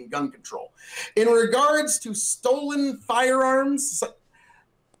sweeping gun control. In regards to stolen firearms,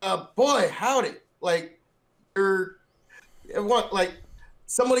 boy, howdy. Like,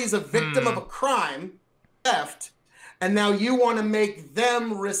 somebody's a victim of a crime, theft, and now you want to make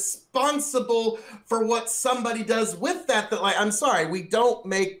them responsible for what somebody does with that. I'm sorry, we don't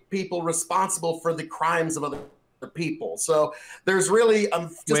make people responsible for the crimes of other people. So there's really,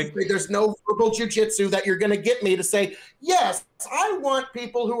 there's no verbal jujitsu that you're going to get me to say, yes, I want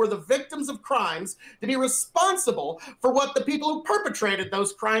people who are the victims of crimes to be responsible for what the people who perpetrated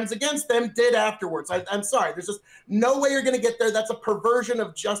those crimes against them did afterwards. I'm sorry, there's just no way you're going to get there. That's a perversion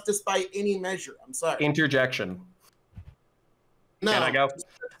of justice by any measure. I'm sorry. Interjection. No. Can I go?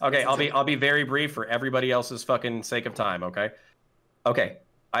 Okay, I'll be very brief for everybody else's fucking sake of time, okay? Okay,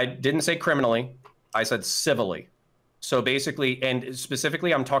 I didn't say criminally, I said civilly. So basically, and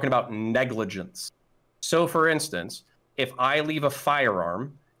specifically, I'm talking about negligence. So for instance, if I leave a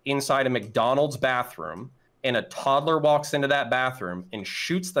firearm inside a McDonald's bathroom and a toddler walks into that bathroom and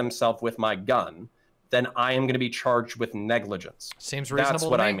shoots themselves with my gun, then I am going to be charged with negligence. Seems reasonable. That's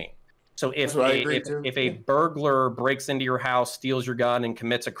what I mean. So if a burglar breaks into your house, steals your gun, and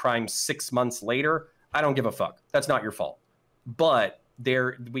commits a crime 6 months later, I don't give a fuck. That's not your fault. But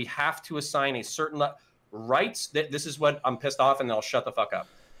we have to assign a certain rights. This is what I'm pissed off, and then I'll shut the fuck up.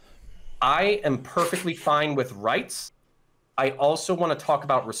 I am perfectly fine with rights. I also want to talk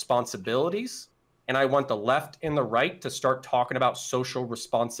about responsibilities. and I want the left and the right to start talking about social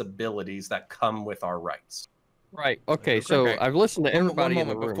responsibilities that come with our rights. Right. Okay. So I've listened to everybody in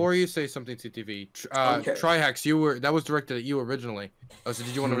the room. Before you say something, CTV, Trihex, that was directed at you originally. Oh, so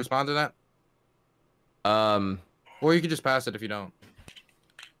did you want to respond to that? Or you could just pass it if you don't.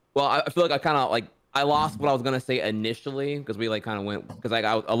 Well, I feel like I lost what I was gonna say initially because we kind of went because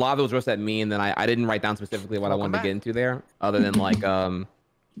a lot of it was just at me, and then I didn't write down specifically what I wanted to get into there, other than I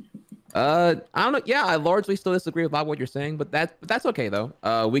don't know. Yeah, I largely still disagree with a lot of what you're saying, but that's okay though.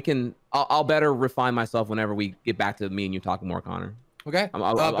 I'll better refine myself whenever we get back to me and you talking more, Connor. Okay.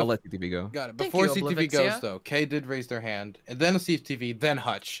 I'll let CTV go. Got it. Before CTV goes though, Kay did raise their hand, and then CTV, then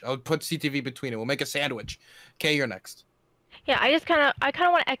Hutch. I'll put CTV between it. We'll make a sandwich. Kay, you're next. Yeah, I kind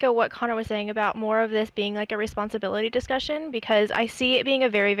of want to echo what Connor was saying about more of this being like a responsibility discussion, because I see it being a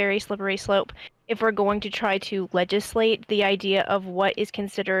very, very slippery slope if we're going to try to legislate the idea of what is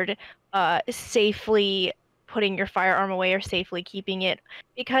considered safely putting your firearm away or safely keeping it,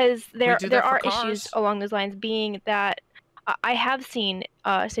 because there are issues along those lines, being that I have seen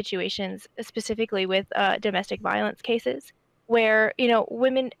situations specifically with domestic violence cases where, you know,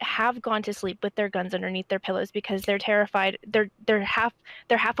 women have gone to sleep with their guns underneath their pillows because they're terrified. They're half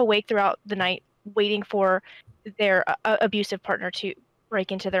awake throughout the night waiting for their abusive partner to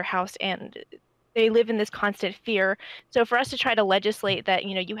break into their house, and they live in this constant fear. So for us to try to legislate that,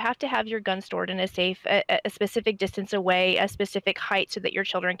 you know, you have to have your gun stored in a safe, a specific distance away, a specific height so that your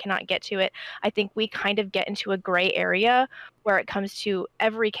children cannot get to it, I think we kind of get into a gray area where it comes to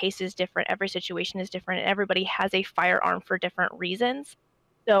every case is different, every situation is different, and everybody has a firearm for different reasons.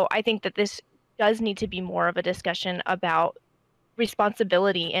 So I think that this does need to be more of a discussion about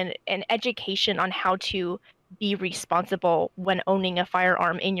responsibility and education on how to be responsible when owning a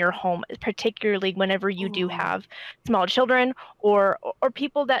firearm in your home, particularly whenever you do have small children or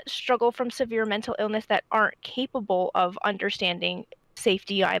people that struggle from severe mental illness that aren't capable of understanding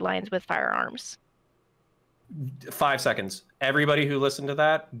safety guidelines with firearms. 5 seconds. Everybody who listened to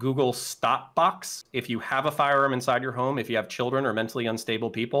that, Google stop box. If you have a firearm inside your home, if you have children or mentally unstable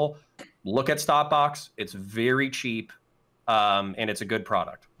people, look at stop box. It's very cheap, and it's a good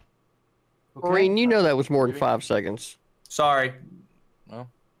product. Okay. Maureen, you know that was more than 5 seconds. Sorry. Well,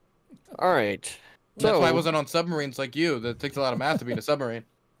 all right. That's why I wasn't on submarines like you. That takes a lot of math to be in a submarine.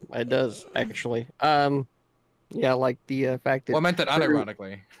 It does, actually. Yeah, like the fact that. Well, I meant that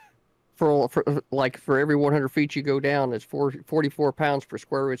unironically. For every 100 feet you go down, it's 44 pounds per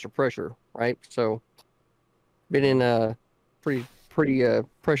square inch of pressure, right? So, been in a pretty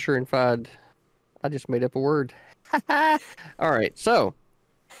pressure-infied. I just made up a word. All right, so.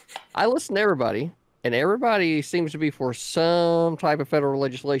 I listen to everybody, and everybody seems to be for some type of federal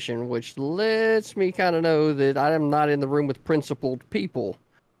legislation, which lets me kind of know that I am not in the room with principled people,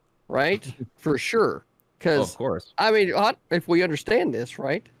 right? For sure. Because, of course. I mean, if we understand this,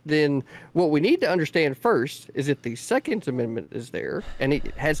 right, then what we need to understand first is that the Second Amendment is there, and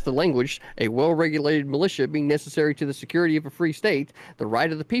it has the language, a well-regulated militia being necessary to the security of a free state, the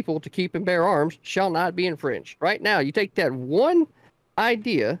right of the people to keep and bear arms shall not be infringed. Right now, you take that one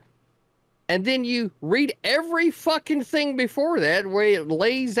idea, and then you read every fucking thing before that where it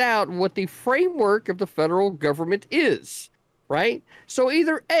lays out what the framework of the federal government is, right? So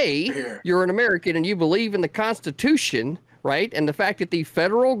either A, you're an American and you believe in the Constitution, right? And the fact that the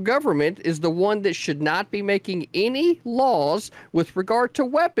federal government is the one that should not be making any laws with regard to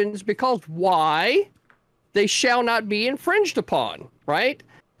weapons, because why? They shall not be infringed upon, right?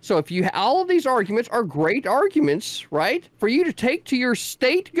 So if you all of these arguments are great arguments, right, for you to take to your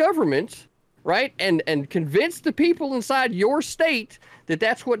state government, right, and convince the people inside your state that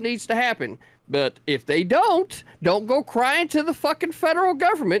that's what needs to happen. But if they don't go crying to the fucking federal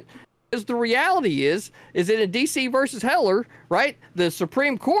government, because the reality is that in D.C. versus Heller, right, the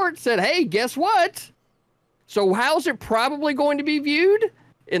Supreme Court said, hey, guess what? So how's it probably going to be viewed?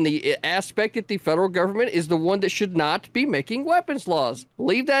 In the aspect that the federal government is the one that should not be making weapons laws.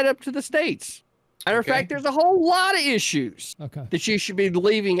 Leave that up to the states. Matter of fact, there's a whole lot of issues that you should be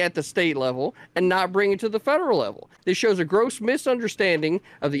leaving at the state level and not bringing to the federal level. This shows a gross misunderstanding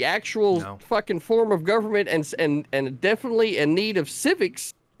of the actual fucking form of government and definitely a need of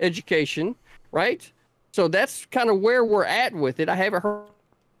civics education, right? So that's kind of where we're at with it. I haven't heard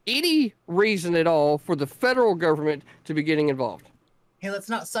any reason at all for the federal government to be getting involved. Hey, let's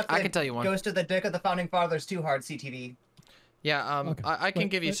not suck I can tell you one. Goes to the dick of the founding fathers too hard, CTV. Yeah, I can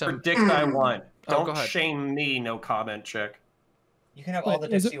give you some predict I want. Don't shame me, no comment chick. You can have all the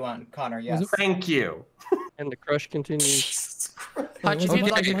dicks you want, Connor. Yes. Thank you. And the crush continues. Hutch, if you'd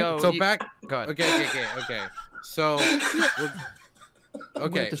like to go. So back. Go ahead. Okay. So.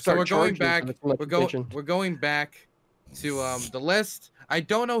 Okay, so we're going back. We're going back to the list. I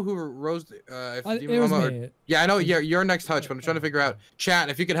don't know who rose. If it was me. Yeah, I know. Yeah, you're next, Hutch. But I'm trying to figure out. Chat,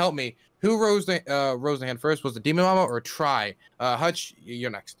 if you could help me. Who rose the hand first? Was it Demon Mama or Try? Hutch, you're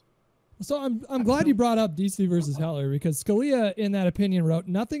next. So I'm glad you brought up DC versus Heller, because Scalia in that opinion wrote,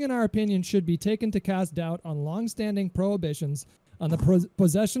 nothing in our opinion should be taken to cast doubt on longstanding prohibitions on the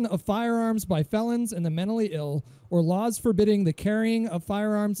possession of firearms by felons and the mentally ill, or laws forbidding the carrying of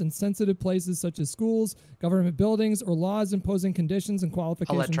firearms in sensitive places such as schools, government buildings, or laws imposing conditions and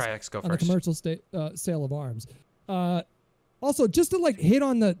qualifications on the commercial sale of arms. Also, just to like hit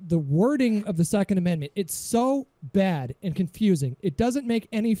on the wording of the Second Amendment, it's so bad and confusing. It doesn't make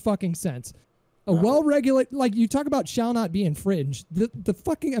any fucking sense. A well-regulated, like you talk about shall not be infringed. The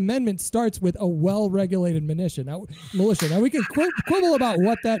fucking amendment starts with a well-regulated militia. Now we can quibble about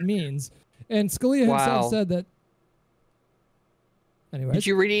what that means. And Scalia himself said that. Anyways. Did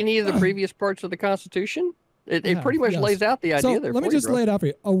you read any of the previous parts of the Constitution? It pretty much lays out the idea there. Let me just lay it out for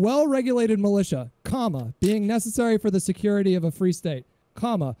you. A well-regulated militia, comma, being necessary for the security of a free state,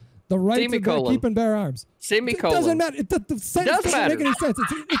 comma, the right to keep and bear arms. Semicolon. It doesn't matter. The sentence doesn't make any sense.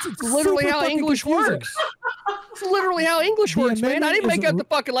 It's literally how English works. It's literally how English works, man. I didn't make up the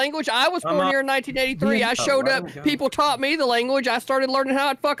fucking language. I was born here in 1983. I showed up. People taught me the language. I started learning how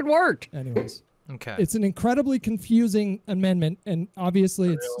it fucking worked. Anyways. Okay. It's an incredibly confusing amendment, and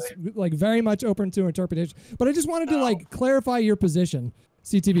obviously it's like very much open to interpretation. But I just wanted to like clarify your position,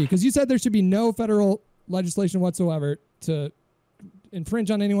 CTV, because you said there should be no federal legislation whatsoever to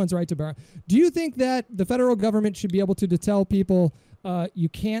infringe on anyone's right to bear. Do you think that the federal government should be able to tell people you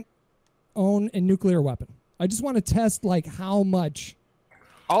can't own a nuclear weapon? I just want to test like how much.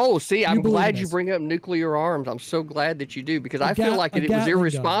 Oh, see, I'm glad you bring up nuclear arms. I'm so glad that you do, because I feel like it was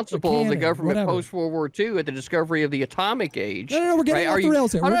irresponsible of the government post-World War II at the discovery of the atomic age. No, we're getting off the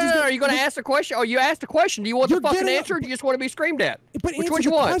rails here. No, are you going to ask the question? Oh, you asked the question. Do you want the fucking answer, or do you just want to be screamed at? But which one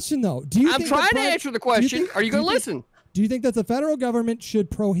you want? Question, though. I'm trying to answer the question. Are you going to listen? Do you think that the federal government should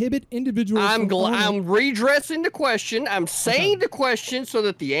prohibit individuals I'm redressing the question. I'm saying the question so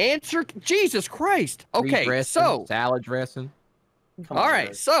that the answer... Jesus Christ. Okay, so... Salad dressing. All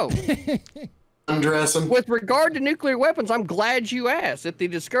right, so undressing. With regard to nuclear weapons, I'm glad you asked. At the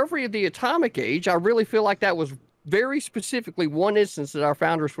discovery of the atomic age, I really feel like that was very specifically one instance that our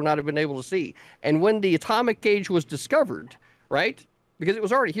founders would not have been able to see. And when the atomic age was discovered, right? Because it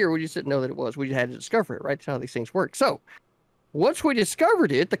was already here, we just didn't know that it was. We just had to discover it, right? That's how these things work. So once we discovered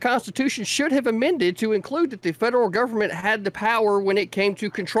it, the Constitution should have amended to include that the federal government had the power when it came to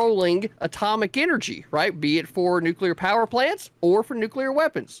controlling atomic energy, right? Be it for nuclear power plants or for nuclear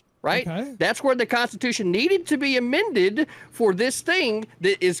weapons, right? Okay. That's where the Constitution needed to be amended for this thing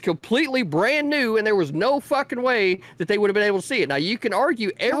that is completely brand new, and there was no fucking way that they would have been able to see it. Now, you can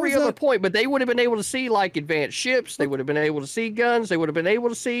argue every other point, but they would have been able to see, like, advanced ships. They would have been able to see guns. They would have been able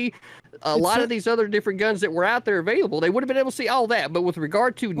to see a lot of these other different guns that were out there available. They would have been able to see all that. But with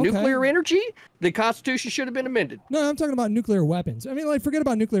regard to nuclear energy, the Constitution should have been amended. No, I'm talking about nuclear weapons. I mean, like, forget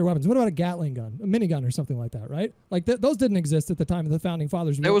about nuclear weapons. What about a Gatling gun, a minigun or something like that, right? Like, those didn't exist at the time of the founding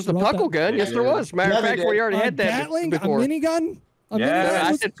fathers. There was the Puckle gun. Yes, there was. Matter of fact, we already had that Gatling, before. A minigun? Yeah,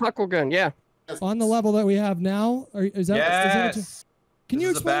 I said Puckle gun, yeah. On the level that we have now? Is that what you... Can you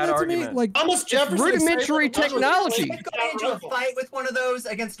explain that to me? Like, Thomas Jefferson, rudimentary technology. Go into a fight with one of those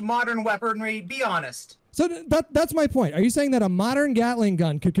against modern weaponry. Be honest. So that's my point. Are you saying that a modern Gatling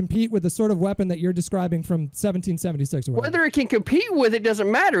gun could compete with the sort of weapon that you're describing from 1776 or whatever? Whether it can compete with it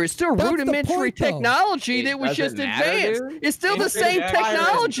doesn't matter. It's still rudimentary technology that was just advanced. It's still the same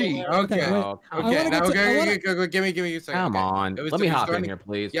technology. Okay. Give me a second. Come on. Let me hop in here,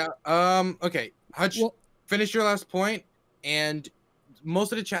 please. Yeah. Okay. Hutch, finish your last point, and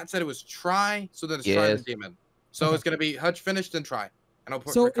most of the chat said it was try, so then it's try and demon. So it's gonna be Hutch finished and try.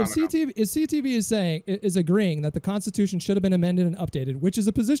 So if CTV is agreeing that the Constitution should have been amended and updated, which is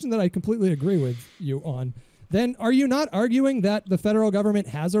a position that I completely agree with you on, then are you not arguing that the federal government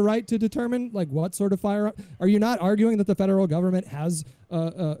has a right to determine like what sort of firearm? Are you not arguing that the federal government has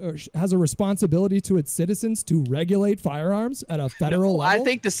a responsibility to its citizens to regulate firearms at a federal level? I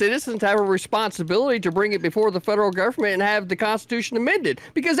think the citizens have a responsibility to bring it before the federal government and have the Constitution amended,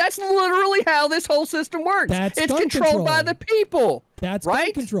 because that's literally how this whole system works. It's controlled by the people. That's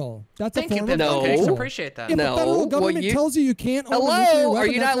right? Gun control. That's Thank a you. form of No. gun control. Appreciate that. If the federal government tells you can't own a nuclear Hello? weapon,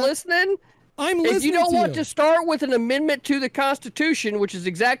 Are you not listening? I'm listening. If you don't want to start with an amendment to the Constitution, which is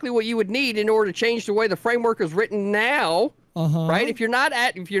exactly what you would need in order to change the way the framework is written now, right? If you're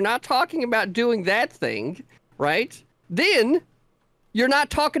not talking about doing that thing, right? Then You're not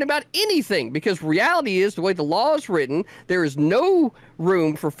talking about anything, because reality is, the way the law is written, there is no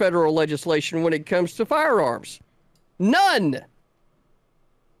room for federal legislation when it comes to firearms. None.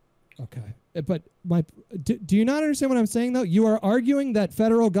 Okay. But do you not understand what I'm saying, though? You are arguing that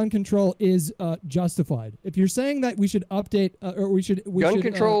federal gun control is justified. If you're saying that we should update or we should gun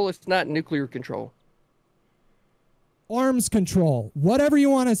control is not nuclear control. Arms control, whatever you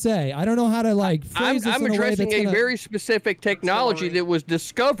want to say. I don't know how to like phrase this I'm in addressing a very specific technology that was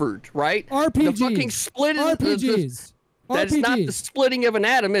discovered, right? RPGs. The fucking split RPGs. That's not the splitting of an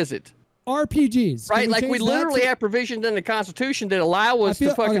atom, is it? RPGs. Right, like we literally have provisions in the Constitution that allow us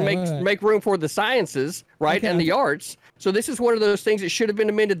to fucking make room for the sciences, right, and the arts. So this is one of those things that should have been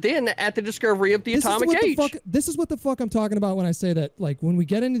amended then at the discovery of the atomic age. This is what the fuck I'm talking about when I say that, like, when we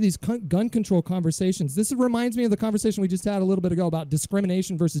get into these gun control conversations, this reminds me of the conversation we just had a little bit ago about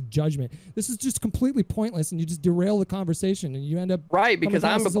discrimination versus judgment. This is just completely pointless, and you just derail the conversation, and you end up because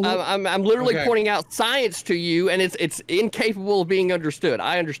I'm literally pointing out science to you, and it's incapable of being understood.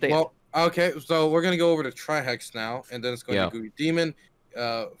 I understand. Well, okay, so we're gonna go over to Trihex now, and then it's going to be Demon,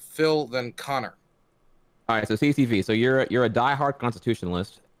 Phil, then Connor. All right, so CCV. So you're a diehard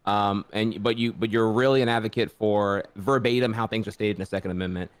constitutionalist, but you're really an advocate for verbatim how things are stated in the Second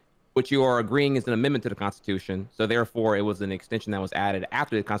Amendment, which you are agreeing is an amendment to the Constitution. So therefore, it was an extension that was added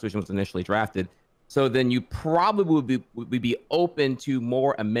after the Constitution was initially drafted. So then you probably would be open to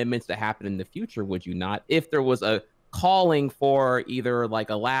more amendments that happen in the future, would you not? If there was a calling for either like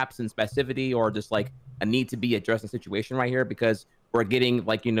a lapse in specificity or just like a need to be addressed in situation right here, because we're getting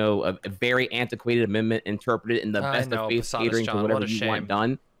like, you know, a very antiquated amendment interpreted in the best of faith catering to whatever you want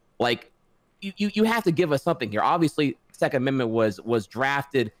done. Like you have to give us something here. Obviously, Second Amendment was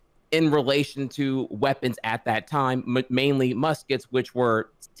drafted in relation to weapons at that time, mainly muskets, which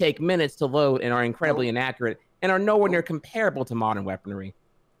take minutes to load and are incredibly inaccurate and are nowhere near comparable to modern weaponry.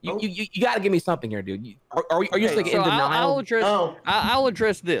 You got to give me something here, dude. Are you just like in denial? I'll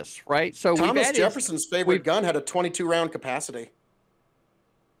address this, right? So Thomas Jefferson's favorite gun had a 22-round capacity.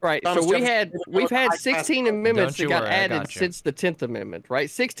 Right. So we've had 16 amendments that got added since the 10th Amendment, right?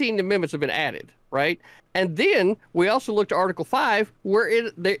 16 amendments have been added, right? And then we also looked at Article 5, where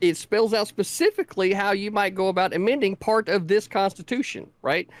it spells out specifically how you might go about amending part of this Constitution,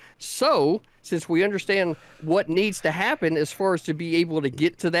 right? So since we understand what needs to happen as far as to be able to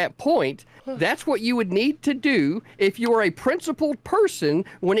get to that point, that's what you would need to do if you are a principled person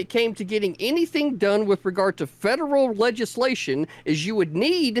when it came to getting anything done with regard to federal legislation, is you would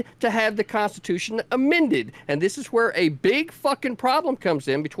need to have the Constitution amended. And this is where a big fucking problem comes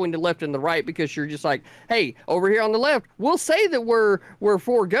in between the left and the right, because you're just like, hey, over here on the left, we'll say that we're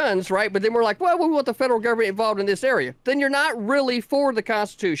for guns, right? But then we're like, well, we want the federal government involved in this area. Then you're not really for the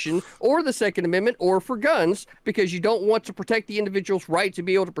Constitution or the Second Amendment or for guns, because you don't want to protect the individual's right to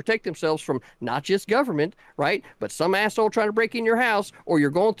be able to protect themselves from not just government, right? But some asshole trying to break in your house, or you're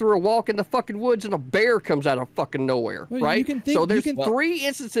going through a walk in the fucking woods and a bear comes out of fucking nowhere, right? So there's three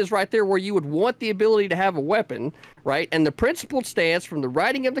instances right there where you would want the ability to have a weapon, right? And the principled stance from the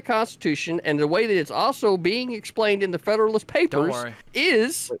writing of the Constitution and the way that it's also being explained in the Federalist Papers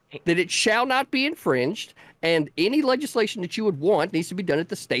is that it shall not be infringed, and any legislation that you would want needs to be done at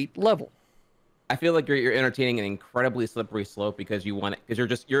the state level. I feel like you're entertaining an incredibly slippery slope because you want it,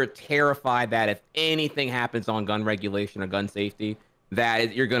 because you're terrified that if anything happens on gun regulation or gun safety,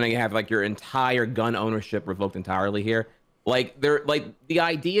 that you're going to have like your entire gun ownership revoked entirely here. Like the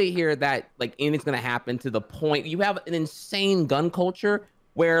idea here that like anything's going to happen to the point you have an insane gun culture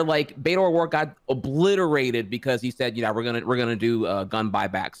where like Beto O'Rourke got obliterated because he said, yeah, we're gonna do gun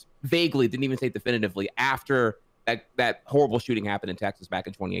buybacks. Vaguely, didn't even say definitively after that horrible shooting happened in Texas back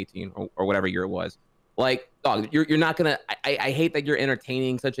in 2018 or whatever year it was. Like, dog, you're not gonna. I hate that you're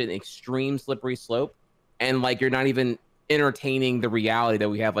entertaining such an extreme slippery slope, and like you're not even entertaining the reality that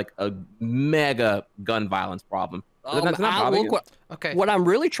we have like a mega gun violence problem. What I'm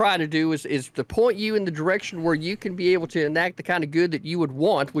really trying to do is to point you in the direction where you can be able to enact the kind of good that you would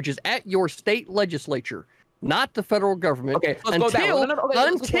want, which is at your state legislature, not the federal government. Okay, until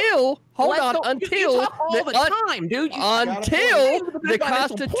the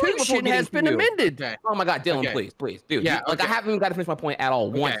Constitution has been amended. Okay. Oh my God, Dylan, please, dude. Yeah, like I haven't even got to finish my point at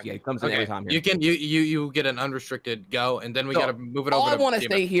all once yet. It comes in every time here. You get an unrestricted go, and then we got to move it over. All I want to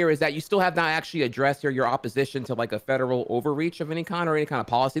say here is that you still have not actually addressed your opposition to like a federal overreach of any kind or any kind of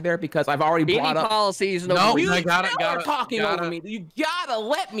policy there, because I've already brought up policies. No, you are talking over me. You gotta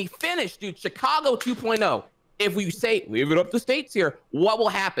let me finish, dude. Chicago 2.0. If we say leave it up to states here, what will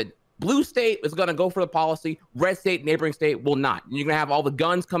happen? Blue state is going to go for the policy. Red state, neighboring state will not. And you're going to have all the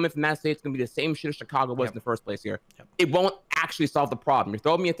guns coming from that state. It's going to be the same shit as Chicago was in the first place here. It won't actually solve the problem. You're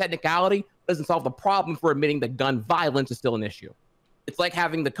throwing me a technicality, doesn't solve the problem for admitting that gun violence is still an issue. It's like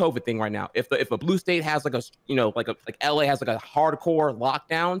having the COVID thing right now. If a blue state has like a, you know, like LA has like a hardcore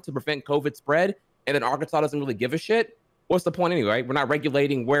lockdown to prevent COVID spread, and then Arkansas doesn't really give a shit, what's the point anyway, right? We're not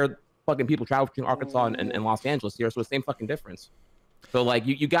regulating where fucking people travel between Arkansas and Los Angeles here, so it's the same fucking difference. So like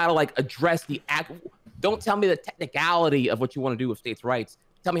you gotta like address the act. Don't tell me the technicality of what you want to do with states' rights.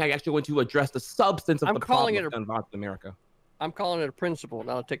 Tell me how you actually want to address the substance of the problem of gun violence in America. I'm calling it a principle,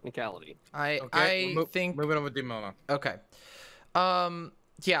 not a technicality. I think moving on with Dimona. Okay.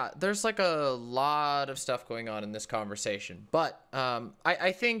 Yeah, there's like a lot of stuff going on in this conversation, but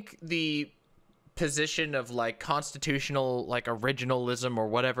I think the position of like constitutional like originalism or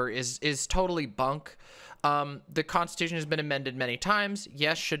whatever is totally bunk. The Constitution has been amended many times.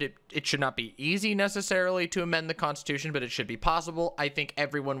 Yes, it should not be easy necessarily to amend the Constitution, but it should be possible. I think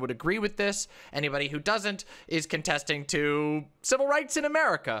everyone would agree with this. Anybody who doesn't is contesting to civil rights in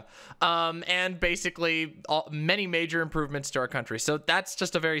America, and basically many major improvements to our country. So that's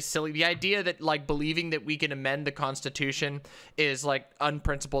just a very silly. The idea that like believing that we can amend the Constitution is like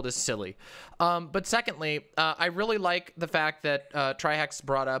unprincipled is silly. But secondly, I really like the fact that Trihex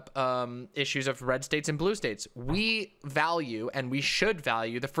brought up issues of red states and blue states. We value, and we should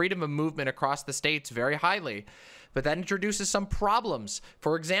value, the freedom of movement across the states very highly. But that introduces some problems.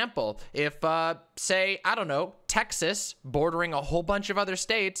 For example, if, say, I don't know, Texas, bordering a whole bunch of other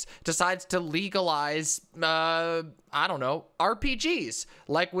states, decides to legalize, I don't know, RPGs,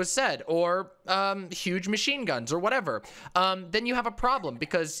 like was said, or huge machine guns or whatever, then you have a problem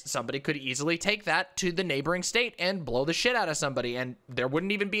because somebody could easily take that to the neighboring state and blow the shit out of somebody, and they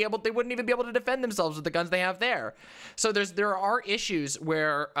wouldn't even be able to defend themselves with the guns they have there. So there are issues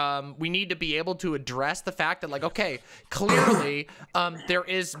where we need to be able to address the fact that, like, okay, clearly there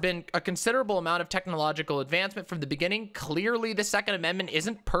has been a considerable amount of technological advancement from the beginning. Clearly the Second Amendment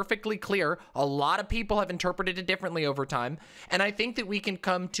isn't perfectly clear. A lot of people have interpreted it differently over time, and I think that we can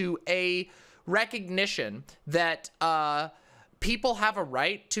come to a recognition that people have a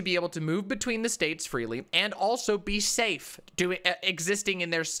right to be able to move between the states freely and also be safe existing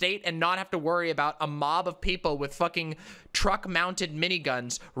in their state and not have to worry about a mob of people with fucking truck-mounted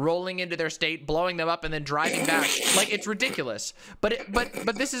miniguns rolling into their state, blowing them up, and then driving back. Like, it's ridiculous. But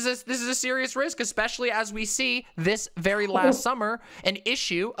this is a serious risk, especially as we see this very last summer an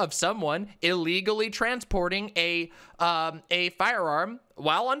issue of someone illegally transporting a firearm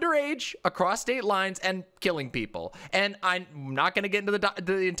while underage across state lines and killing people. And I'm not going to get into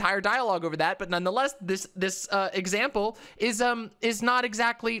the entire dialogue over that, but nonetheless, this example is not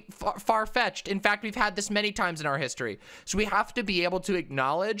exactly far-fetched. In fact, we've had this many times in our history. So we have to be able to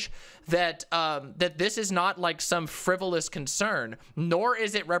acknowledge that that this is not like some frivolous concern, nor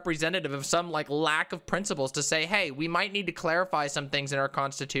is it representative of some like lack of principles to say, hey, we might need to clarify some things in our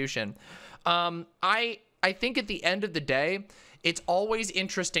Constitution. I think at the end of the day, it's always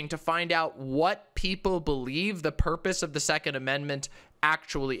interesting to find out what people believe the purpose of the Second Amendment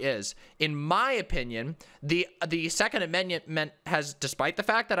actually is. In my opinion, the Second Amendment has, despite the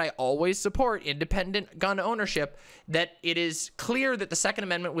fact that I always support independent gun ownership, that it is clear that the Second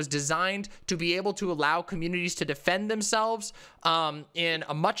Amendment was designed to be able to allow communities to defend themselves in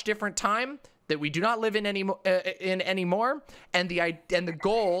a much different time that we do not live in anymore, and the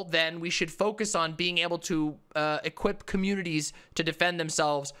goal then we should focus on being able to equip communities to defend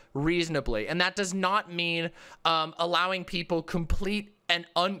themselves reasonably, and that does not mean allowing people completely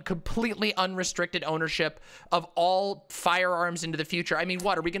unrestricted ownership of all firearms into the future. I mean,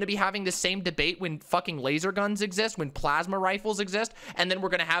 what, are we going to be having the same debate when fucking laser guns exist, when plasma rifles exist, and then we're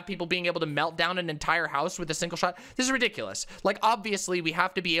going to have people being able to melt down an entire house with a single shot? This is ridiculous. Like, obviously, we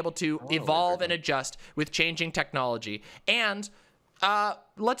have to be able to evolve and adjust with changing technology. And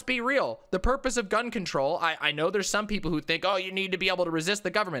let's be real. The purpose of gun control, I know there's some people who think, oh, you need to be able to resist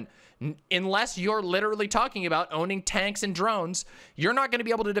the government. Unless you're literally talking about owning tanks and drones, you're not going to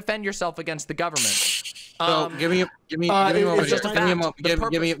be able to defend yourself against the government. So give me a moment.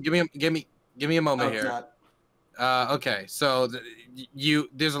 Give me a moment here. Okay, so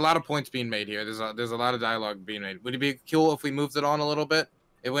there's a lot of points being made here. There's a lot of dialogue being made. Would it be cool if we moved it on a little bit?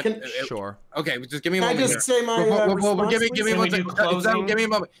 Sure. Okay, just give me a moment. Can I just say my give me a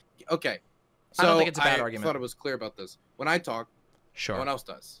moment. Okay. So I don't think it's a bad argument. I thought it was clear about this. When I talk, sure, no one else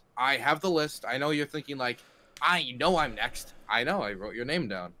does. I have the list. I know you're thinking like, I know I'm next. I know I wrote your name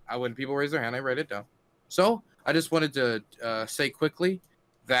down. When people raise their hand, I write it down. So I just wanted to say quickly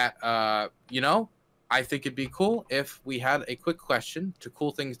that I think it'd be cool if we had a quick question to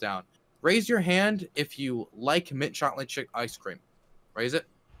cool things down. Raise your hand if you like mint chocolate chip ice cream. Raise it.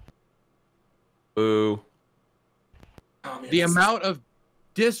 Boo. The amount of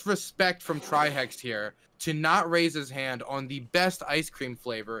disrespect from Trihex here to not raise his hand on the best ice cream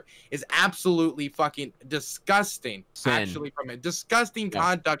flavor is absolutely fucking disgusting. Sin. Actually, from it, disgusting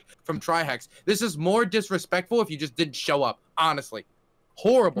conduct from Trihex. This is more disrespectful if you just didn't show up. Honestly,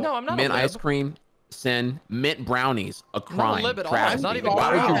 horrible. No, I'm not. Mint ice cream, sin. Mint brownies, a crime. Not a lib at all. It's not even.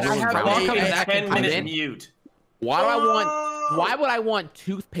 Why would you ruin a 10-minute mute. Why would I want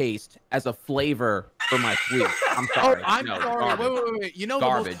toothpaste as a flavor for my sweet? I'm sorry. Oh, I'm sorry. Wait. You know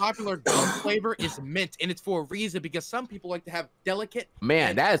Garbage. the most popular gum flavor is mint, and it's for a reason because some people like to have delicate.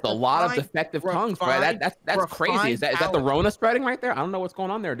 Man, that is a lot of defective tongues, bro. That's crazy. Is that the Rona spreading right there? I don't know what's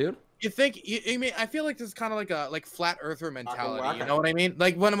going on there, dude. You think? I mean, I feel like this is kind of like a flat earther mentality. You know what I mean?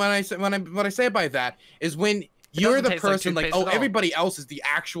 Like what I say by that is when you're the person like, oh, everybody else is the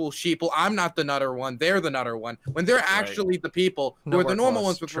actual sheep. Well, I'm not the nutter one. They're the nutter one. When they're actually the people who are the normal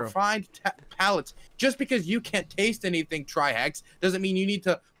ones with refined palates. Just because you can't taste anything, Trihex, doesn't mean you need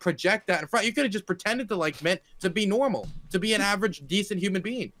to project that in front. You could have just pretended to like mint to be normal, to be an average, decent human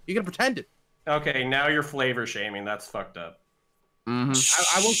being. You could have pretended. Okay, now you're flavor shaming. That's fucked up. I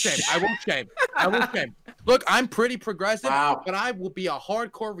won't shame. I won't shame. Look, I'm pretty progressive, but I will be a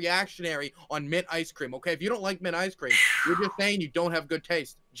hardcore reactionary on mint ice cream. Okay, if you don't like mint ice cream, you're just saying you don't have good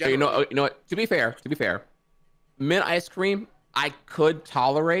taste. You know what? To be fair, mint ice cream I could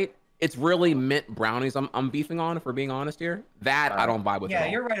tolerate. It's really mint brownies I'm beefing on, if we're being honest here. That I don't vibe with. Yeah, at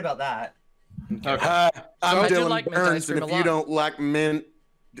all. you're right about that. I'm Dylan like Burns, and if you don't like mint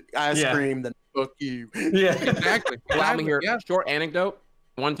ice cream, then fuck you. Yeah, exactly. Allow me here. Short anecdote.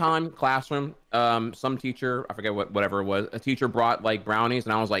 One time, classroom, some teacher, I forget whatever it was, a teacher brought like brownies,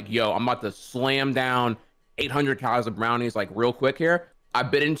 and I was like, yo, I'm about to slam down 800 calories of brownies like real quick here. I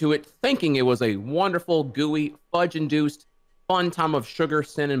bit into it thinking it was a wonderful, gooey, fudge-induced, fun time of sugar,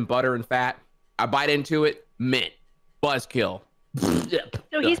 sin, and butter and fat. I bite into it, mint, buzzkill.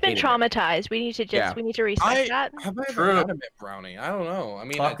 So he's been traumatized. We need to we need to reset that. Have I ever had a mint brownie? I don't know. I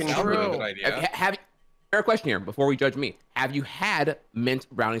mean, it sounds like a good idea. Fair question here before we judge me. Have you had mint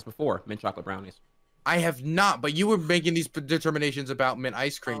brownies before? Mint chocolate brownies? I have not, but you were making these determinations about mint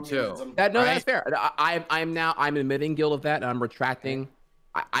ice cream too. That's fair. I'm admitting guilt of that, and I'm retracting.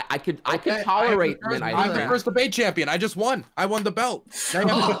 I could tolerate mint ice cream. I'm the first debate champion. I just won. I won the belt. Now you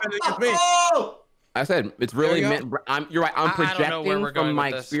have to defend it against me. I said it's really mint. You're right. I'm projecting from my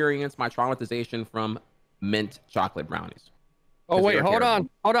experience, my traumatization from mint chocolate brownies. Oh wait, hold on,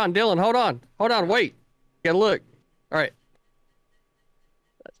 Dylan, hold on, wait. Yeah, look. All right.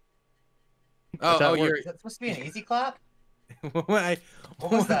 Is that supposed to be an easy clap? What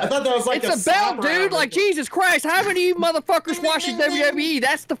was that? I thought that was like it's a belt, dude. Like Jesus Christ, how many of you motherfuckers watching WWE?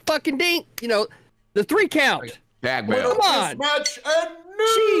 That's the fucking ding. You know, the 3 count. Come on.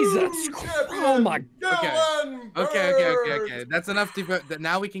 Jesus Christ. Oh my God. Okay. That's enough.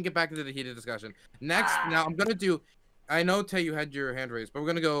 Now we can get back into the heated discussion. Next, now I'm gonna do. I know, Tay, you had your hand raised, but we're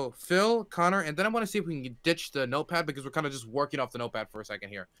going to go Phil, Connor, and then I want to see if we can ditch the notepad because we're kind of just working off the notepad for a second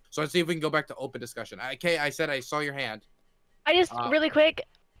here. So let's see if we can go back to open discussion. Kay, I said I saw your hand. I just, really quick,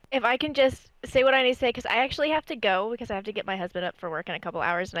 if I can just say what I need to say, because I actually have to go because I have to get my husband up for work in a couple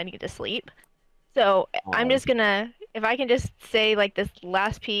hours and I need to sleep. So I'm just going to, if I can just say like this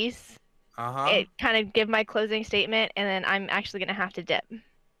last piece, it kind of give my closing statement, and then I'm actually going to have to dip.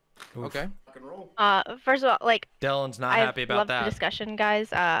 Okay. First of all, like Dylan's not happy about that. I loved the discussion,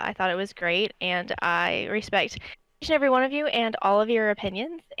 guys. I thought it was great, and I respect each and every one of you and all of your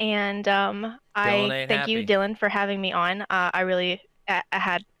opinions. And I thank you, Dylan, for having me on. I really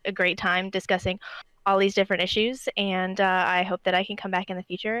had a great time discussing all these different issues, and I hope that I can come back in the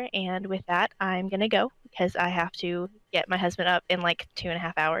future. And with that, I'm gonna go because I have to get my husband up in like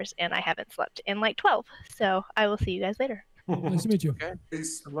 2.5 hours, and I haven't slept in like 12. So I will see you guys later. Nice to meet you. Okay.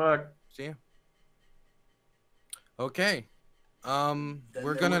 Peace. Good luck. See ya. Okay.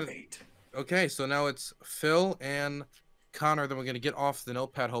 We're gonna. Okay, so now it's Phil and Connor. Then we're gonna get off the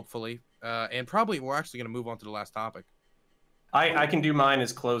notepad, hopefully, and probably we're actually gonna move on to the last topic. I can do mine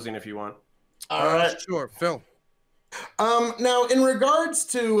as closing if you want. All right, sure, Phil. Now, in regards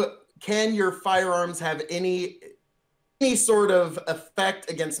to can your firearms have any sort of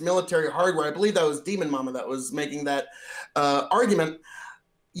effect against military hardware, I believe that was Demon Mama that was making that argument.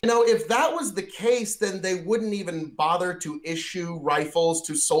 You know, if that was the case, then they wouldn't even bother to issue rifles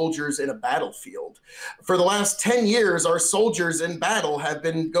to soldiers in a battlefield. For the last 10 years, our soldiers in battle have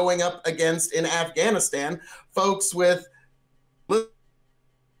been going up against, in Afghanistan, folks with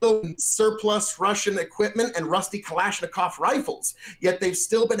surplus Russian equipment and rusty Kalashnikov rifles, yet they've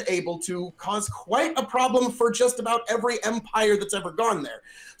still been able to cause quite a problem for just about every empire that's ever gone there.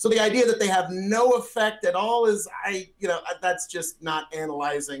 So the idea that they have no effect at all is, that's just not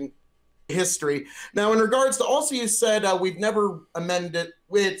analyzing history. Now, in regards to also, you said we've never amended.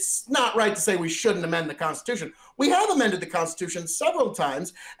 It's not right to say we shouldn't amend the Constitution. We have amended the Constitution several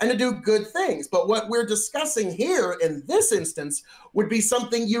times and to do good things. But what we're discussing here in this instance would be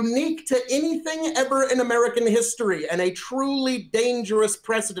something unique to anything ever in American history, and a truly dangerous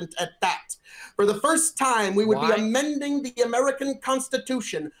precedent at that. For the first time, we would be amending the American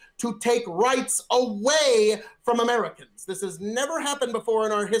Constitution to take rights away from Americans. This has never happened before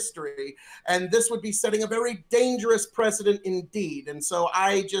in our history, and this would be setting a very dangerous precedent indeed. And so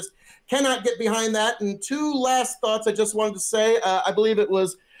I just cannot get behind that. And two last thoughts I just wanted to say. I believe it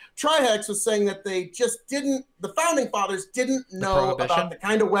was Trihex was saying that the founding fathers didn't know about the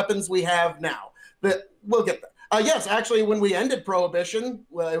kind of weapons we have now. But we'll get there. Yes, actually, when we ended Prohibition,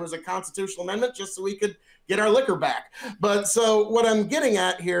 well, it was a constitutional amendment just so we could get our liquor back. But so what I'm getting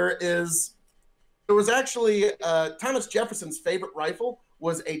at here is there was actually Thomas Jefferson's favorite rifle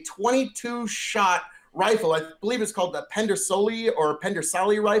was a 22-shot rifle. I believe it's called the Pendersoli or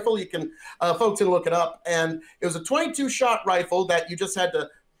Pendersali rifle. You can, folks can look it up. And it was a 22-shot rifle that you just had to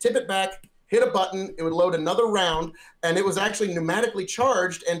tip it back, hit a button, it would load another round, and it was actually pneumatically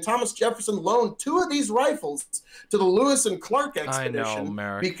charged. And Thomas Jefferson loaned 2 of these rifles to the Lewis and Clark expedition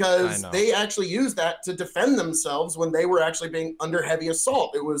because they actually used that to defend themselves when they were actually being under heavy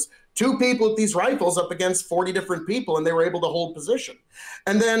assault. It was 2 people with these rifles up against 40 different people, and they were able to hold position.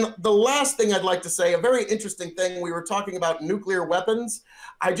 And then the last thing I'd like to say, a very interesting thing, we were talking about nuclear weapons.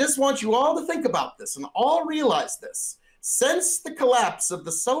 I just want you all to think about this and all realize this. Since the collapse of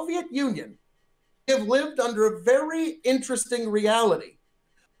the Soviet Union, we have lived under a very interesting reality.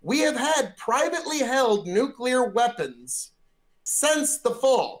 We have had privately held nuclear weapons since the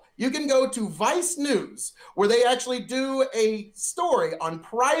fall. You can go to Vice News, where they actually do a story on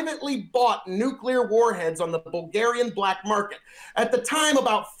privately bought nuclear warheads on the Bulgarian black market. At the time,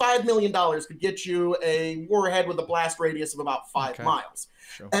 about $5 million could get you a warhead with a blast radius of about 5 miles.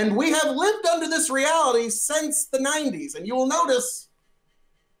 Sure. And we have lived under this reality since the 90s. And you will notice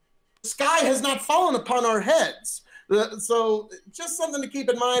the sky has not fallen upon our heads. So just something to keep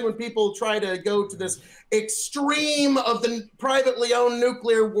in mind when people try to go to this extreme of the privately owned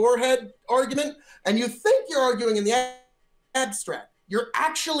nuclear warhead argument, and you think you're arguing in the abstract. You're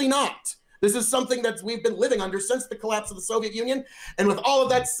actually not. This is something that we've been living under since the collapse of the Soviet Union. And with all of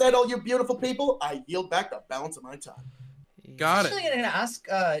that said, all you beautiful people, I yield back the balance of my time. Got it. Actually, I'm gonna ask.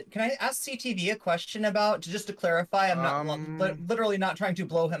 Can I ask CTV a question about, just to clarify? I'm not literally not trying to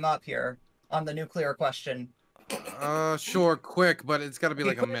blow him up here on the nuclear question. Sure, quick, but it's got to be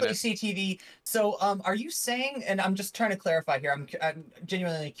like a minute. CTV. So, are you saying, and I'm just trying to clarify here, I'm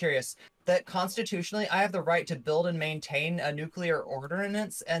genuinely curious, that constitutionally I have the right to build and maintain a nuclear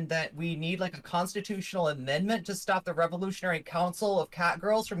ordinance, and that we need like a constitutional amendment to stop the Revolutionary Council of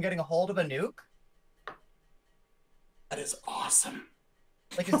Catgirls from getting a hold of a nuke? That is awesome.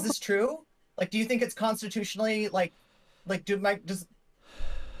 Like, is this true? Like, do you think it's constitutionally,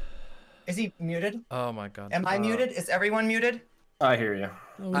 is he muted? Oh my god. Am I muted? Is everyone muted? I hear you.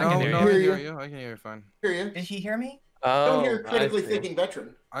 I can hear you. I can hear you fine. Hear you. Did he hear me? Don't hear critically thinking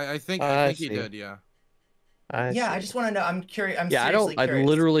veteran. I think he did, yeah. I just want to know. I'm curious. I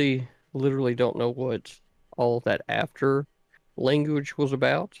literally don't know what all that after language was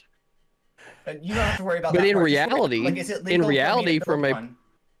about. You don't have to worry about but that. In part. reality, like, is it legal from a,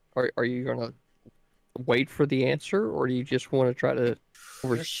 are you gonna wait for the answer, or do you just want to try to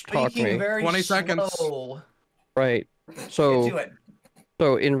talk me? 20 seconds. Right.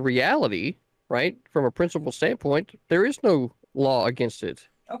 So in reality, right, from a principle standpoint, there is no law against it.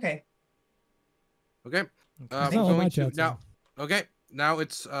 Okay. Okay. Now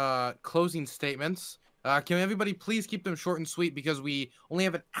it's closing statements. Can everybody please keep them short and sweet, because we only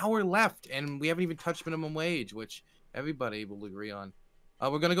have an hour left and we haven't even touched minimum wage, which everybody will agree on.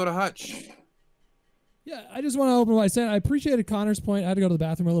 We're gonna go to Hutch. Yeah, I just want to open by saying I appreciated Connor's point. I had to go to the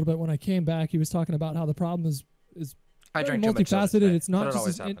bathroom a little bit when I came back. He was talking about how the problem is very multifaceted. It's not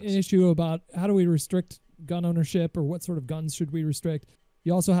just an issue about how do we restrict gun ownership or what sort of guns should we restrict.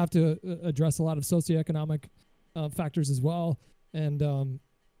 You also have to address a lot of socioeconomic factors as well. And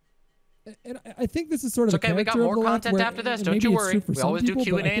I think this is sort of okay. We got more content after this. Don't you worry. We always do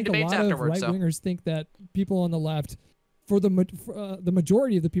Q&A and debates afterwards. Right-wingers think that people on the left, for the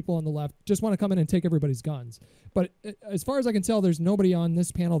majority of the people on the left, just want to come in and take everybody's guns. But as far as I can tell, there's nobody on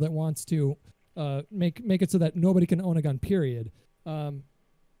this panel that wants to make it so that nobody can own a gun, period.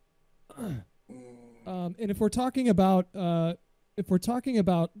 And if we're talking about the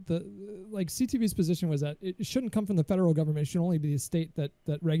like CTV's position was that it shouldn't come from the federal government. It should only be the state that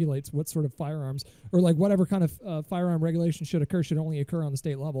regulates what sort of firearms, or like whatever kind of firearm regulation should occur should only occur on the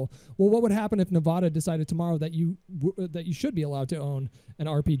state level. Well, what would happen if Nevada decided tomorrow that you should be allowed to own an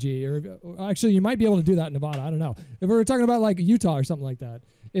RPG, or actually you might be able to do that in Nevada. I don't know. If we were talking about like Utah or something like that.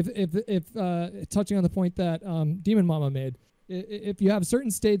 If touching on the point that Demon Mama made. If you have certain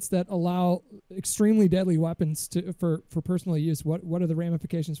states that allow extremely deadly weapons for personal use, what are the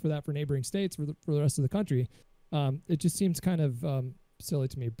ramifications for that for neighboring states, for the rest of the country? It just seems kind of silly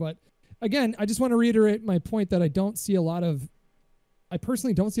to me. But again, I just want to reiterate my point that I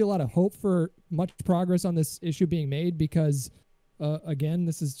personally don't see a lot of hope for much progress on this issue being made because, again,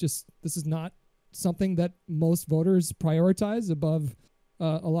 this is not something that most voters prioritize above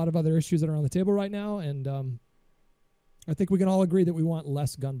a lot of other issues that are on the table right now. And I think we can all agree that we want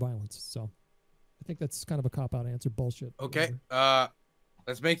less gun violence. So I think that's kind of a cop-out answer. Bullshit. Okay.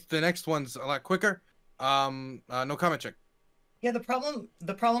 Let's make the next ones a lot quicker. No comment check. Yeah, the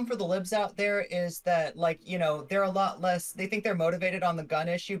problem for the libs out there is that, like, you know, they're a lot less, they think they're motivated on the gun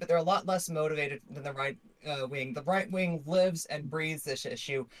issue, but they're a lot less motivated than the right wing. The right wing lives and breathes this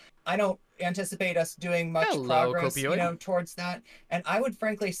issue. I don't anticipate us doing much progress, you know, towards that. And I would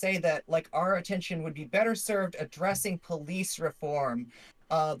frankly say that, like, our attention would be better served addressing police reform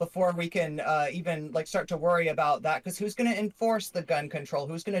before we can even like start to worry about that. Because who's going to enforce the gun control?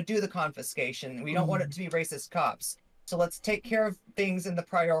 Who's going to do the confiscation? We don't want it to be racist cops. So let's take care of things in the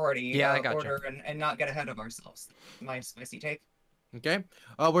priority order and not get ahead of ourselves. My spicy take. Okay.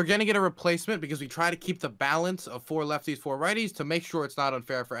 We're going to get a replacement because we try to keep the balance of 4 lefties, 4 righties to make sure it's not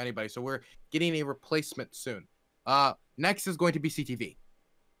unfair for anybody. So we're getting a replacement soon. Next is going to be CTV.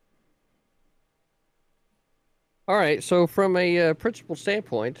 All right. So from a principle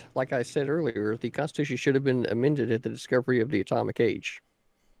standpoint, like I said earlier, the Constitution should have been amended at the discovery of the atomic age,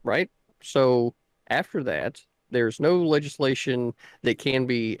 right? So after that, there's no legislation that can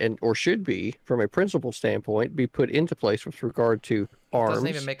be or should be, from a principle standpoint, be put into place with regard to arms. Doesn't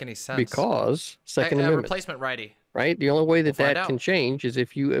even make any sense. Because Second Amendment. Replacement righty. Right? The only way that can change is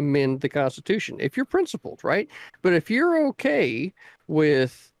if you amend the Constitution. If you're principled, right? But if you're okay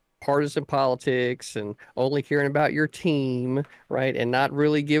with partisan politics and only caring about your team, right, and not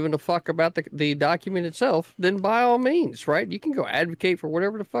really giving a fuck about the document itself, then by all means, right, you can go advocate for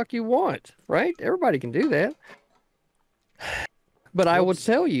whatever the fuck you want, right? Everybody can do that. But I would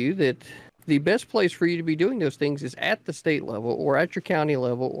tell you that the best place for you to be doing those things is at the state level or at your county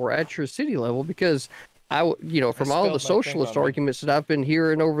level or at your city level, because from all the socialist arguments that I've been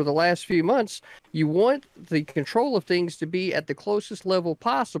hearing over the last few months, you want the control of things to be at the closest level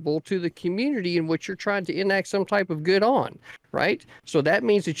possible to the community in which you're trying to enact some type of good on, right? So that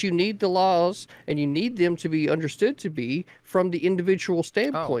means that you need the laws and you need them to be understood to be from the individual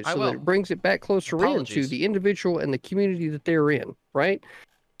standpoint, so that it brings it back closer in to the individual and the community that they're in, right?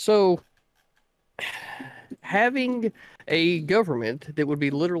 So having a government that would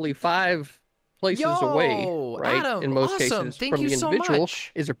be literally 5 places away, right? Adam, in most cases, from the individual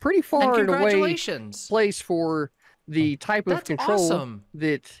is a pretty far and away place for the type of control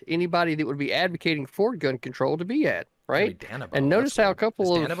that anybody that would be advocating for gun control to be at, right? And notice how a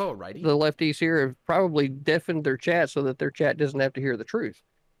couple of the lefties here have probably deafened their chat so that their chat doesn't have to hear the truth,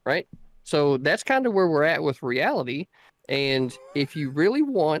 right? So that's kind of where we're at with reality. And if you really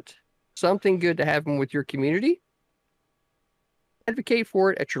want something good to happen with your community, advocate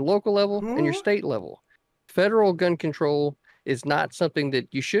for it at your local level and your state level. Federal gun control is not something that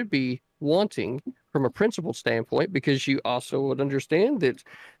you should be wanting from a principled standpoint, because you also would understand that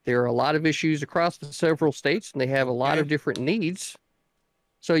there are a lot of issues across the several states and they have a lot of different needs.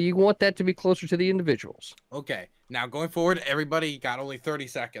 So you want that to be closer to the individuals. Okay. Now, going forward, everybody got only 30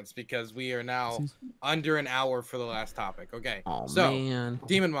 seconds because we are now under an hour for the last topic. Okay. Oh, so, man.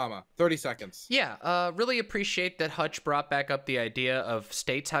 Demon Mama, 30 seconds. Yeah, really appreciate that Hutch brought back up the idea of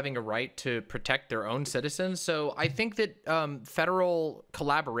states having a right to protect their own citizens. So I think that federal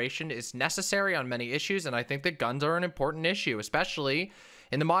collaboration is necessary on many issues, and I think that guns are an important issue, especially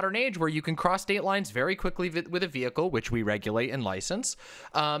in the modern age where you can cross state lines very quickly with a vehicle, which we regulate and license,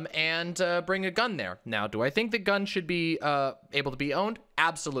 and bring a gun there. Now, do I think that guns should be able to be owned?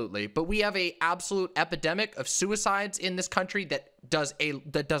 Absolutely. But we have a absolute epidemic of suicides in this country that does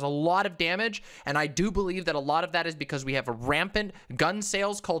a lot of damage, and I do believe that a lot of that is because we have a rampant gun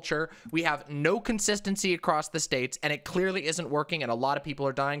sales culture. We have no consistency across the states, and it clearly isn't working, and a lot of people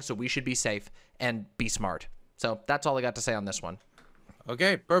are dying, so we should be safe and be smart. So that's all I got to say on this one.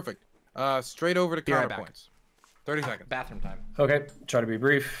 Okay, perfect. Straight over to counterpoints. 30 seconds. Bathroom time. Okay, try to be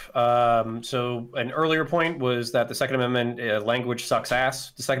brief. So an earlier point was that the Second Amendment language sucks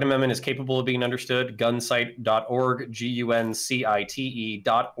ass. The Second Amendment is capable of being understood. Guncite.org,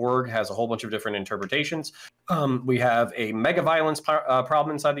 guncite.org has a whole bunch of different interpretations. We have a mega violence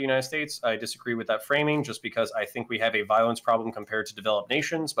problem inside the United States. I disagree with that framing just because I think we have a violence problem compared to developed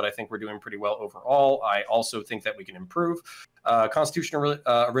nations, but I think we're doing pretty well overall. I also think that we can improve. Constitutional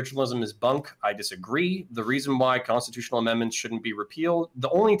originalism is bunk. I disagree. The reason why constitutional amendments shouldn't be repealed, the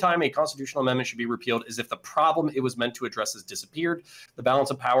only time a constitutional amendment should be repealed is if the problem it was meant to address has disappeared. The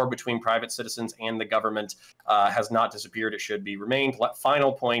balance of power between private citizens and the government has not disappeared. It should be remained.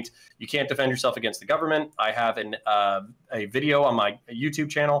 Final point, you can't defend yourself against the government. I have a video on my YouTube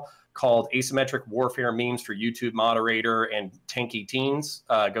channel called Asymmetric Warfare Memes for YouTube Moderator and Tanky Teens.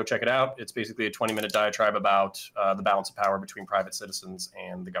 Go check it out. It's basically a 20-minute diatribe about the balance of power between private citizens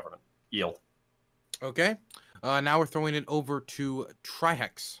and the government. Yield. Okay. Now we're throwing it over to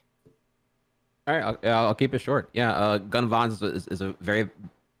Trihex. All right, I'll keep it short. Yeah, gun violence is a very...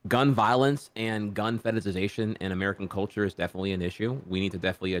 Gun violence and gun fetishization in American culture is definitely an issue. We need to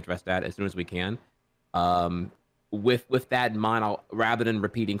definitely address that as soon as we can. With that in mind, rather than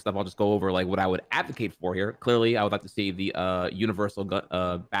repeating stuff, I'll just go over like what I would advocate for here. Clearly, I would like to see the universal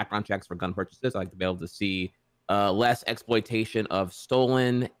background checks for gun purchases. I'd like to be able to see less exploitation of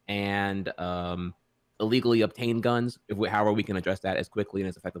stolen and illegally obtained guns, however we can address that as quickly and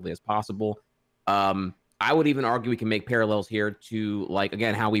as effectively as possible. I would even argue we can make parallels here to, like,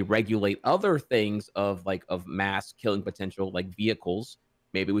 again, how we regulate other things of mass killing potential, like vehicles.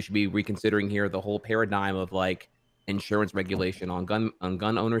 Maybe we should be reconsidering here the whole paradigm of like insurance regulation on gun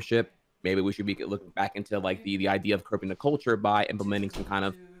ownership. Maybe we should be looking back into like the idea of curbing the culture by implementing some kind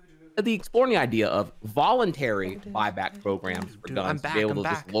of exploring the idea of voluntary buyback programs for guns to be able to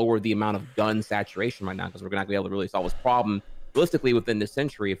just lower the amount of gun saturation right now, because we're not going to be able to really solve this problem realistically within this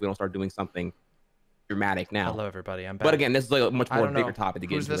century if we don't start doing something dramatic now. Hello, everybody. I'm back. But again, this is like a much more bigger topic to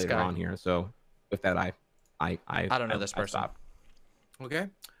get into later on here. So with that, I don't know this person. Okay.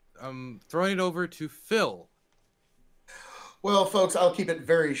 Throwing it over to Phil. Well, folks, I'll keep it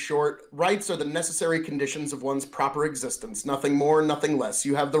very short. Rights are the necessary conditions of one's proper existence. Nothing more, nothing less.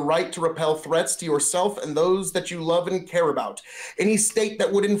 You have the right to repel threats to yourself and those that you love and care about. Any state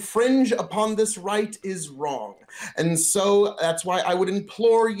that would infringe upon this right is wrong. And so that's why I would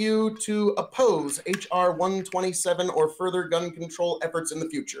implore you to oppose H.R. 127 or further gun control efforts in the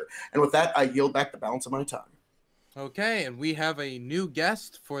future. And with that, I yield back the balance of my time. Okay, and we have a new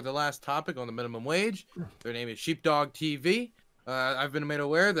guest for the last topic on the minimum wage. Their name is Sheepdog TV. I've been made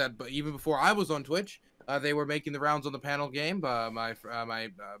aware that even before I was on Twitch, they were making the rounds on the panel game. My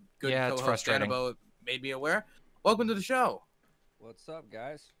good co-host Annabo made me aware. Welcome to the show. What's up,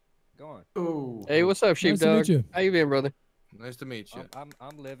 guys? Going. Ooh. Hey, what's up, Sheepdog? Nice to meet you. How you been, brother? Nice to meet you.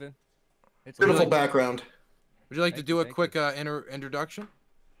 I'm living. It's beautiful background. Would you like to do a quick introduction?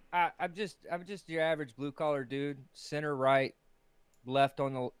 I'm just your average blue collar dude, center right, left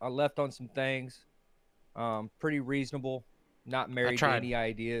on some things. Pretty reasonable, not married to any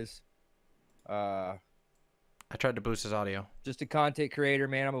ideas. I tried to boost his audio. Just a content creator,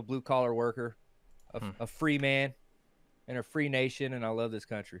 man. I'm a blue collar worker, a free man, in a free nation, and I love this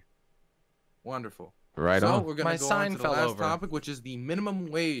country. Wonderful. Right on. So we're gonna go on to the last topic, which is the minimum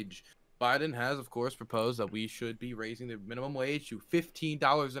wage. Biden has, of course, proposed that we should be raising the minimum wage to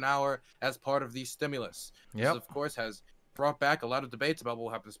 $15 an hour as part of the stimulus. This, of course, has brought back a lot of debates about what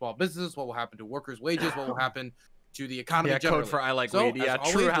will happen to small businesses, what will happen to workers' wages, what will happen to the economy generally. Code for I like weed. Yeah,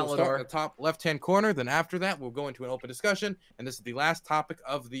 always, true, we'll start in the top left-hand corner. Then after that, we'll go into an open discussion, and this is the last topic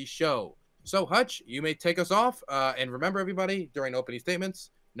of the show. So, Hutch, you may take us off. And remember, everybody, during opening statements,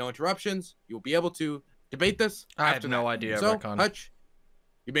 no interruptions. You will be able to debate this. I have no idea. So, Hutch,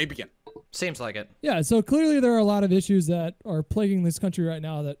 you may begin. Seems like it. Yeah, so clearly there are a lot of issues that are plaguing this country right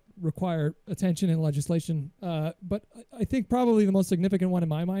now that require attention and legislation. But I think probably the most significant one in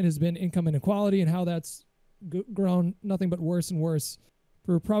my mind has been income inequality and how that's grown nothing but worse and worse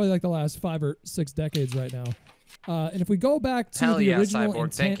for probably like the last 5 or 6 decades right now. And if we go back to the original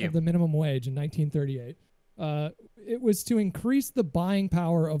intent of the minimum wage in 1938, it was to increase the buying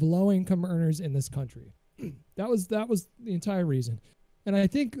power of low-income earners in this country. That was the entire reason. And I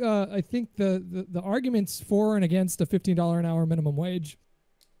think the arguments for and against a $15 an hour minimum wage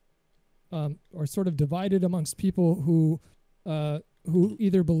are sort of divided amongst people who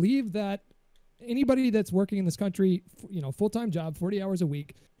either believe that anybody that's working in this country, full-time job, 40 hours a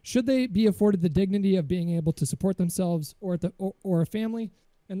week, should they be afforded the dignity of being able to support themselves or a family?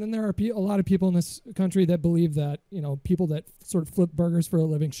 And then there are a lot of people in this country that believe that people that sort of flip burgers for a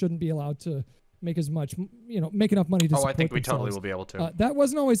living shouldn't be allowed to make as much, make enough money to support I think we themselves. totally will be able to. That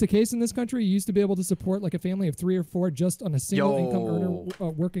wasn't always the case in this country. You used to be able to support like a family of 3 or 4 just on a single income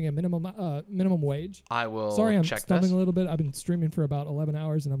earner working a minimum wage. I will. Sorry, I'm check stumbling this. a little bit. I've been streaming for about 11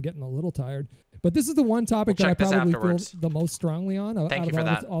 hours and I'm getting a little tired. But this is the one topic We'll that I check this probably feel afterwards. the most strongly on out Thank you of for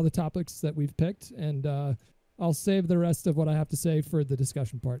that. all the topics that we've picked. And I'll save the rest of what I have to say for the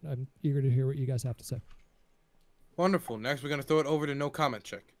discussion part. I'm eager to hear what you guys have to say. Wonderful. Next, we're going to throw it over to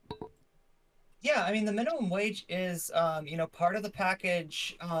NoCommentChick. Yeah, I mean, the minimum wage is, part of the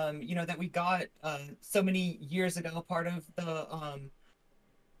package, that we got so many years ago, part of the,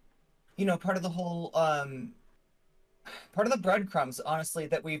 part of the whole, part of the breadcrumbs, honestly,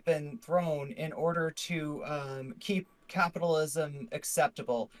 that we've been thrown in order to keep capitalism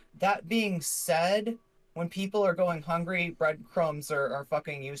acceptable. That being said, when people are going hungry, breadcrumbs are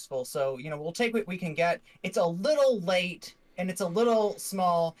fucking useful. So, we'll take what we can get. It's a little late and it's a little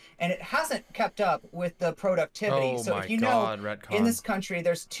small and it hasn't kept up with the productivity. Oh so my if you God, know, Redcon. in this country,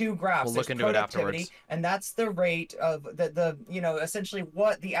 there's 2 graphs. We'll There's look into it productivity, afterwards. and that's the rate of the essentially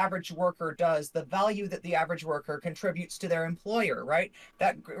what the average worker does, the value that the average worker contributes to their employer, right?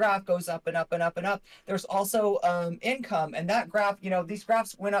 That graph goes up and up and up and up. There's also income, and that graph, these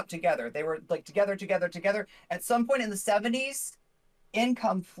graphs went up together. They were like together. At some point in the 70s,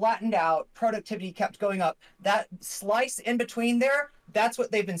 income flattened out, productivity kept going up. That slice in between there, that's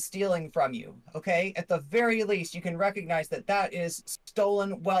what they've been stealing from you, okay? At the very least, you can recognize that that is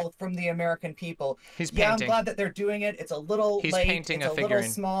stolen wealth from the American people. He's Yeah, painting. I'm glad that they're doing it. It's a little He's late, painting it's a a little figurine.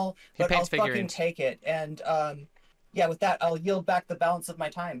 small, He but I'll paints fucking figurines. take it. And yeah, with that, I'll yield back the balance of my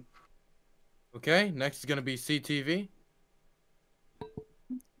time. Okay, next is going to be CTV.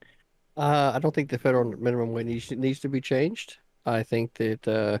 I don't think the federal minimum wage needs to be changed. I think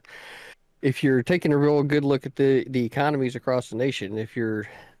that if you're taking a real good look at the economies across the nation, if you're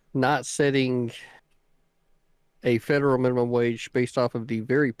not setting a federal minimum wage based off of the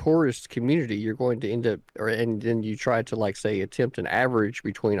very poorest community, you're going to end up, and then you try to, like, say, attempt an average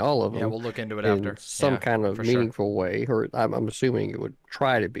between all of them. Yeah, we'll look into it in after. some Yeah, kind of for sure. meaningful way, or I'm assuming it would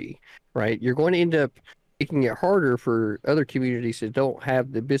try to be, right? You're going to end up making it harder for other communities that don't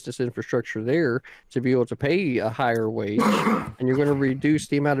have the business infrastructure there to be able to pay a higher wage, and you're going to reduce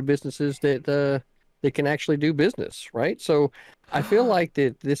the amount of businesses that can actually do business, right? So I feel like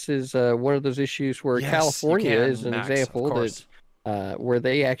that this is one of those issues where Yes, California you can, is an Max, of example course. that where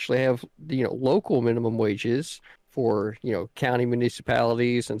they actually have local minimum wages for county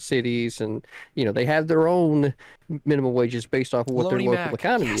municipalities and cities, and they have their own minimum wages based off of what their Loni local Mac,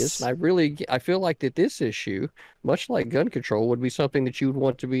 economy yes. is. And I feel like that this issue, much like gun control, would be something that you would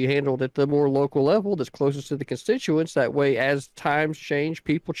want to be handled at the more local level that's closest to the constituents. That way, as times change,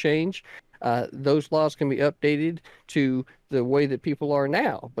 people change, those laws can be updated to the way that people are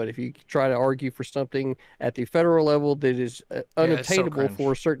now. But if you try to argue for something at the federal level that is unobtainable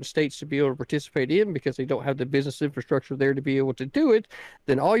for certain states to be able to participate in because they don't have the business infrastructure there to be able to do it,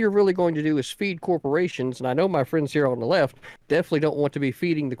 then all you're really going to do is feed corporations. And I know my friends here on the left definitely don't want to be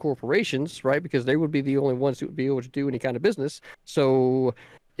feeding the corporations, right? Because they would be the only ones who would be able to do any kind of business. So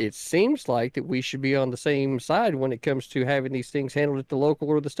it seems like that we should be on the same side when it comes to having these things handled at the local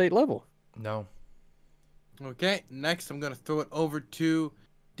or the state level. No. Okay, next I'm going to throw it over to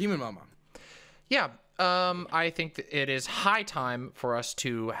Demon Mama. Yeah, I think that it is high time for us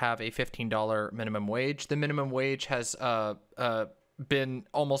to have a $15 minimum wage. The minimum wage has been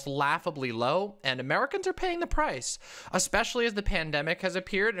almost laughably low, and Americans are paying the price, especially as the pandemic has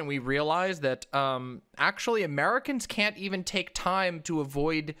appeared and we realize that actually Americans can't even take time to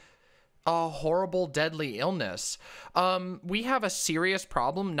avoid a horrible, deadly illness. We have a serious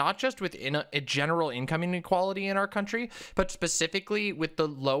problem, not just with a general income inequality in our country, but specifically with the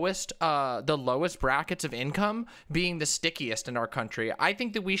lowest brackets of income being the stickiest in our country. I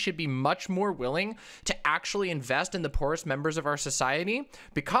think that we should be much more willing to actually invest in the poorest members of our society,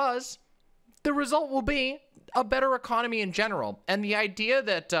 because the result will be a better economy in general. And the idea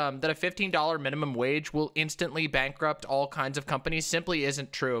that a $15 minimum wage will instantly bankrupt all kinds of companies simply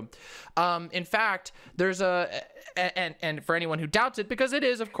isn't true. In fact, there's and for anyone who doubts it, because it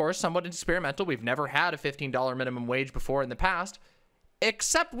is, of course, somewhat experimental. We've never had a $15 minimum wage before in the past.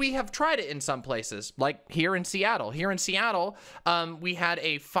 Except we have tried it in some places, like here in Seattle. Here in Seattle, we had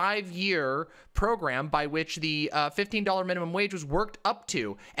a 5-year program by which the $15 minimum wage was worked up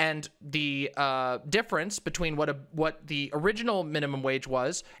to, and the difference between what the original minimum wage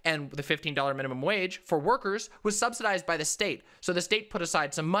was and the $15 minimum wage for workers was subsidized by the state. So the state put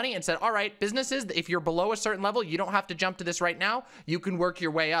aside some money and said, all right, businesses, if you're below a certain level, you don't have to jump to this right now. You can work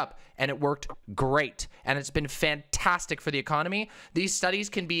your way up. And it worked great. And it's been fantastic for the economy. These studies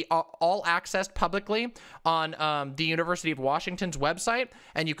can be all accessed publicly on the University of Washington's website,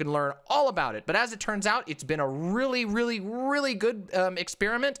 and you can learn all about it. But as it turns out, it's been a really, really, really good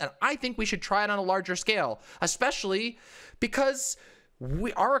experiment, and I think we should try it on a larger scale, especially because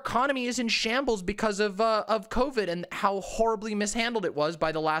our economy is in shambles because of COVID and how horribly mishandled it was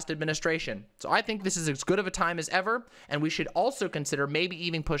by the last administration. So I think this is as good of a time as ever, and we should also consider maybe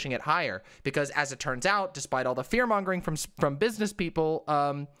even pushing it higher, because as it turns out, despite all the fear-mongering from business people,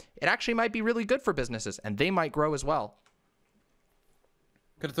 it actually might be really good for businesses, and they might grow as well.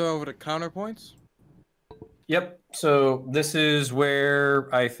 Gonna throw over to counterpoints? Yep. So this is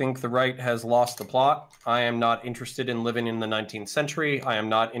where I think the right has lost the plot. I am not interested in living in the 19th century. I am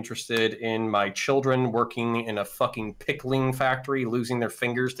not interested in my children working in a fucking pickling factory, losing their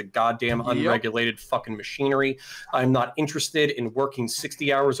fingers to goddamn unregulated fucking machinery. I'm not interested in working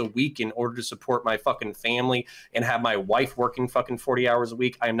 60 hours a week in order to support my fucking family and have my wife working fucking 40 hours a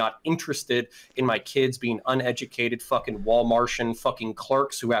week. I am not interested in my kids being uneducated fucking Walmartian fucking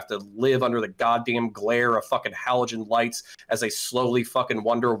clerks who have to live under the goddamn glare of fucking halogen lights as they slowly fucking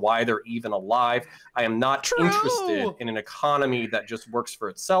wonder why they're even alive. I am not interested in an economy that just works for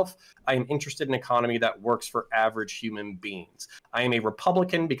itself. I am interested in an economy that works for average human beings. I am a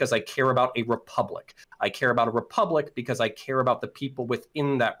Republican because I care about a republic. I care about a republic because I care about the people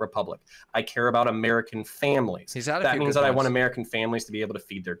within that republic. I care about American families. That means that I want American families to be able to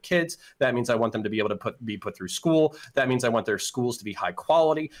feed their kids. That means I want them to be able to be put through school. That means I want their schools to be high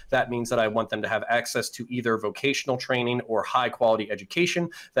quality. That means that I want them to have access to either vocational training or high quality education.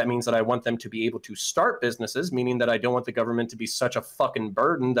 That means that I want them to be able to start businesses, meaning that I don't want the government to be such a fucking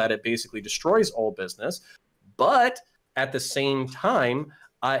burden that it basically destroys all business. But at the same time,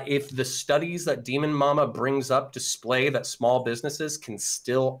 if the studies that Demon Mama brings up display that small businesses can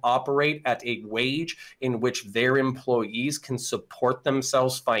still operate at a wage in which their employees can support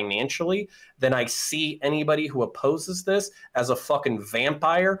themselves financially, then I see anybody who opposes this as a fucking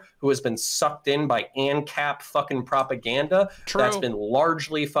vampire who has been sucked in by ANCAP fucking propaganda that's been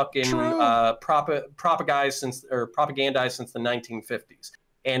largely fucking propagandized since the 1950s.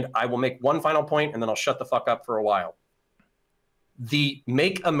 And I will make one final point and then I'll shut the fuck up for a while. The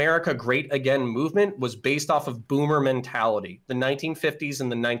Make America Great Again movement was based off of boomer mentality, the 1950s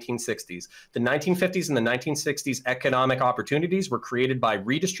and the 1960s. The 1950s and the 1960s economic opportunities were created by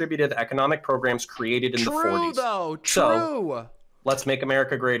redistributive economic programs created in the 40s. So, let's make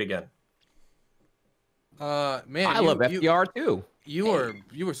America great again. Man, I love FDR too. You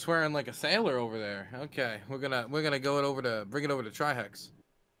were swearing like a sailor over there. Okay, we're gonna bring it over to Trihex.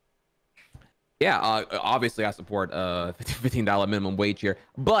 Yeah, obviously I support $15 minimum wage here,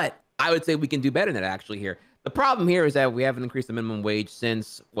 but I would say we can do better than that actually here. The problem here is that we haven't increased the minimum wage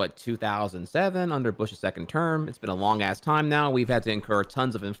since, 2007 under Bush's second term. It's been a long ass time now. We've had to incur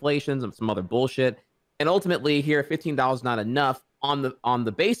tons of inflation and some other bullshit. And ultimately here, $15 is not enough on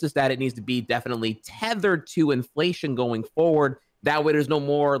the basis that it needs to be definitely tethered to inflation going forward. That way there's no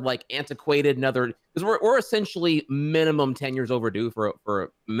more like antiquated because we're essentially minimum 10 years overdue for a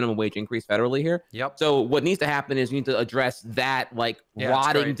minimum wage increase federally here. Yep. So what needs to happen is you need to address that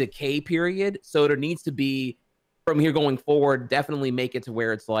rotting decay period. So there needs to be, from here going forward, definitely make it to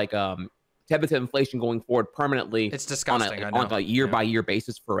where it's like tethered to inflation going forward permanently. It's disgusting. On a year by year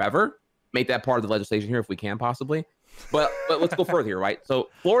basis forever. Make that part of the legislation here if we can possibly. But let's go further here, right? So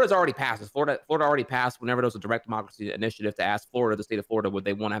Florida's already passed this. Florida already passed whenever there was a direct democracy initiative to ask the state of Florida, would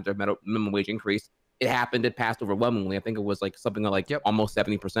they want to have their minimum wage increase. It happened. It passed overwhelmingly. I think it was like something like almost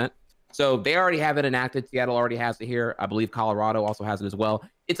 70%. So they already have it enacted. Seattle already has it here. I believe Colorado also has it as well.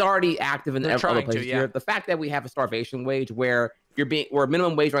 It's already active in other places here. The fact that we have a starvation wage where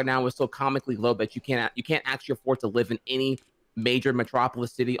minimum wage right now is so comically low that you can't actually afford to live in any major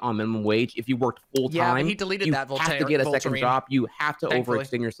metropolis city on minimum wage. If you worked full time, yeah, he deleted that. You have to get a second job. You have to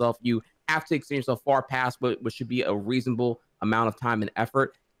overextend yourself. You have to extend yourself far past what should be a reasonable amount of time and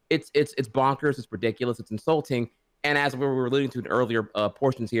effort. It's bonkers. It's ridiculous. It's insulting. And as we were alluding to in earlier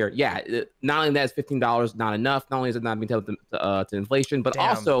portions here, not only that is $15 not enough. Not only is it not being tethered to inflation, but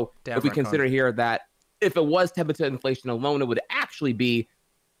also if we consider here that if it was tethered to inflation alone, it would actually be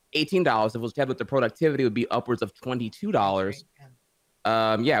 $18. If it was tethered to productivity, it would be upwards of $22.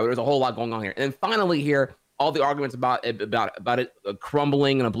 There's a whole lot going on here. And then finally here, all the arguments about it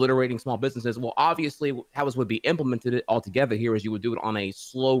crumbling and obliterating small businesses. Well, obviously, how this would be implemented altogether here is you would do it on a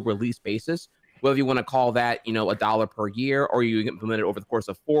slow release basis. Whether you want to call that, $1 per year, or you implement it over the course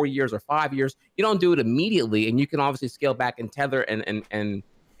of 4 years or 5 years, you don't do it immediately, and you can obviously scale back and tether and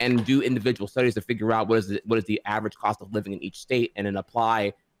do individual studies to figure out what is the average cost of living in each state, and then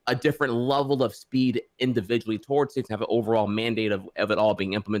apply a different level of speed individually towards states to have an overall mandate of it all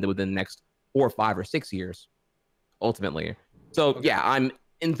being implemented within the next 4, 5, or 6 years, ultimately. So yeah, I'm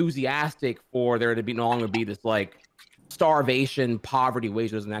enthusiastic for there to no longer be this like starvation, poverty,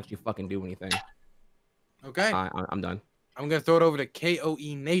 wage doesn't actually fucking do anything. Okay, I'm done. I'm gonna throw it over to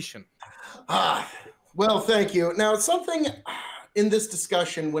KOE Nation. Well, thank you. Now, something in this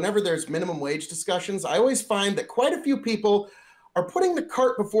discussion, whenever there's minimum wage discussions, I always find that quite a few people are putting the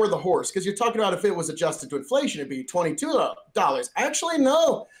cart before the horse, because you're talking about if it was adjusted to inflation, it'd be $22. Actually,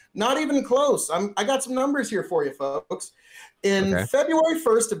 no, not even close. I got some numbers here for you, folks. In February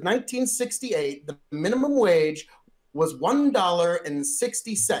 1st of 1968, the minimum wage was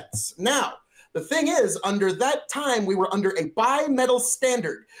 $1.60. Now, the thing is, under that time, we were under a bimetal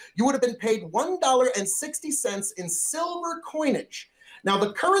standard. You would have been paid $1.60 in silver coinage. Now,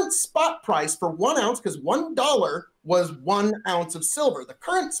 the current spot price for 1 ounce, because $1 was 1 ounce of silver, the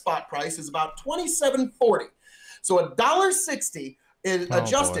current spot price is about $27.40. So $1.60 is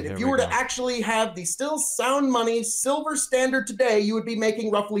adjusted. If you were to actually have the still sound money silver standard today, you would be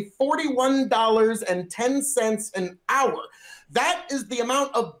making roughly $41.10 an hour. That is the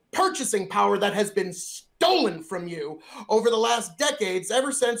amount of purchasing power that has been stolen from you over the last decades,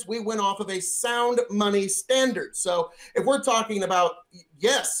 ever since we went off of a sound money standard. So if we're talking about,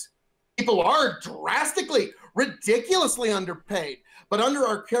 yes, people are drastically, ridiculously underpaid, but under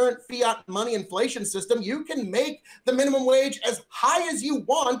our current fiat money inflation system, you can make the minimum wage as high as you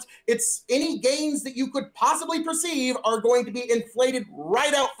want. It's any gains that you could possibly perceive are going to be inflated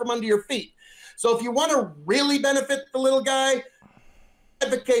right out from under your feet. So if you want to really benefit the little guy,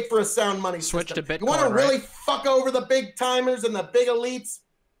 advocate for a sound money system. Switch to Bitcoin, you want to really fuck over the big timers and the big elites,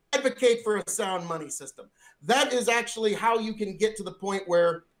 advocate for a sound money system. That is actually how you can get to the point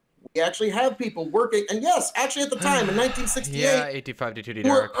where we actually have people working. And yes, actually at the time in 1968, yeah, 85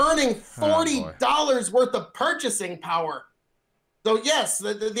 we're earning $40 worth of purchasing power. So yes,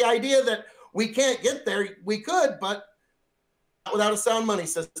 the idea that we can't get there, we could, but not without a sound money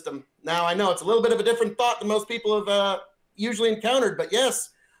system. Now, I know it's a little bit of a different thought than most people have usually encountered, but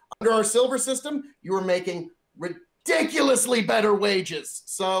yes, under our silver system, you were making ridiculously better wages.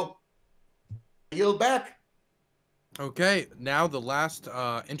 So, yield back. Okay, now the last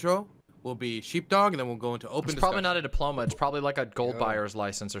intro will be Sheepdog, and then we'll go into open discussion. Probably not a diploma. It's probably like a gold buyer's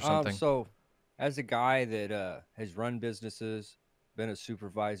license or something. So, as a guy that has run businesses, been a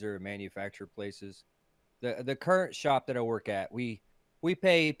supervisor, manufactured places, the current shop that I work at, we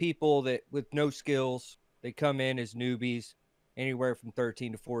pay people that with no skills. They come in as newbies, anywhere from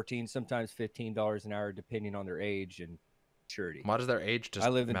 13 to 14, sometimes $15 an hour, depending on their age and maturity. Why does their age just I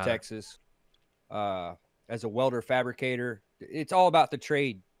live in matter? Texas. As a welder fabricator, it's all about the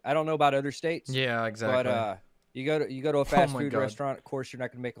trade. I don't know about other states. Yeah, exactly. But you go to a fast food restaurant, of course, you're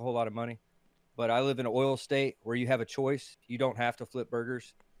not going to make a whole lot of money. But I live in an oil state where you have a choice. You don't have to flip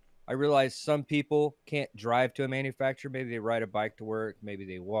burgers. I realize some people can't drive to a manufacturer. Maybe they ride a bike to work. Maybe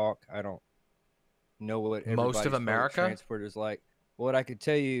they walk. I don't know what most of America transport is like. What I could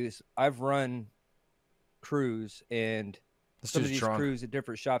tell you is I've run crews, and some of these crews at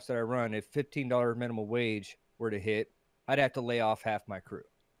different shops that I run, if $15 minimum wage were to hit, I'd have to lay off half my crew.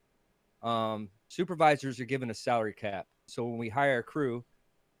 Supervisors are given a salary cap. So when we hire a crew,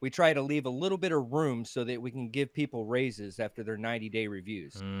 we try to leave a little bit of room so that we can give people raises after their 90-day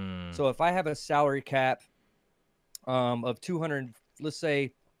reviews. So if I have a salary cap of 200, let's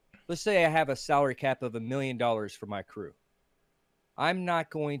say I have a salary cap of $1 million for my crew. I'm not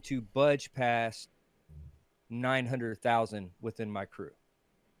going to budge past 900,000 within my crew.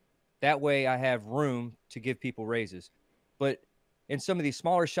 That way I have room to give people raises. But in some of these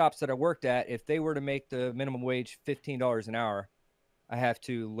smaller shops that I worked at, if they were to make the minimum wage $15 an hour, I have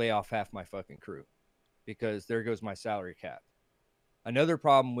to lay off half my fucking crew because there goes my salary cap. Another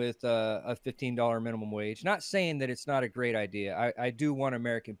problem with a $15 minimum wage, not saying that it's not a great idea. I do want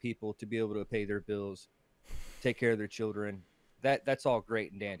American people to be able to pay their bills, take care of their children. That's all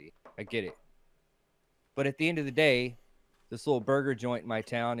great and dandy. I get it. But at the end of the day, this little burger joint in my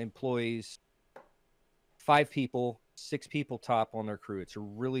town employs 5 people, 6 people top on their crew. It's a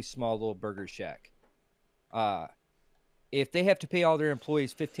really small little burger shack. If they have to pay all their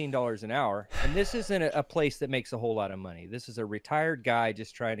employees $15 an hour, and this isn't a place that makes a whole lot of money. This is a retired guy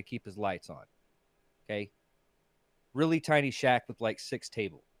just trying to keep his lights on. Okay. really tiny shack with like 6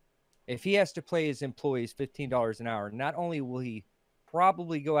 tables. If he has to pay his employees $15 an hour, not only will he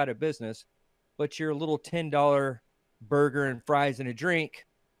probably go out of business, but your little $10 burger and fries and a drink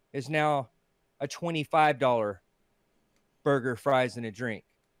is now a $25 burger, fries, and a drink.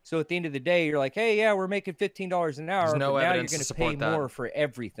 So at the end of the day, you're like, hey, yeah, we're making $15 an hour, no, but now you're going to pay more for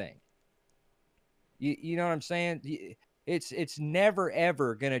everything. You know what I'm saying? It's never,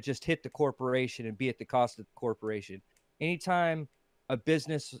 ever going to just hit the corporation and be at the cost of the corporation. Anytime a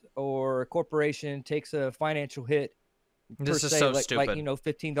business or a corporation takes a financial hit, this is so stupid. Like, you know,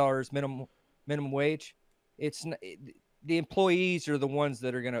 $15 minimum wage, the employees are the ones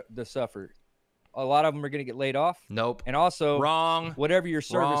that are going to suffer. A lot of them are going to get laid off. Nope. And also, wrong. Whatever your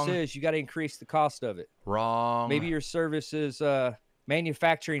service is, you got to increase the cost of it. Wrong. Maybe your service is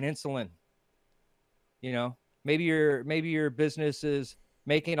manufacturing insulin. You know, maybe your business is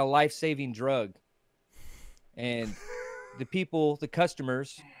making a life-saving drug, and the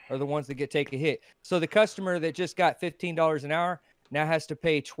customers are the ones that take a hit. So the customer that just got $15 an hour now has to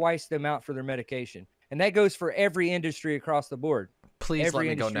pay twice the amount for their medication, and that goes for every industry across the board. Please let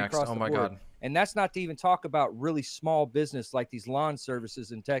me go next. Oh my God. And that's not to even talk about really small business like these lawn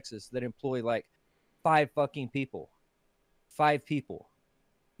services in Texas that employ like 5 fucking people. 5 people.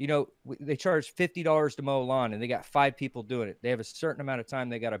 You know, they charge $50 to mow a lawn, and they got 5 people doing it. They have a certain amount of time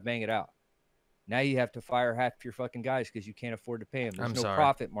they got to bang it out. Now you have to fire half your fucking guys because you can't afford to pay them. There's no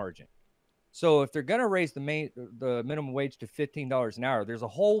profit margin. So if they're going to raise the minimum wage to $15 an hour, there's a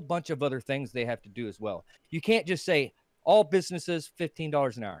whole bunch of other things they have to do as well. You can't just say all businesses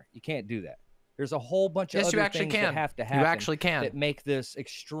 $15 an hour. You can't do that. There's a whole bunch of other things that have to happen that make this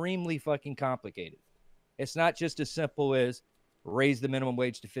extremely fucking complicated. It's not just as simple as raise the minimum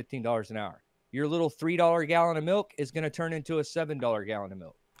wage to $15 an hour. Your little $3 gallon of milk is going to turn into a $7 gallon of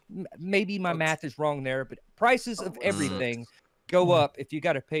milk. Maybe my math is wrong there, but prices of everything go up if you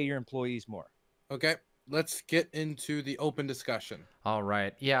got to pay your employees more. Okay, let's get into the open discussion. All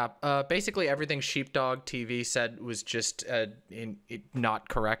right. Yeah. Basically, everything Sheepdog TV said was just not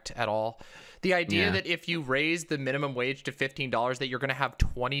correct at all. The idea that if you raise the minimum wage to $15, that you're going to have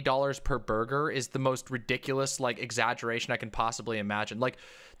 $20 per burger is the most ridiculous, like, exaggeration I can possibly imagine. Like,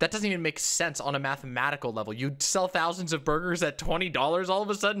 that doesn't even make sense on a mathematical level. You'd sell thousands of burgers at $20 all of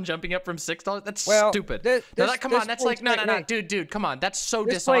a sudden, jumping up from $6. That's stupid. Come on. That's like, no, dude, come on. That's so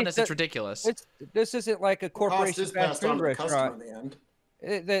dishonest. It's ridiculous. This isn't like a corporation fast food restaurant.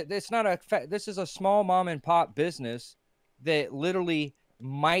 This is a small mom and pop business that literally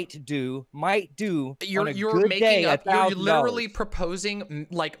might do you're literally proposing,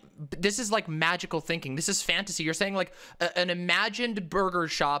 like, this is like magical thinking. This is fantasy. You're saying like an imagined burger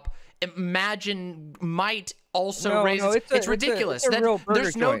shop might also raise. It's ridiculous.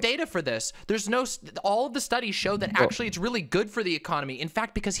 There's no data for this. All of the studies show that actually it's really good for the economy. In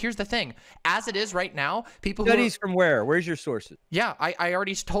fact, because here's the thing, as it is right now, studies from where's your sources? Yeah, I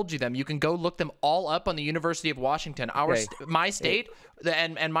already told you them. You can go look them all up on the University of Washington. My state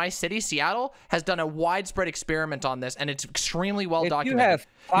and my city, Seattle, has done a widespread experiment on this, and it's extremely well documented.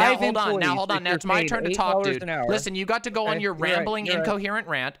 Now hold on. Now it's my turn to talk, dude. Listen, you got to go on your rambling, incoherent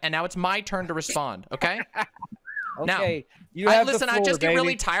rant, and now it's my turn to respond. Okay. Okay. Now, listen, I just get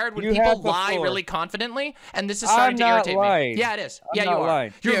really tired when people lie really confidently, and this is starting to irritate me. Yeah, it is. Yeah, you are.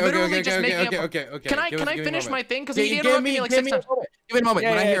 You're literally just making up. Okay. Can I finish my thing? Because he interrupted me like 6 times. Give me a moment.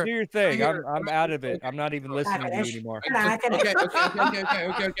 Yeah, do your thing. I'm out of it. I'm not even listening to you anymore. Okay.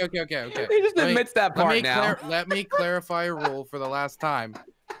 He just admits that part now. Let me clarify a rule for the last time.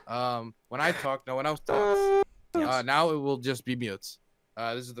 When I talk, no one else talks. Now it will just be mutes.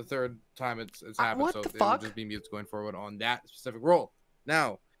 This is the 3rd time it's happened, so it will just be mutes going forward on that specific role.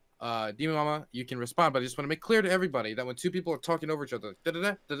 Now, Demon Mama, you can respond, but I just want to make clear to everybody that when 2 people are talking over each other,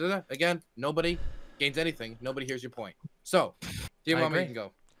 again, nobody gains anything. Nobody hears your point. So, Demon Mama, you can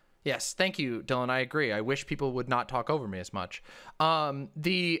go. Yes, thank you, Dylan. I agree. I wish people would not talk over me as much.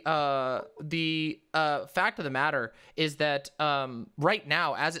 The fact of the matter is that right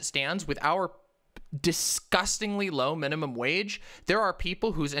now, as it stands, with our disgustingly low minimum wage, there are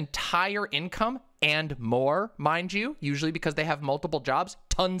people whose entire income and more, mind you, usually because they have multiple jobs.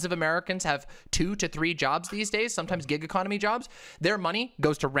 Tons of Americans have 2 to 3 jobs these days, sometimes gig economy jobs. Their money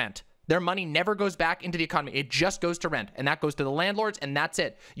goes to rent. Their money never goes back into the economy. It just goes to rent, and that goes to the landlords, and that's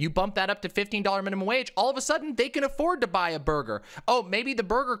it. You bump that up to $15 minimum wage, all of a sudden they can afford to buy a burger. Oh, maybe the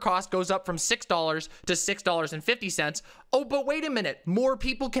burger cost goes up from $6 to $6.50. Oh, but wait a minute. More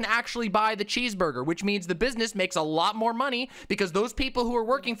people can actually buy the cheeseburger, which means the business makes a lot more money because those people who are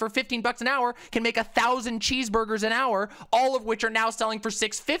working for $15 an hour can make 1,000 cheeseburgers an hour, all of which are now selling for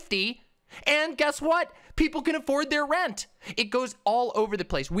 $6.50. And guess what? People can afford their rent. It goes all over the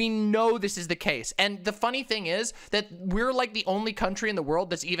place. We know this is the case. And the funny thing is that we're like the only country in the world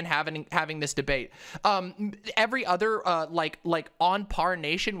that's even having this debate. Every other like on par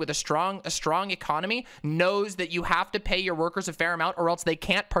nation with a strong economy knows that you have to pay your workers a fair amount or else they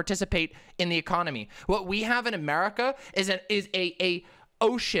can't participate in the economy. What we have in America is a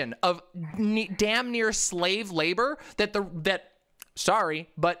ocean of damn near slave labor that sorry,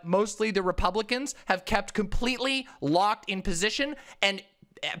 but mostly the Republicans have kept completely locked in position, and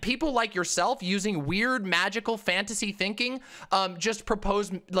people like yourself using weird magical fantasy thinking just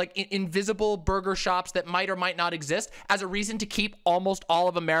propose like invisible burger shops that might or might not exist as a reason to keep almost all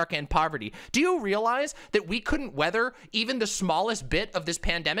of America in poverty. Do you realize that we couldn't weather even the smallest bit of this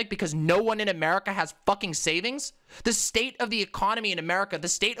pandemic because no one in America has fucking savings? The state of the economy in America, the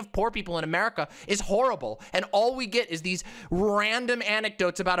state of poor people in America is horrible, and all we get is these random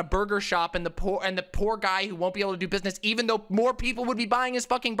anecdotes about a burger shop and the poor guy who won't be able to do business, even though more people would be buying his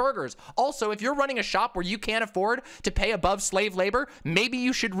fucking burgers. Also, if you're running a shop where you can't afford to pay above slave labor, maybe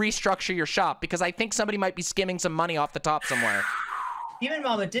you should restructure your shop, because I think somebody might be skimming some money off the top somewhere. Demon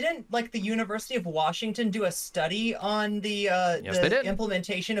Mama, didn't like the University of Washington do a study on the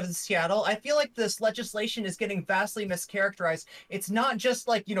implementation of the Seattle? I feel like this legislation is getting vastly mischaracterized. It's not just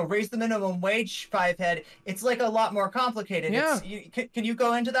like, you know, raise the minimum wage 5 head. It's like a lot more complicated. Yeah. Can you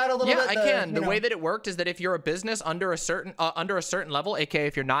go into that a little bit? Yeah, I can. The way that it worked is that if you're a business under a certain level, aka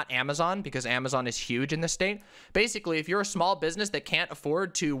if you're not Amazon, because Amazon is huge in the state, basically if you're a small business that can't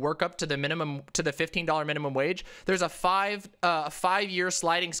afford to work up to the $15 minimum wage, there's a five-year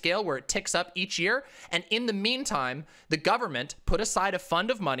sliding scale where it ticks up each year. And in the meantime, the government put aside a fund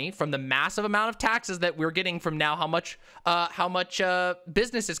of money from the massive amount of taxes that we're getting from now, how much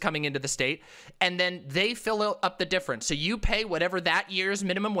business is coming into the state, and then they fill up the difference. So you pay whatever that year's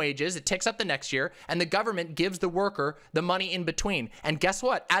minimum wage is, it ticks up the next year, and the government gives the worker the money in between. And guess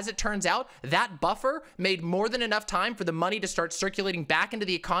what? As it turns out, that buffer made more than enough time for the money to start circulating back into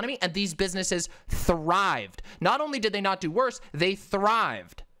the economy, and these businesses thrived. Not only did they not do worse, they thrived.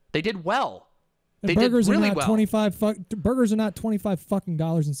 They did well. They did really well. Burgers are not $25 fucking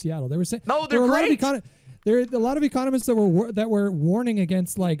in Seattle. They were saying no, they're great. There are a lot of economists that were warning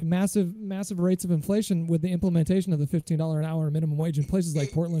against like massive rates of inflation with the implementation of the $15 an hour minimum wage in places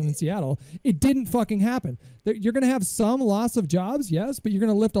like Portland and Seattle. It didn't fucking happen. You're going to have some loss of jobs, yes, but you're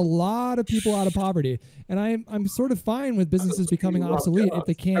going to lift a lot of people out of poverty. And I'm sort of fine with businesses becoming obsolete if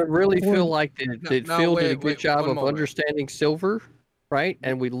they can't. I really feel like Phil did a good job of understanding silver. Right,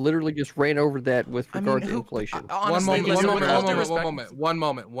 and we literally just ran over that with regard to inflation. Honestly, one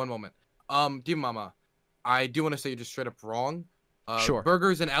moment. Dear Mama, I do want to say you're just straight up wrong. Sure.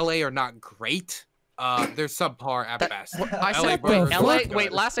 Burgers in LA are not great. They're subpar at best. I said LA.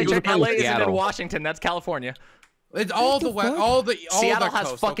 Wait, last I checked, LA isn't in Washington. That's California. It's all the Seattle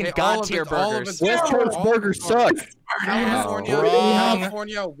has fucking god tier burgers. West Coast burgers suck.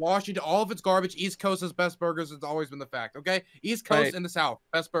 California, Washington, all of it's garbage. East Coast has best burgers. It's always been the fact. Okay, East Coast and the South,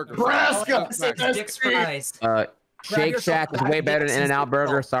 best burgers. Nebraska, Dick's fries. Shake Shack is way better than In-N-Out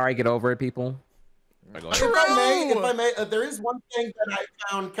Burger. Sorry, get over it, people. If I may, there is one thing that I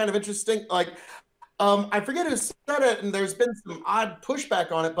found kind of interesting. Like, I forget who said it, and there's been some odd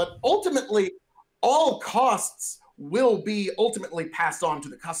pushback on it, but ultimately, all costs will be ultimately passed on to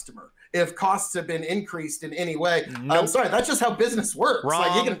the customer if costs have been increased in any way. Nope. I'm sorry, that's just how business works. Wrong.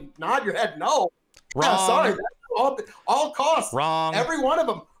 Like, you can nod your head, no. Wrong. Yeah, sorry, that's all costs. Wrong. Every one of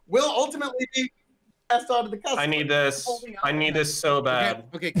them will ultimately be passed on to the customer. I need this so bad.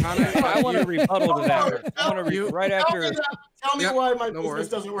 Okay, Connor. I want to rebuttal to that. I want to right after. Tell me why my business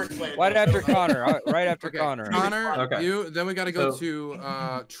doesn't work. Right after Connor. Right after Connor. Connor, then we got to go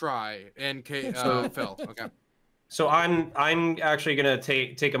to Try and Phil. Okay. So I'm actually going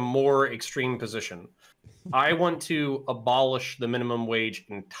to take a more extreme position. I want to abolish the minimum wage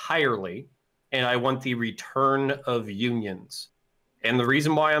entirely, and I want the return of unions. And the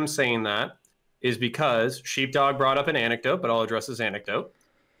reason why I'm saying that is because Sheepdog brought up an anecdote, but I'll address this anecdote,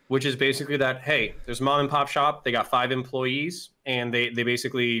 which is basically that, hey, there's a mom and pop shop, they got 5 employees, and they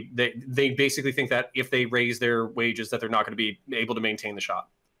basically think that if they raise their wages that they're not going to be able to maintain the shop.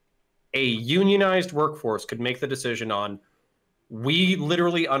 A unionized workforce could make the decision on, we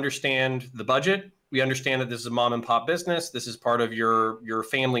literally understand the budget. We understand that this is a mom and pop business. This is part of your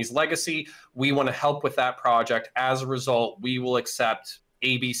family's legacy. We want to help with that project. As a result, we will accept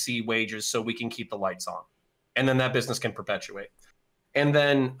ABC wages so we can keep the lights on. And then that business can perpetuate. And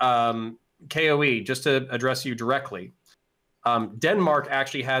then KOE, just to address you directly, Denmark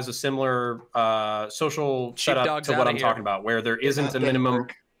actually has a similar social setup to what I'm talking about, where there isn't a minimum.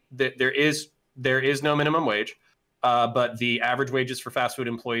 there is no minimum wage, but the average wages for fast food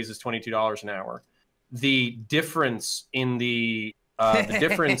employees is $22 an hour. The difference in the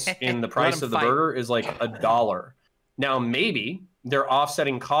price of the burger is like $1. Now maybe they're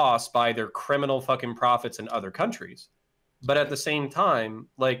offsetting costs by their criminal fucking profits in other countries, but at the same time,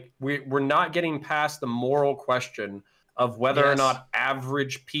 like we're not getting past the moral question of whether or not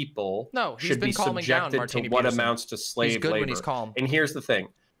average people should be subjected to what amounts to slave labor. When he's calm. And here's the thing.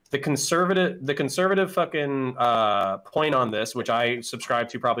 The conservative fucking point on this, which I subscribed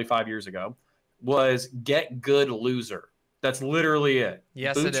to probably 5 years ago, was get good, loser. That's literally it.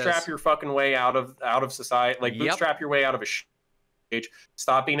 Yes, bootstrap your fucking way out of society. Like bootstrap your way out of a stage.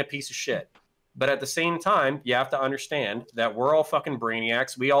 Stop being a piece of shit. But at the same time, you have to understand that we're all fucking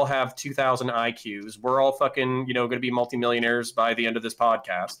brainiacs. We all have 2,000 IQs. We're all fucking, going to be multimillionaires by the end of this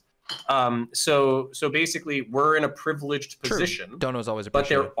podcast. So basically, we're in a privileged position. Don't know is always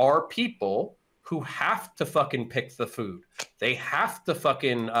appreciated. But there are people who have to fucking pick the food. They have to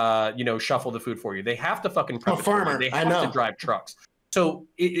fucking, shuffle the food for you. They have to fucking prep it for you. They have to drive trucks. So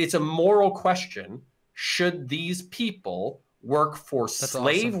it's a moral question. Should these people work for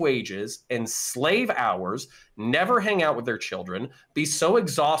slave wages and slave hours, never hang out with their children, be so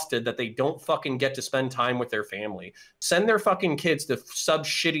exhausted that they don't fucking get to spend time with their family, send their fucking kids to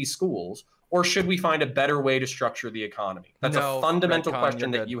shitty schools, or should we find a better way to structure the economy? That's a fundamental question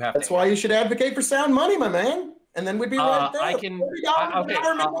that you have to answer. That's why you should advocate for sound money, my man. And then we'd be right there.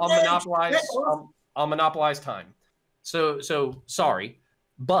 I'll monopolize time. So sorry,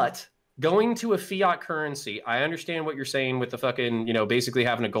 but going to a fiat currency, I understand what you're saying with the fucking, basically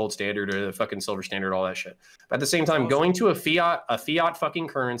having a gold standard or the fucking silver standard, all that shit. But at the same time, going to a fiat fucking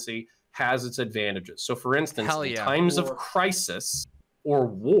currency has its advantages. So for instance, in times of crisis or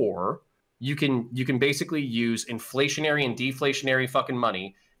war, you can basically use inflationary and deflationary fucking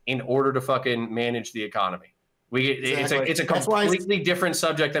money in order to fucking manage the economy. It's a completely different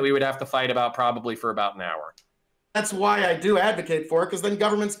subject that we would have to fight about probably for about an hour. That's why I do advocate for it, because then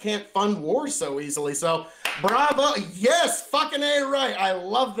governments can't fund wars so easily. So, bravo. Yes, fucking A right. I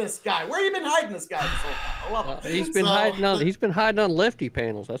love this guy. Where you been hiding this guy this whole time? I love him. He's been hiding on lefty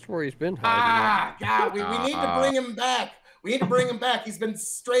panels. That's where he's been hiding. God, we need to bring him back. We need to bring him back. He's been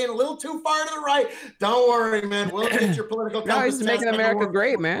straying a little too far to the right. Don't worry, man. We'll get your political compass. No, he's making America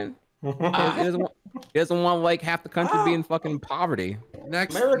great, man. He doesn't want like half the country being in fucking poverty.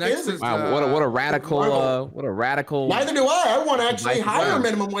 Next is wow, what a radical. Neither do I. I want actually higher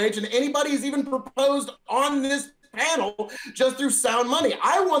minimum wage than anybody's even proposed on this panel just through sound money.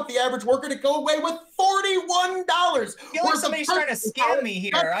 I want the average worker to go away with $41. I feel like somebody's trying to scam me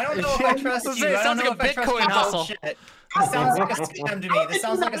here. I don't know if I trust you. I don't know if I trust Bitcoin hustle. Shit. This sounds like a scam to me. This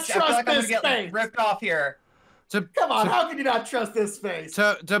sounds like a scam. I feel like I'm gonna get ripped off here. Come on, how can you not trust this face?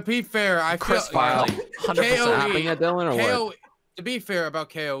 To be fair, I feel to be fair about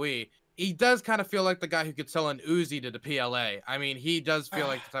KOE, he does kind of feel like the guy who could sell an Uzi to the PLA. I mean, he does feel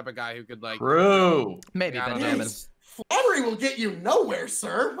like the type of guy who could like. True. Maybe Benjamin. Flattery will get you nowhere,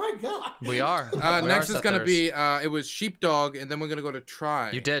 sir. My God. We are. Next is going to be, it was Sheepdog, and then we're going to go to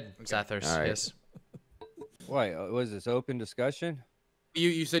Try. You did, Zathers. Right. Yes. Wait, was this open discussion?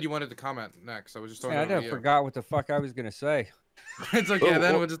 You said you wanted to comment next. I was just I forgot what the fuck I was gonna say. It's okay.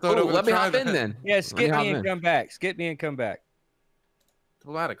 Then we'll just throw it over. Let me hop in then. Yeah, skip me and come back. Skip me and come back.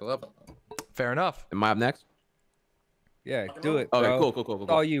 Problematic. I love it. Fair enough. Am I up next? Yeah, do it. Bro. Okay, cool.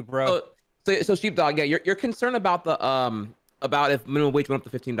 All you, bro. So Sheepdog, yeah, you're concerned about the about if minimum wage went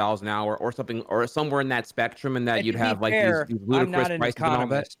up to $15 an hour or something, or somewhere in that spectrum, and that you'd have like these ludicrous prices and all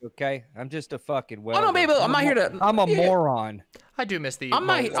that. Okay, I'm just a fucking Oh no, baby, I'm not here to. I'm a moron. I do miss the. I'm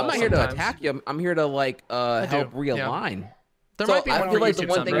not here to attack you. I'm here to like help realign. Yeah. There might be I feel like the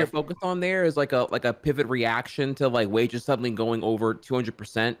one thing you're focused on there is like a pivot reaction to like wages suddenly going over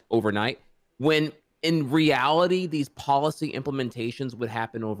 200% overnight, when in reality these policy implementations would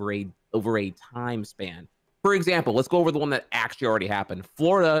happen over a time span. For example, let's go over the one that actually already happened.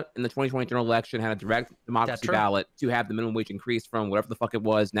 Florida in the 2020 general election had a direct democracy ballot to have the minimum wage increase from whatever the fuck it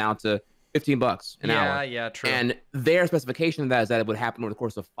was now to $15 an hour. Yeah, true. And their specification of that is that it would happen over the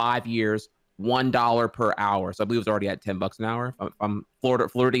course of 5 years, $1 per hour. So I believe it was already at $10 an hour. If I'm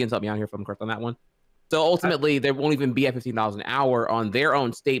Floridians, help me out here if I'm correct on that one. So ultimately, there won't even be at $15 an hour on their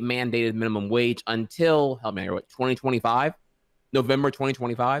own state mandated minimum wage until, help me out here, what, 2025? November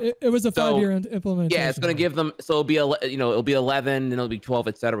 2025. It was a 5-year implementation. Yeah, it's going to give them, so it'll be it'll be 11 and it'll be 12,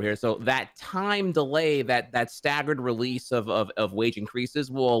 etc. here. So that time delay, that staggered release of wage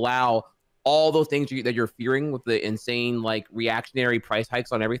increases will allow all those things that you're fearing with the insane like reactionary price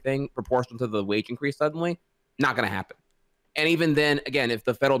hikes on everything proportional to the wage increase suddenly not going to happen. And even then, again, if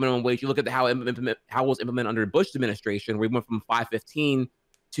the federal minimum wage, you look at how it was implemented under Bush administration, we went from $5.15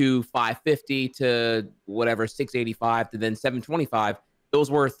 to $5.50 to whatever, $6.85 to then $7.25.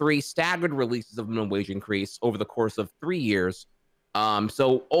 Those were 3 staggered releases of minimum wage increase over the course of 3 years.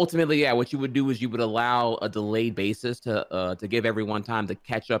 So ultimately, yeah, what you would do is you would allow a delayed basis to give everyone time to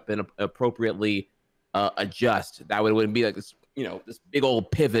catch up and appropriately adjust. That wouldn't be like this, this big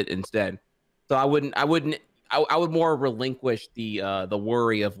old pivot instead. So I would more relinquish the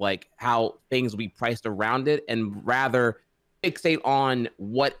worry of like how things will be priced around it, and rather fixate on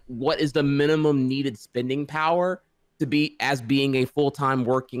what is the minimum needed spending power to be as being a full-time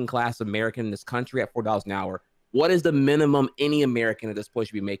working class American in this country at $4 an hour. What is the minimum any American at this point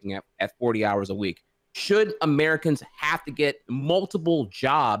should be making at 40 hours a week? Should Americans have to get multiple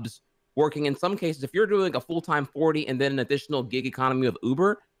jobs working? In some cases, if you're doing a full-time 40 and then an additional gig economy of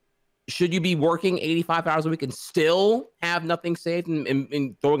Uber, should you be working 85 hours a week and still have nothing saved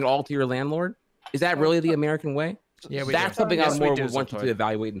and throwing it all to your landlord? Is that really the American way? Yeah, that's something I more would want you to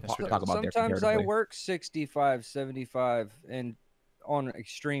evaluate and talk about. Sometimes I work 65, 75, and on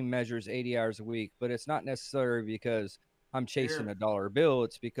extreme measures 80 hours a week, but it's not necessarily because I'm chasing a dollar bill.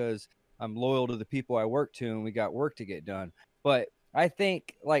 It's because I'm loyal to the people I work to, and we got work to get done. But I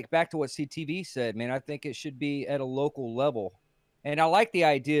think, like, back to what CTV said, man, I think it should be at a local level. And I like the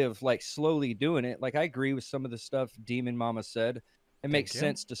idea of like slowly doing it. Like, I agree with some of the stuff Demon Mama said. It makes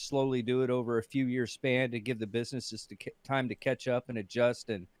sense to slowly do it over a few year span to give the businesses time to catch up and adjust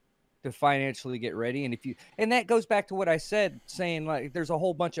and to financially get ready. And that goes back to what I said, saying like there's a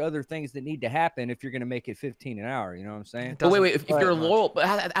whole bunch of other things that need to happen if you're going to make it 15 an hour. You know what I'm saying? But wait, if you're loyal, but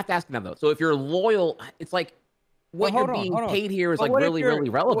I have to ask them though. So if you're loyal, it's like what you're being paid here is like really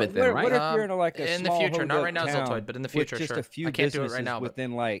relevant then, right? What if you're in like a in the future, not right now, Zoltoid, but in the future, just sure. a few I can't do it right now,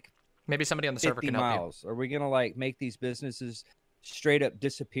 within like maybe somebody on the server can help you. Are we gonna like make these businesses straight up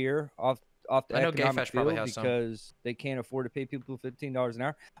disappear off the economic field because they can't afford to pay people $15 an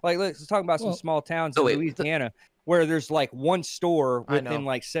hour? Like, let's talk about some small towns in Louisiana where there's like one store within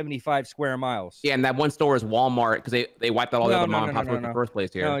like 75 square miles. Yeah, and that one store is Walmart because they wiped out all the other mom and pop stores in the first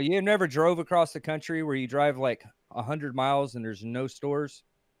place here. No, you never drove across the country where you drive like 100 miles and there's no stores?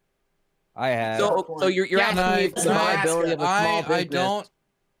 I have. So you're asking me the viability of a small business.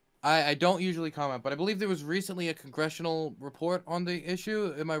 I don't usually comment, but I believe there was recently a congressional report on the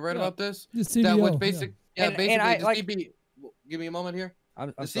issue. Am I right about this? The CBO, that would basically, give me a moment here.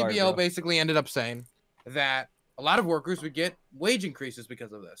 I'm the sorry, CBO bro. basically ended up saying that a lot of workers would get wage increases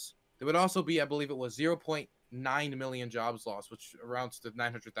because of this. There would also be, I believe it was 0.9 million jobs lost, which amounts to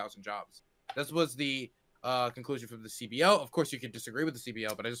 900,000 jobs. This was the conclusion from the CBO. Of course, you could disagree with the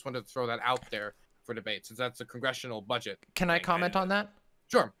CBO, but I just wanted to throw that out there for debate since that's a congressional budget. Can I comment on that?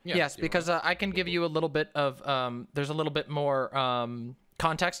 Sure. Yeah, yes, because I can give you a little bit of there's a little bit more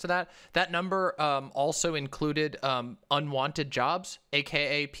context to that. That number also included unwanted jobs,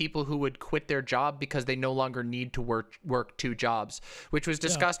 aka people who would quit their job because they no longer need to work 2 jobs, which was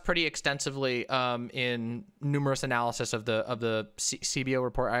discussed pretty extensively in numerous analysis of the CBO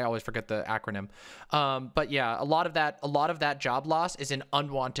report. I always forget the acronym, but yeah, a lot of that job loss is in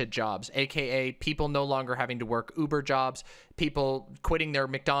unwanted jobs, aka people no longer having to work Uber jobs, people quitting their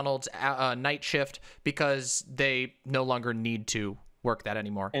McDonald's night shift because they no longer need to work that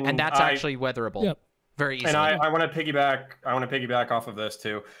anymore, and that's actually weatherable very easily. And I want to piggyback off of this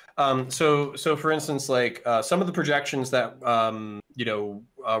too. So for instance, like some of the projections that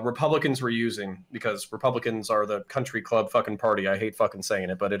Republicans were using, because Republicans are the country club fucking party. I hate fucking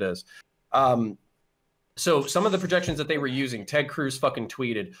saying it, but it is. So some of the projections that they were using, Ted Cruz fucking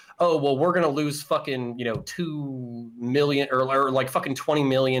tweeted, "Oh, well, we're gonna lose fucking 2 million or like fucking 20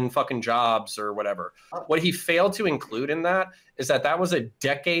 million fucking jobs or whatever." What he failed to include in that is that was a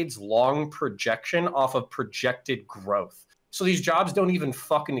decades-long projection off of projected growth. So these jobs don't even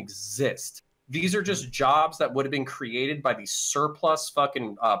fucking exist. These are just jobs that would have been created by these surplus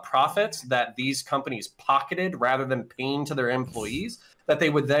fucking profits that these companies pocketed rather than paying to their employees, that they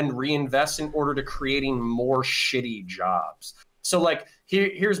would then reinvest in order to creating more shitty jobs. So like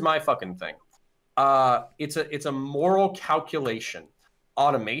here's my fucking thing. It's a moral calculation.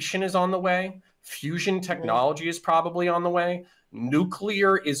 Automation is on the way. Fusion technology is probably on the way.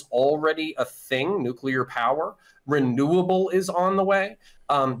 Nuclear is already a thing, nuclear power. Renewable is on the way.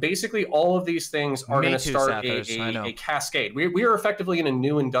 Basically, all of these things are going to start a cascade. We are effectively in a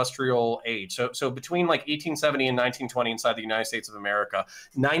new industrial age. So between like 1870 and 1920 inside the United States of America,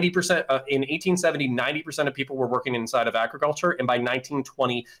 90% in 1870, 90% of people were working inside of agriculture, and by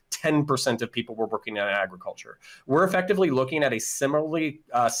 1920, 10% of people were working in agriculture. We're effectively looking at a similarly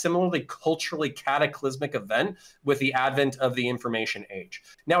culturally cataclysmic event with the advent of the information age.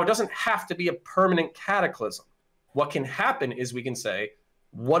 Now, it doesn't have to be a permanent cataclysm. What can happen is we can say,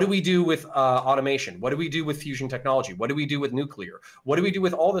 what do we do with automation? What do we do with fusion technology? What do we do with nuclear? What do we do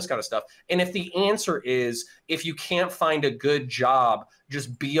with all this kind of stuff? And if the answer is, if you can't find a good job,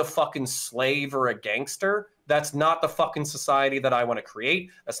 just be a fucking slave or a gangster, that's not the fucking society that I want to create.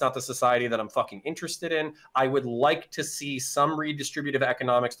 That's not the society that I'm fucking interested in. I would like to see some redistributive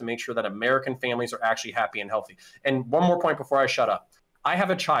economics to make sure that American families are actually happy and healthy. And one more point before I shut up. I have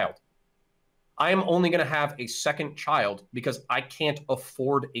a child. I am only going to have a second child because I can't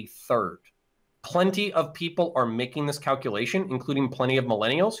afford a third. Plenty of people are making this calculation, including plenty of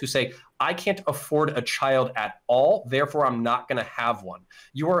millennials who say, I can't afford a child at all, therefore I'm not going to have one.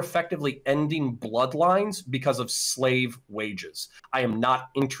 You are effectively ending bloodlines because of slave wages. I am not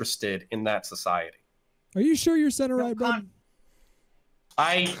interested in that society. Are you sure you're center right, bud?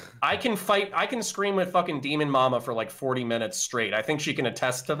 I can fight. I can scream with fucking Demon Mama for like 40 minutes straight. I think she can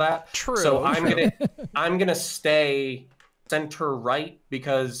attest to that. True. So I'm gonna stay center right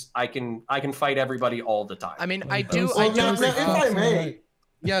because I can fight everybody all the time. I mean, I do. Well, if I may.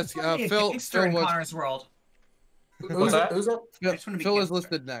 Yes, Phil. In Connor's world. Who's that? Phil is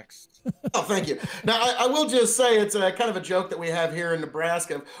listed next. Oh, thank you. Now, I will just say it's a kind of a joke that we have here in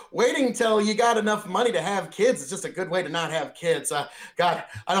Nebraska. Waiting till you got enough money to have kids is just a good way to not have kids. God,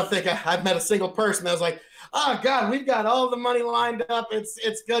 I don't think I've met a single person that was like, oh, God, we've got all the money lined up.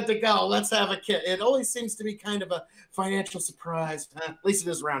 It's good to go. Let's have a kid. It always seems to be kind of a financial surprise. At least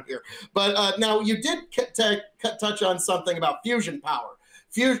it is around here. But now you did touch on something about fusion power.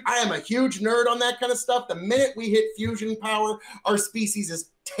 I am a huge nerd on that kind of stuff. The minute we hit fusion power, our species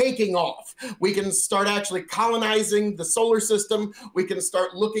is taking off. We can start actually colonizing the solar system. We can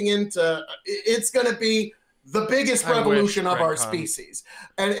start looking into, it's going to be the biggest revolution of our species.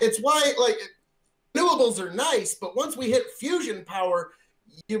 And it's why, like, renewables are nice, but once we hit fusion power,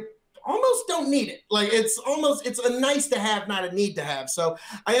 you almost don't need it. Like, it's a nice to have, not a need to have. So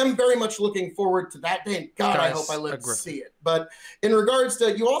I am very much looking forward to that day. And God, I hope I live to see it. But in regards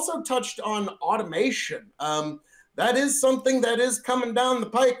to, you also touched on automation. That is something that is coming down the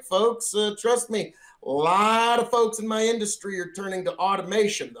pike, folks. Trust me, a lot of folks in my industry are turning to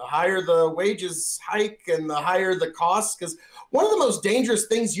automation. The higher the wages hike and the higher the costs, because one of the most dangerous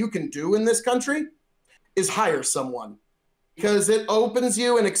things you can do in this country is hire someone. Because it opens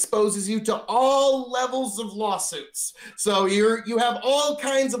you and exposes you to all levels of lawsuits. So you have all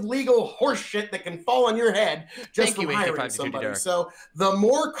kinds of legal horseshit that can fall on your head just from hiring somebody. So the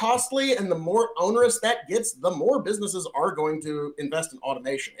more costly and the more onerous that gets, the more businesses are going to invest in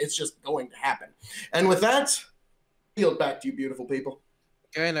automation. It's just going to happen. And with that, I yield back to you, beautiful people.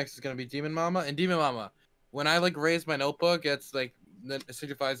 Okay, next is going to be Demon Mama. And Demon Mama, when I like raise my notebook, it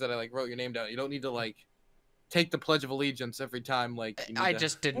signifies that I like wrote your name down. You don't need to like take the Pledge of Allegiance every time. Like I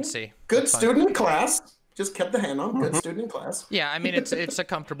just didn't see. Good student in class. Just kept the hand on. Good student in class. Yeah, I mean it's a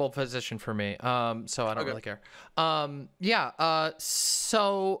comfortable position for me. So I don't really care.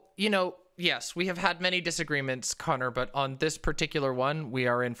 So yes, we have had many disagreements, Connor, but on this particular one, we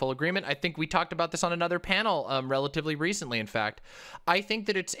are in full agreement. I think we talked about this on another panel relatively recently. In fact, I think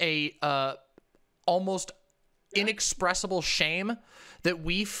that it's a almost inexpressible shame that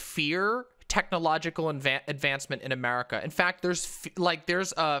we fear technological advancement in America. In fact, there's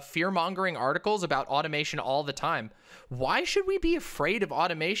fear-mongering articles about automation all the time. Why should we be afraid of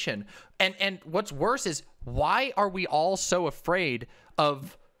automation? And what's worse is, why are we all so afraid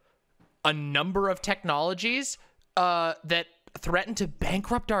of a number of technologies that threaten to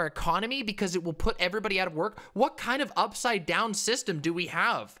bankrupt our economy because it will put everybody out of work? What kind of upside down system do we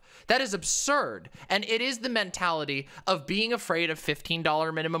have? That is absurd. And it is the mentality of being afraid of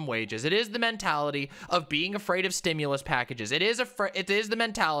 $15 minimum wages. It is the mentality of being afraid of stimulus packages. It is the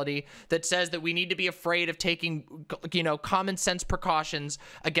mentality that says that we need to be afraid of taking, common sense precautions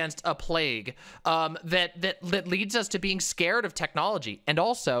against a plague, that leads us to being scared of technology. And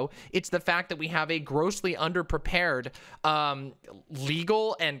also, it's the fact that we have a grossly underprepared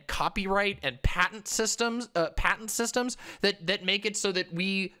legal and copyright and patent systems that make it so that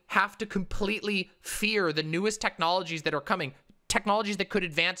we have to completely fear the newest technologies that are coming. technologies that could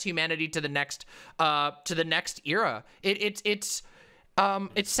advance humanity to the next era. It's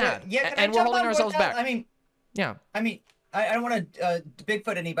sad, and we're holding ourselves back. I mean, I don't want to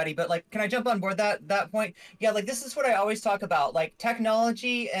Bigfoot anybody, but like, can I jump on board that point? Yeah, like this is what I always talk about. Like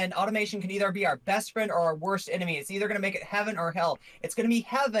technology and automation can either be our best friend or our worst enemy. It's either going to make it heaven or hell. It's going to be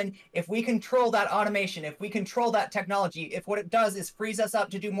heaven if we control that automation, if we control that technology, if what it does is frees us up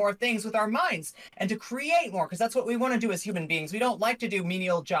to do more things with our minds and to create more, because that's what we want to do as human beings. We don't like to do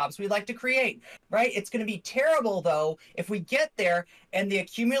menial jobs. We like to create, right? It's going to be terrible though if we get there and the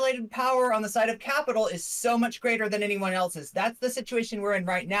accumulated power on the side of capital is so much greater than anyone else's. That's the situation we're in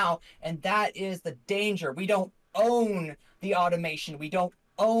right now, and that is the danger. We don't own the automation. We don't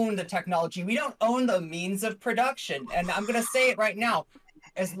own the technology. We don't own the means of production. And I'm going to say it right now.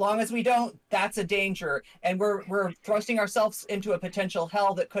 As long as we don't, that's a danger. And we're thrusting ourselves into a potential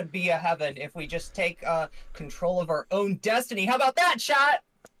hell that could be a heaven if we just take control of our own destiny. How about that, Shot?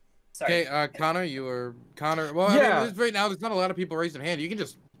 Sorry. Okay, Connor. Well, yeah. I mean, right now, there's not a lot of people raising hand. You can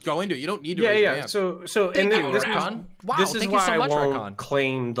just go into it. You don't need to raise your hand. So this is why I won't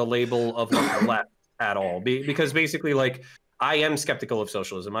claim the label of like left at all. Because basically, like, I am skeptical of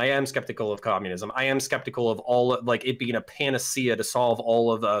socialism. I am skeptical of communism. I am skeptical of all, like, it being a panacea to solve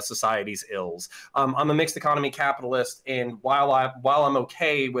all of society's ills. I'm a mixed economy capitalist, and while I'm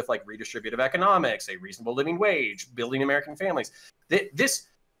okay with like redistributive economics, a reasonable living wage, building American families,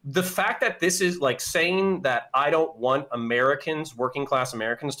 the fact that this is like saying that I don't want Americans, working class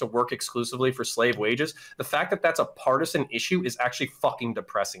Americans, to work exclusively for slave wages, the fact that that's a partisan issue is actually fucking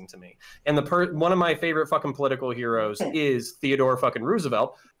depressing to me. And one of my favorite fucking political heroes is Theodore fucking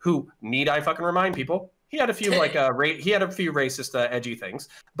Roosevelt, who, need I fucking remind people, he had a few like he had a few racist edgy things,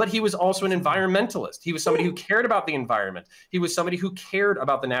 but he was also an environmentalist. He was somebody who cared about the environment. He was somebody who cared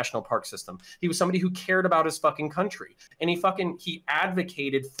about the national park system. He was somebody who cared about his fucking country, and he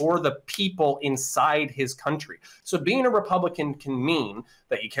advocated for the people inside his country. So being a Republican can mean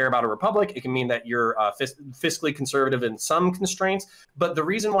that you care about a republic. It can mean that you're fiscally conservative in some constraints. But the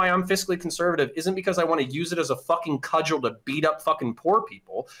reason why I'm fiscally conservative isn't because I want to use it as a fucking cudgel to beat up fucking poor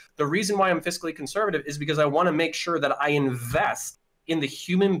people. The reason why I'm fiscally conservative is because I want to make sure that I invest in the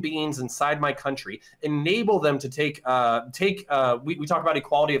human beings inside my country, enable them to we talk about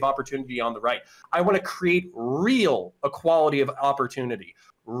equality of opportunity on the right. I want to create real equality of opportunity,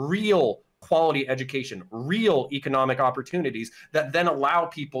 real quality education, real economic opportunities that then allow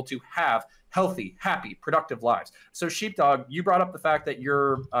people to have healthy, happy, productive lives. So Sheepdog, you brought up the fact that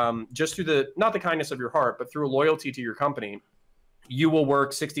you're just through not the kindness of your heart, but through loyalty to your company, you will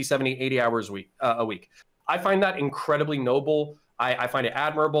work 60, 70, 80 hours a week. I find that incredibly noble. I find it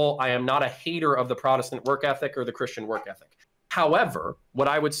admirable. I am not a hater of the Protestant work ethic or the Christian work ethic. However, what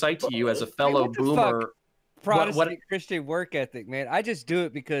I would cite to you as a fellow boomer... Protestant Christian work ethic, man. I just do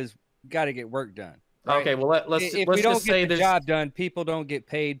it because you got to get work done. Right? Okay, well, let's we don't just say the job done, people don't get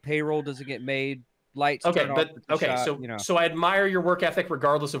paid, payroll doesn't get made, lights turn off at the shop, so I admire your work ethic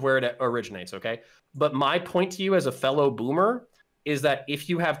regardless of where it originates, okay? But my point to you as a fellow boomer is that if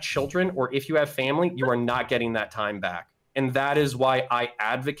you have children or if you have family, you are not getting that time back. And that is why I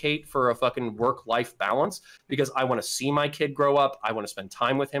advocate for a fucking work-life balance, because I want to see my kid grow up. I want to spend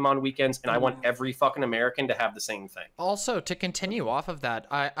time with him on weekends, and I want every fucking American to have the same thing. Also, to continue off of that,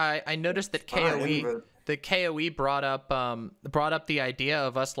 I noticed that KOE brought up the idea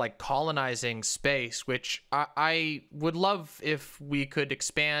of us like colonizing space, which I would love if we could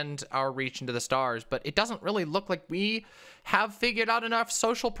expand our reach into the stars, but it doesn't really look like we have figured out enough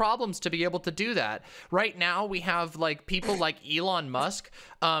social problems to be able to do that. Right now, we have like people like Elon Musk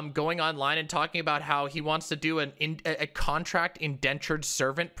going online and talking about how he wants to do a contract indentured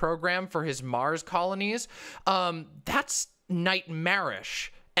servant program for his Mars colonies. That's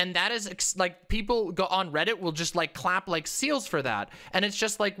nightmarish. And that is like, people go on Reddit will just like clap like seals for that. And it's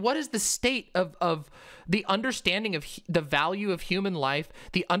just like, what is the state of the understanding of the value of human life?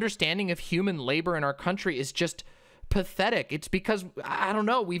 The understanding of human labor in our country is just pathetic. It's because, I don't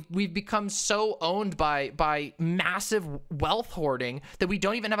know, we've become so owned by massive wealth hoarding that we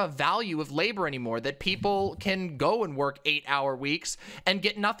don't even have a value of labor anymore, that people can go and work 8-hour weeks and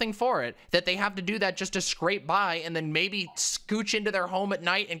get nothing for it, that they have to do that just to scrape by and then maybe scooch into their home at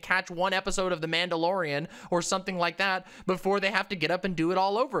night and catch one episode of The Mandalorian or something like that before they have to get up and do it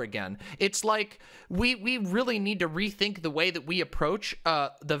all over again. It's like we really need to rethink the way that we approach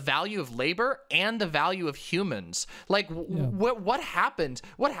the value of labor and the value of humans. Like, what happened?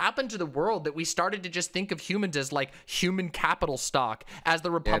 What happened to the world that we started to just think of humans as like human capital stock, as the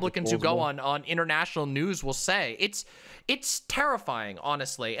Republicans who go on international news will say? It's terrifying,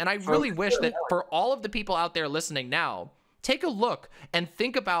 honestly. And I really wish that for all of the people out there listening now, take a look and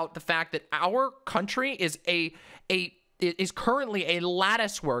think about the fact that our country is currently a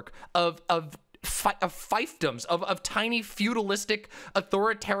lattice work of fiefdoms, of tiny feudalistic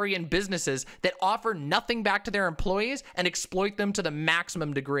authoritarian businesses that offer nothing back to their employees and exploit them to the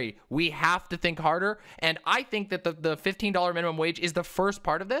maximum degree. We have to think harder, and I think that the $15 minimum wage is the first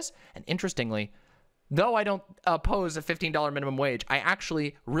part of this. And interestingly, though I don't oppose a $15 minimum wage, I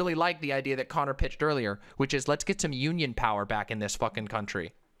actually really like the idea that Connor pitched earlier, which is let's get some union power back in this fucking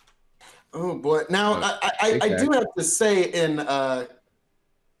country. Oh boy! Now I do have to say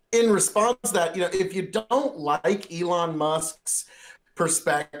in response to that, if you don't like Elon Musk's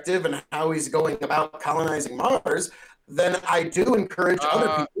perspective and how he's going about colonizing Mars, then I do encourage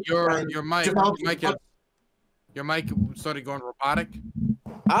other people. Your mic started going robotic.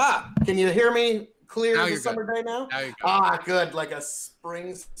 Can you hear me clear as a summer day now? Now you're good. Good, like a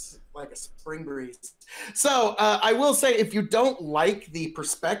spring breeze. So I will say, if you don't like the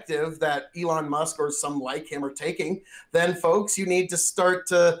perspective that Elon Musk or some like him are taking, then folks, you need to start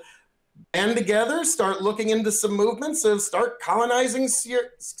to band together, start looking into some movements of start colonizing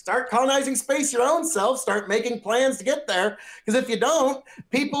space your own self, start making plans to get there. Because if you don't,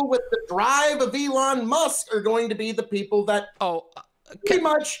 people with the drive of Elon Musk are going to be the people that pretty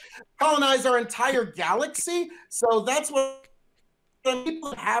much colonize our entire galaxy. So that's what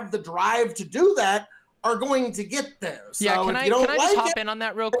people that have the drive to do that are going to get there. So yeah, can I just hop in on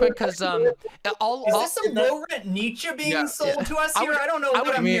that real quick? Because is this some low-rent Nietzsche being sold to us here? I don't know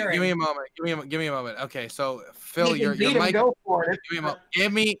what I'm hearing. Give me a moment. Give me a moment. Okay, so Phil, your mic. Go for it.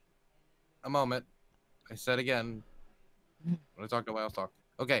 Give me a moment. I said again. When I talk, nobody else talk.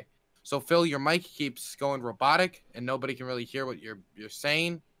 Okay, so Phil, your mic keeps going robotic, and nobody can really hear what you're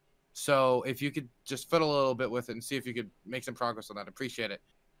saying. So if you could just fiddle a little bit with it and see if you could make some progress on that, appreciate it.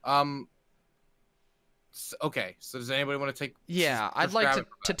 Okay, so does anybody want to take? Yeah, I'd like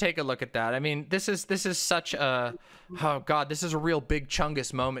to take a look at that. I mean, this is such a, oh god, this is a real big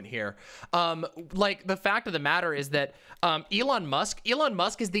Chungus moment here. Like, the fact of the matter is that Elon Musk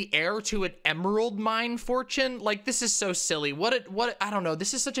is the heir to an emerald mine fortune. Like, this is so silly. What I don't know.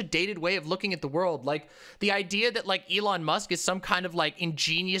 This is such a dated way of looking at the world. Like, the idea that like Elon Musk is some kind of like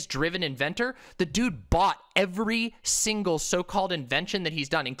ingenious driven inventor. The dude bought every single so-called invention that he's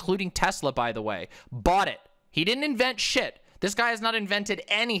done, including Tesla, by the way. Bought it. He didn't invent shit. This guy has not invented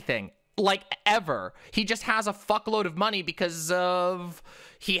anything, like, ever. He just has a fuckload of money because of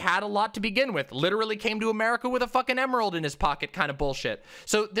he had a lot to begin with. Literally came to America with a fucking emerald in his pocket kind of bullshit.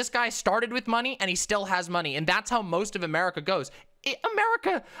 So this guy started with money and he still has money, and that's how most of America goes.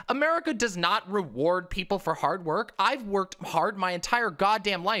 America does not reward people for hard work. I've worked hard my entire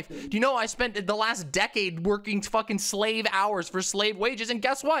goddamn life. Do you know I spent the last decade working fucking slave hours for slave wages, and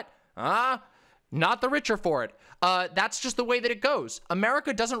guess what? Not the richer for it. That's just the way that it goes.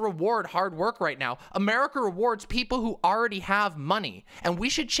 America doesn't reward hard work right now. America rewards people who already have money, and we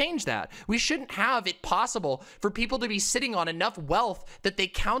should change that. We shouldn't have it possible for people to be sitting on enough wealth that they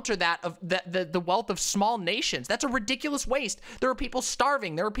counter that of the wealth of small nations. That's a ridiculous waste. There are people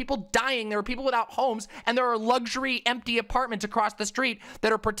starving. There are people dying. There are people without homes, and there are luxury empty apartments across the street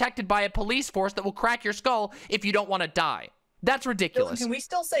that are protected by a police force that will crack your skull if you don't want to die. That's ridiculous. Can we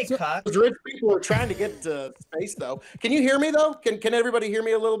still say cuck? Those rich people are trying to get to space, though. Can you hear me, though? Can everybody hear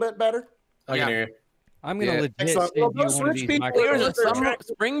me a little bit better? I can hear you. I'm going to legit send you one of these There's a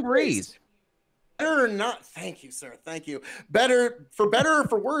spring breeze. Better or not, thank you, sir. Thank you. Better or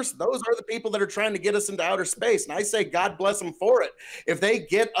for worse, those are the people that are trying to get us into outer space. And I say God bless them for it. If they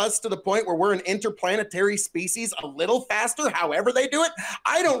get us to the point where we're an interplanetary species a little faster, however they do it,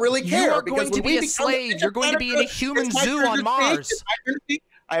 I don't really care. You are going to be a slave. You're going to be in a human zoo on Mars.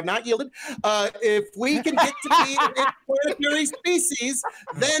 I have not yielded. If we can get to be an interplanetary species,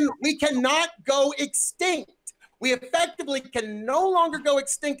 then we cannot go extinct. We effectively can no longer go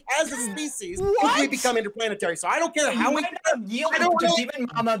extinct as a species if we become interplanetary. So I don't care how we yielded to Demon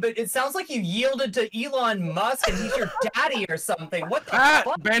Mama, but it sounds like you yielded to Elon Musk and he's your daddy or something. What the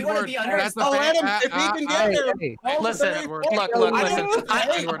fuck? You want to be under his if he can get there. Listen, look, listen.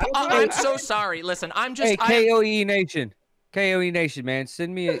 I'm so sorry. Listen, I'm just. Hey, KOE Nation. KOE Nation, man.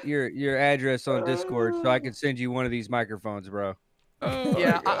 Send me your address on Discord so I can send you one of these microphones, bro.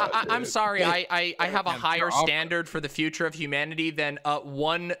 Yeah, I'm sorry. I have a higher standard for the future of humanity than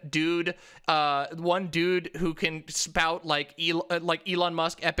one dude who can spout like Elon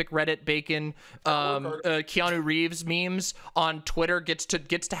Musk, Epic Reddit Bacon, Keanu Reeves memes on Twitter gets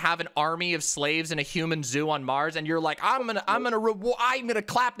to have an army of slaves in a human zoo on Mars, and you're like, I'm gonna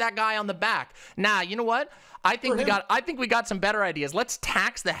clap that guy on the back. Nah, you know what? I think we got some better ideas. Let's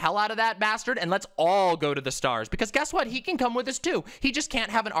tax the hell out of that bastard and let's all go to the stars. Because guess what? He can come with us too. He just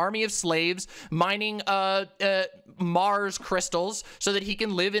can't have an army of slaves mining Mars crystals so that he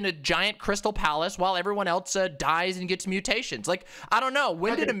can live in a giant crystal palace while everyone else dies and gets mutations. Like, I don't know.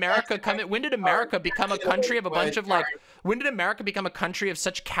 When did America become a country of a bunch of like? When did America become a country of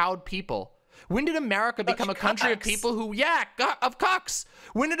such cowed people? When did America become a country of people who, of cocks?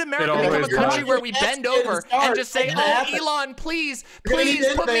 When did America become a country where we bend over and just say, oh, Elon, please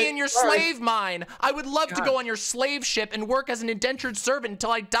put me in your slave mine. I would love to go on your slave ship and work as an indentured servant until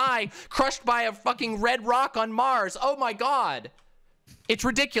I die, crushed by a fucking red rock on Mars. Oh my God. It's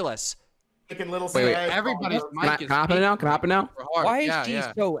ridiculous. Wait, everybody's mic is... Can I happen now? Why is she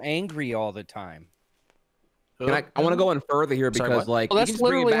so angry all the time? I want to go in further here because, like, well, that's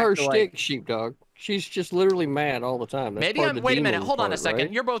literally her shtick, Sheepdog. She's just literally mad all the time. That's maybe wait a minute. Hold on a second.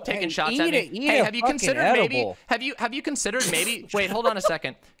 Right? You're both taking shots at me. Hey, have you considered maybe? Have you considered maybe? Wait, hold on a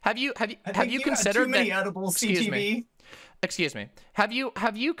second. Have you considered too many edibles, CTV? Excuse me. Have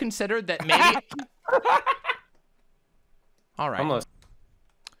you considered that maybe? All right. Almost.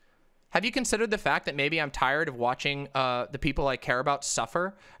 Have you considered the fact that maybe I'm tired of watching the people I care about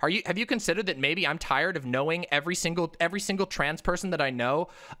suffer? Have you considered that maybe I'm tired of knowing every single trans person that I know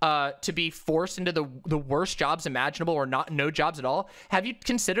to be forced into the worst jobs imaginable or no jobs at all? Have you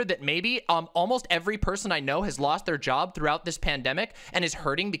considered that maybe almost every person I know has lost their job throughout this pandemic and is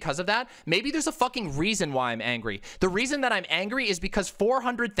hurting because of that? Maybe there's a fucking reason why I'm angry. The reason that I'm angry is because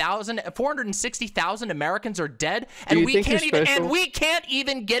 460,000 Americans are dead and we can't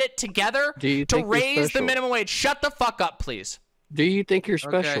even get it together to raise the minimum wage. Shut the fuck up, please. Do you think you're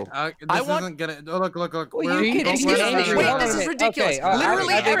special? Okay, isn't gonna... Look. Well, wait, this is ridiculous. Okay,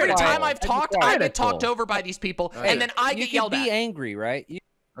 Literally every time I've talked, I get talked over by these people, and then I get yelled at. You can be angry, right?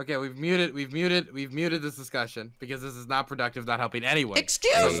 Okay, we've muted this discussion because this is not productive, not helping anyone.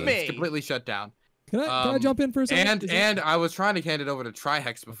 Excuse me. It's completely shut down. Can I jump in for a second? And I was trying to hand it over to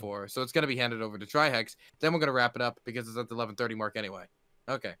Trihex before, so it's gonna be handed over to Trihex. Then we're gonna wrap it up because it's at the 11:30 mark anyway.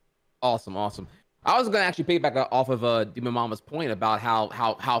 Okay. Awesome. I was gonna actually piggyback off of Demon Mama's point about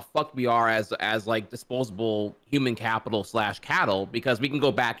how fucked we are as like disposable human capital / cattle, because we can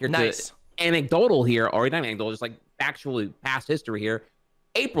go back here to anecdotal here, or not anecdotal, just like actually past history here.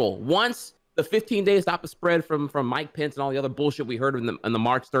 April, once the 15 days stop the spread from Mike Pence and all the other bullshit we heard in the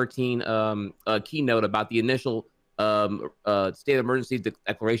March 13 keynote about the initial state of emergency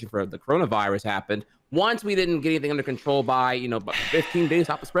declaration for the coronavirus happened. Once we didn't get anything under control by 15 days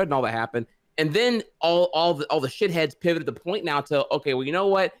stop the spread and all that happened, and then all the shitheads pivoted the point now to, okay, well, you know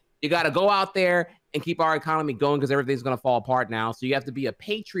what, you got to go out there and keep our economy going because everything's going to fall apart now. So you have to be a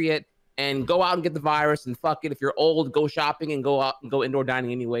patriot and go out and get the virus, and fuck it, if you're old, go shopping and go out and go indoor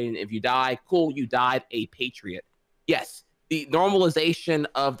dining anyway, and if you die, cool, you died a patriot. Yes, the normalization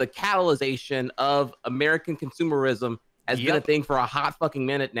of the catalyzation of American consumerism has been a thing for a hot fucking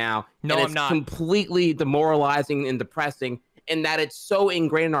minute now. No, and I'm not. It's completely demoralizing and depressing, and that it's so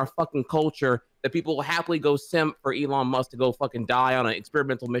ingrained in our fucking culture that people will happily go simp for Elon Musk to go fucking die on an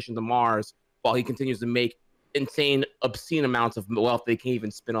experimental mission to Mars while he continues to make insane, obscene amounts of wealth they can't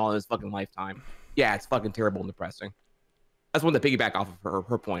even spend all in his fucking lifetime. Yeah, it's fucking terrible and depressing. That's one to piggyback off of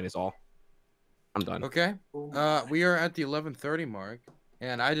her point is all. I'm done. Okay. We are at the 11:30 mark.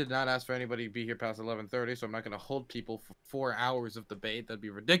 And I did not ask for anybody to be here past 11:30, so I'm not going to hold people for 4 hours of debate. That'd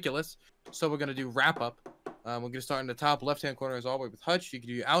be ridiculous. So we're going to do wrap up. We're going to start in the top left-hand corner as always with Hutch. You can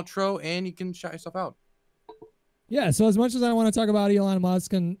do your outro, and you can shout yourself out. Yeah, so as much as I want to talk about Elon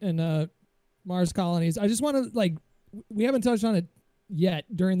Musk and Mars colonies, I just want to, like, we haven't touched on it yet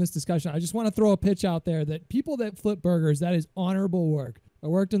during this discussion. I just want to throw a pitch out there that people that flip burgers, that is honorable work. I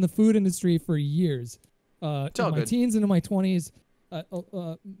worked in the food industry for years. In my teens and in my 20s.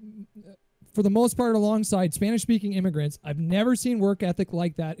 For the most part, alongside Spanish-speaking immigrants, I've never seen work ethic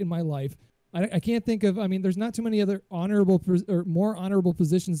like that in my life. I can't think of, I mean, there's not too many other honorable or more honorable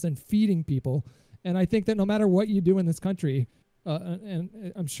positions than feeding people. And I think that no matter what you do in this country,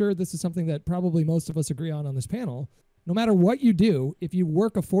 and I'm sure this is something that probably most of us agree on this panel, no matter what you do, if you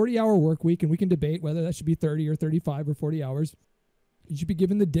work a 40-hour work week, and we can debate whether that should be 30 or 35 or 40 hours, you should be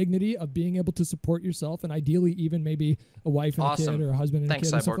given the dignity of being able to support yourself, and ideally even maybe a wife and a kid, or a husband and a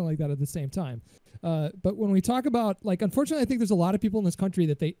kid, or something like that at the same time. But when we talk about, like, unfortunately, I think there's a lot of people in this country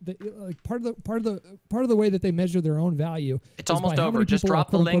that they like part of the way that they measure their own value. It's almost over. Just drop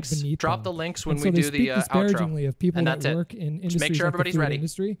the links. Drop the links when we do the disparagingly outro. Of people that work in industries, make sure everybody's ready.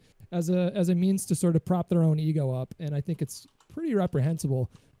 Industry as a means to sort of prop their own ego up, and I think it's pretty reprehensible.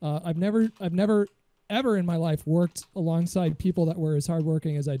 I've never ever in my life worked alongside people that were as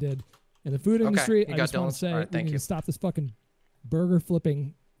hardworking as I did In the food industry, I just want Dylan. to say right, we need to stop this fucking burger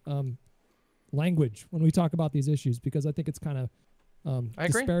flipping language when we talk about these issues, because I think it's kind of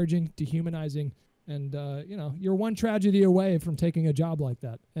disparaging, dehumanizing, and you know, you're one tragedy away from taking a job like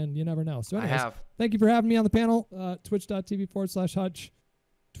that, and you never know. So anyways, thank you for having me on the panel. Twitch.tv/Hutch,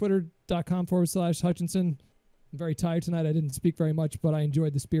 Twitter.com/Hutchinson. I'm very tired tonight. I didn't speak very much, but I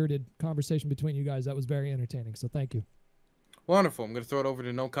enjoyed the spirited conversation between you guys. That was very entertaining. So thank you. Wonderful. I'm going to throw it over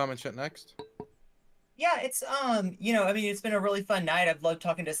to NoCommentChick next. Yeah, it's you know, I mean, it's been a really fun night. I've loved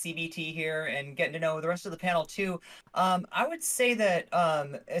talking to CBT here and getting to know the rest of the panel too. I would say that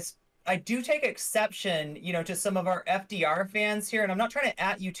I do take exception, you know, to some of our FDR fans here, and I'm not trying to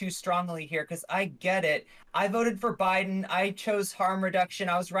at you too strongly here because I get it. I voted for Biden. I chose harm reduction.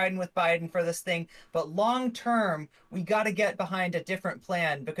 I was riding with Biden for this thing. But long term, we got to get behind a different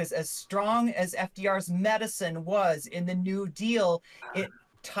plan, because as strong as FDR's medicine was in the New Deal,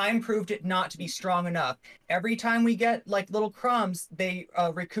 time proved it not to be strong enough. Every time we get like little crumbs, they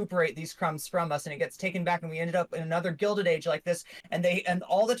recuperate these crumbs from us, and it gets taken back, and we ended up in another Gilded Age like this. And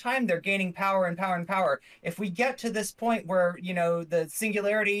all the time they're gaining power and power and power. If we get to this point where, you know, the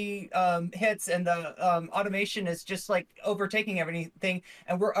singularity hits and the automation is just like overtaking everything,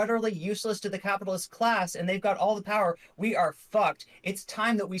 and we're utterly useless to the capitalist class, and they've got all the power, we are fucked. It's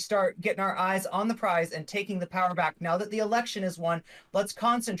time that we start getting our eyes on the prize and taking the power back. Now that the election is won, let's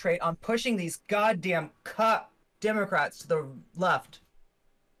concentrate on pushing these goddamn Democrats to the left.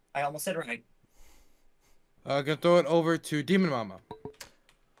 I almost said right. Gonna throw it over to Demon Mama.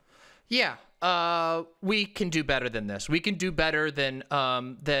 Yeah, we can do better than this. We can do better than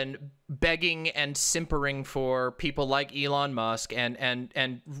begging and simpering for people like Elon Musk and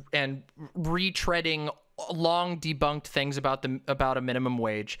retreading long debunked things about a minimum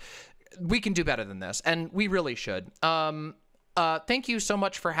wage. We can do better than this, and we really should. Thank you so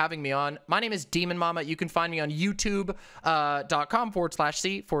much for having me on. My name is Demon Mama. You can find me on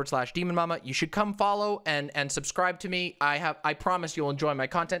youtube.com/C/Demon Mama. You should come follow and subscribe to me. I promise you'll enjoy my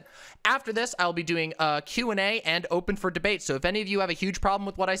content. After this, I'll be doing Q&A and open for debate. So if any of you have a huge problem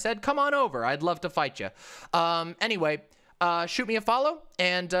with what I said, come on over. I'd love to fight you. Anyway, shoot me a follow,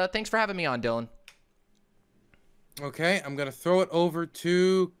 and thanks for having me on, Dylan. Okay, I'm going to throw it over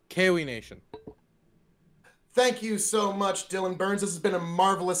to KOE Nation. Thank you so much, Dylan Burns. This has been a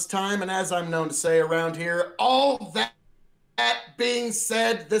marvelous time, and as I'm known to say around here, all that being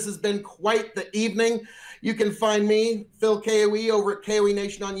said, this has been quite the evening. You can find me, Phil KOE, over at KOE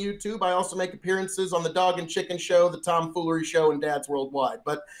Nation on YouTube. I also make appearances on the Dog and Chicken Show, the Tomfoolery Show, and Dads Worldwide.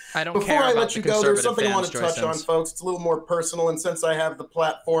 But before I let you go, there's something I want to touch on, folks. It's a little more personal, and since I have the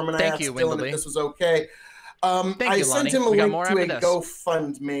platform, and I asked Dylan if this was okay, I sent him a link to a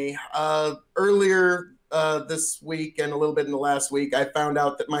GoFundMe. Earlier this week and a little bit in the last week, I found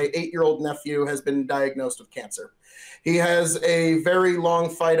out that my 8-year-old nephew has been diagnosed with cancer. He has a very long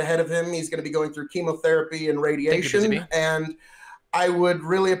fight ahead of him. He's going to be going through chemotherapy and radiation. And I would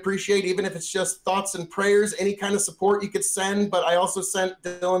really appreciate, even if it's just thoughts and prayers, any kind of support you could send. But I also sent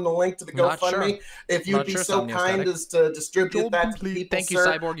Dylan the link to the GoFundMe. If you'd be so kind as to distribute that to people,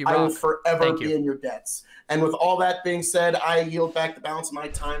 sir, I will forever be in your debts. And with all that being said, I yield back the balance of my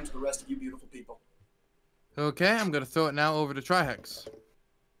time to the rest of you beautiful people. Okay, I'm going to throw it now over to Trihex.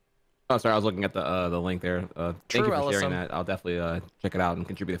 Oh, sorry, I was looking at the link there. Thank you for sharing that. I'll definitely check it out and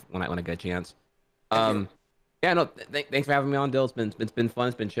contribute when I get a chance. Yeah, no, thanks for having me on, Dill. It's been fun.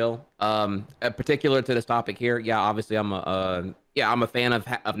 It's been chill. Particular to this topic here, yeah, obviously I'm a fan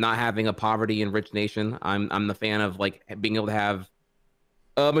of not having a poverty-enriched nation. I'm the fan of like being able to have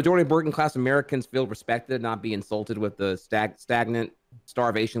a majority of working class Americans feel respected, not be insulted with the stagnant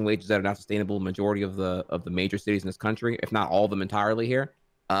starvation wages that are not sustainable. Majority of the major cities in this country, if not all of them entirely here.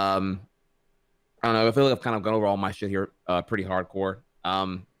 I don't know. I feel like I've kind of gone over all my shit here pretty hardcore.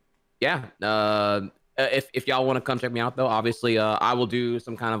 If y'all want to come check me out, though, obviously I will do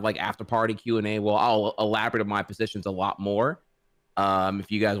some kind of like after party Q&A. Well, I'll elaborate on my positions a lot more.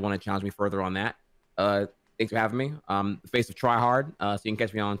 If you guys want to challenge me further on that. Thanks for having me. The face of Try Hard. So you can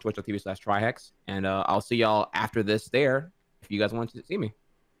catch me on twitch.tv/Trihex. And I'll see y'all after this there if you guys want to see me.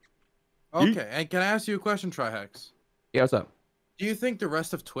 Okay, and can I ask you a question, Trihex? Yeah, what's up? Do you think the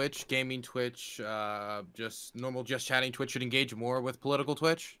rest of Twitch, gaming Twitch, just normal just chatting Twitch should engage more with political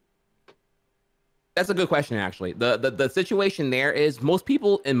Twitch? That's a good question, actually. The situation there is most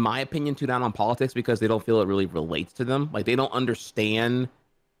people, in my opinion, tune out on politics because they don't feel it really relates to them. Like they don't understand,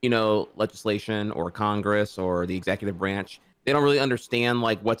 legislation or Congress or the executive branch. They don't really understand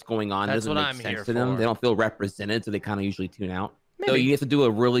like what's going on. That's doesn't what make I'm sense here to them. for. They don't feel represented, so they kind of usually tune out. Maybe. So you have to do a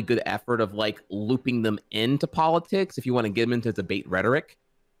really good effort of like looping them into politics if you want to get them into debate rhetoric.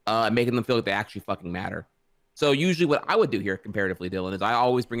 making them feel like they actually fucking matter. So usually what I would do here comparatively, Dylan, is I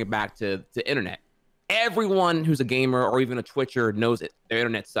always bring it back to internet. Everyone who's a gamer or even a Twitcher knows it. Their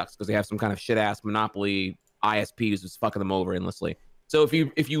internet sucks because they have some kind of shit ass monopoly ISP who's just fucking them over endlessly. So if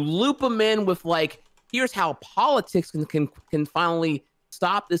you loop them in with like, here's how politics can finally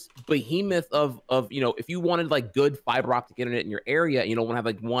stop this behemoth of if you wanted like good fiber optic internet in your area, and you don't want to have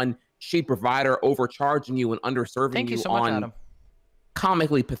like one shitty provider overcharging you and underserving you so much, on Adam.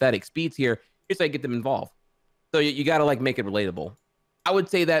 Comically pathetic speeds here. Here's how you get them involved. So you got to like make it relatable. I would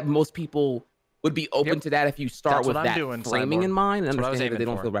say that most people would be open to that if you start with that framing in mind and understand that they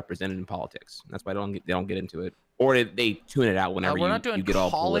don't feel represented in politics. That's why they don't get into it, or they tune it out whenever we're not doing you get all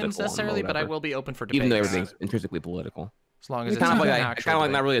political necessarily, but I will be open for debate. Even though everything's intrinsically political. As long as it's kind of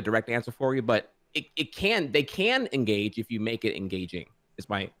like not really a direct answer for you, but they can engage if you make it engaging. Is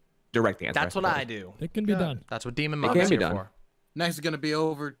my direct answer. That's what I do. It can be done. That's what Demon Mom is here for. Next is going to be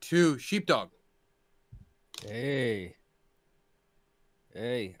over to Sheepdog. Hey.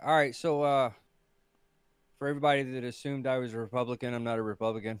 All right. So, for everybody that assumed I was a Republican, I'm not a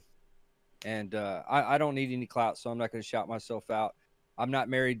Republican. And I don't need any clout, so I'm not going to shout myself out. I'm not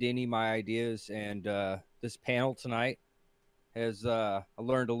married to any of my ideas. And this panel tonight has I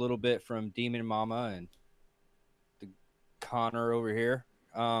learned a little bit from Demon Mama and the Connor over here.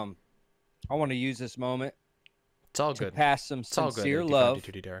 I want to use this moment. It's all good. Pass some sincere love.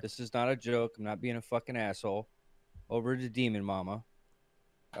 This is not a joke. I'm not being a fucking asshole. Over to Demon Mama.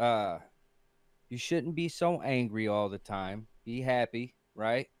 You shouldn't be so angry all the time. Be happy,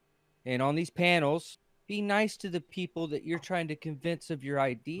 right? And on these panels, be nice to the people that you're trying to convince of your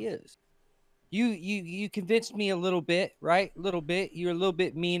ideas. You convinced me a little bit, right? A little bit. You're a little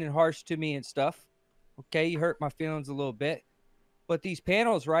bit mean and harsh to me and stuff. Okay, you hurt my feelings a little bit. But these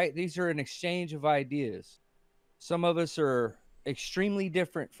panels, right? These are an exchange of ideas. Some of us are extremely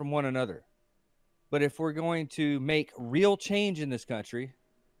different from one another. But if we're going to make real change in this country,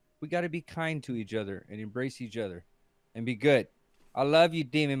 we got to be kind to each other and embrace each other and be good. I love you,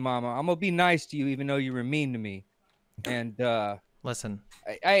 Demon Mama. I'm going to be nice to you even though you were mean to me. And listen.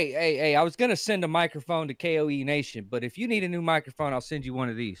 Hey, I was going to send a microphone to KOE Nation, but if you need a new microphone, I'll send you one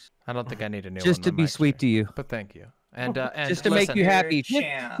of these. I don't think I need a new one. Just to be sweet to you. But thank you. And just to make you happy.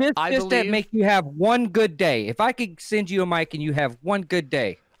 Just to make you have one good day. If I could send you a mic and you have one good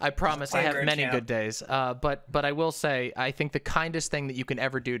day. I promise I have many good days. But I will say, I think the kindest thing that you can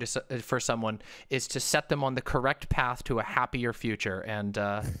ever do for someone is to set them on the correct path to a happier future. And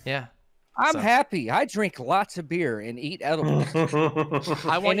yeah. I'm happy. I drink lots of beer and eat edibles.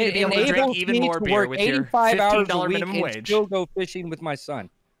 I want you to be able to drink even more beer with your $15 minimum wage. And still go fishing with my son.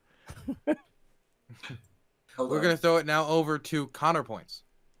 We're going to throw it now over to Connor Points.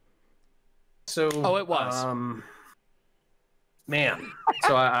 So, it was. Man,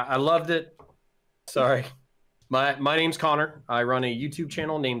 so I loved it. Sorry. My name's Connor. I run a YouTube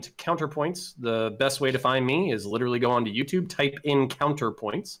channel named Counterpoints. The best way to find me is literally go onto YouTube, type in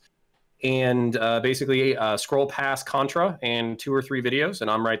Counterpoints, and basically scroll past Contra and 2 or 3 videos,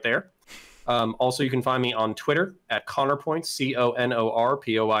 and I'm right there. Also, you can find me on Twitter at ConnorPoints,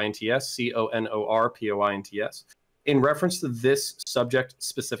 CONORPOINTS, CONORPOINTS. In reference to this subject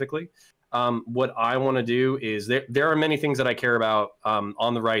specifically, what I want to do is there are many things that I care about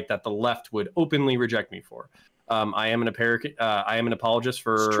on the right that the left would openly reject me for. I am an apologist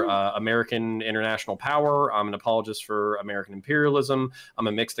for American international power. I'm an apologist for American imperialism. I'm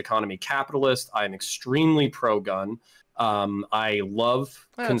a mixed economy capitalist. I'm extremely pro-gun. I love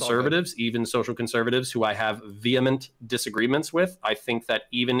conservatives, even social conservatives who I have vehement disagreements with. I think that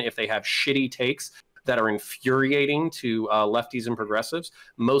even if they have shitty takes that are infuriating to lefties and progressives,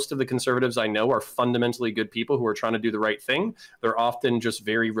 most of the conservatives I know are fundamentally good people who are trying to do the right thing. They're often just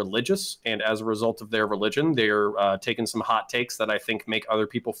very religious, and as a result of their religion, they're taking some hot takes that I think make other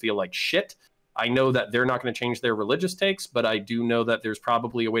people feel like shit. I know that they're not going to change their religious takes, but I do know that there's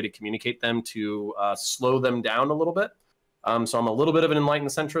probably a way to communicate them to slow them down a little bit. So I'm a little bit of an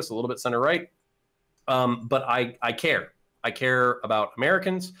enlightened centrist, a little bit center-right, but I care. I care about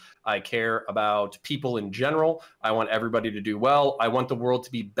Americans. I care about people in general. I want everybody to do well. I want the world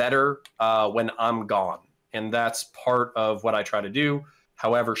to be better when I'm gone. And that's part of what I try to do.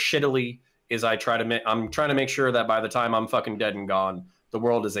 However shittily is I'm trying to make sure that by the time I'm fucking dead and gone, the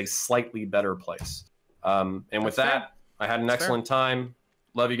world is a slightly better place. And with that, I had an excellent time.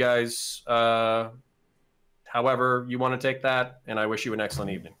 Love you guys. However you want to take that, and I wish you an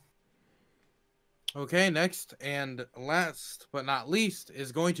excellent evening. Okay, next and last but not least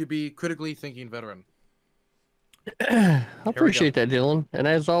is going to be Critically Thinking Veteran. I appreciate that, Dylan. And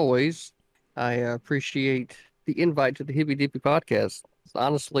as always, I appreciate the invite to the Hippy Dippy podcast.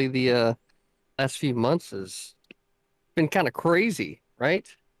 honestly, the last few months has been kind of crazy, right?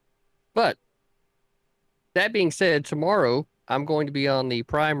 But that being said, tomorrow I'm going to be on the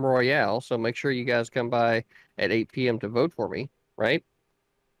Prime Royale, so make sure you guys come by at 8 p.m. to vote for me, right?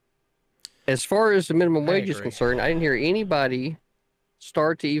 As far as the minimum wage is concerned, I didn't hear anybody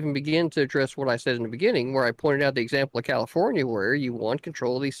start to even begin to address what I said in the beginning, where I pointed out the example of California, where you want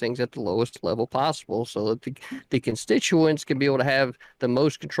control of these things at the lowest level possible so that the constituents can be able to have the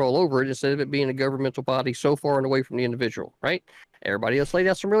most control over it instead of it being a governmental body so far and away from the individual, right? Everybody else laid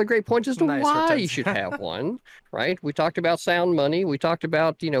out some really great points as to why you should have one, right? We talked about sound money. We talked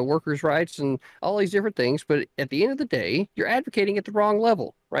about, workers' rights and all these different things. But at the end of the day, you're advocating at the wrong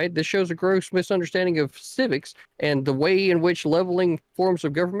level, right? This shows a gross misunderstanding of civics and the way in which leveling forms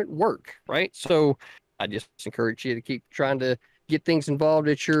of government work, right? So I just encourage you to keep trying to get things involved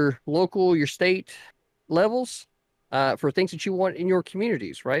at your local, your state levels for things that you want in your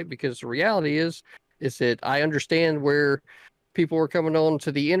communities, right? Because the reality is that I understand where people are coming on to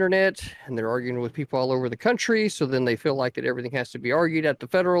the internet and they're arguing with people all over the country. So then they feel like that everything has to be argued at the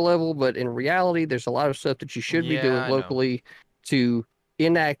federal level. But in reality, there's a lot of stuff that you should be doing locally to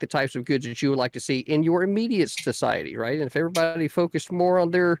enact the types of goods that you would like to see in your immediate society, right? And if everybody focused more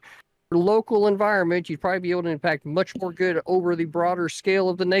on their local environment, you'd probably be able to impact much more good over the broader scale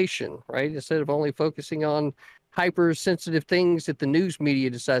of the nation, right? Instead of only focusing on hypersensitive things that the news media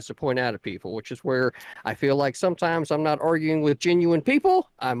decides to point out to people, which is where I feel like sometimes I'm not arguing with genuine people.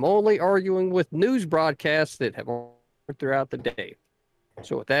 I'm only arguing with news broadcasts that have throughout the day.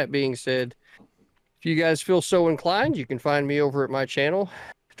 So with that being said, if you guys feel so inclined, you can find me over at my channel,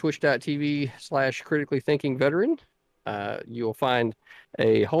 twitch.tv/criticallythinkingveteran. You'll find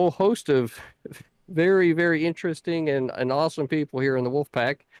a whole host of very, very interesting and awesome people here in the Wolf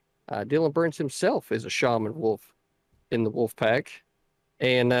Pack. Dylan Burns himself is a shaman wolf in the Wolf Pack.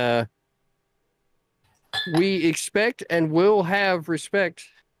 And we expect and will have respect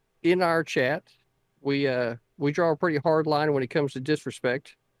in our chat. We draw a pretty hard line when it comes to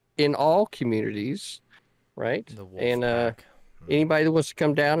disrespect in all communities, right? The Wolf Pack. Anybody that wants to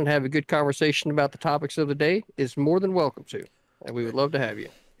come down and have a good conversation about the topics of the day is more than welcome to. And we would love to have you.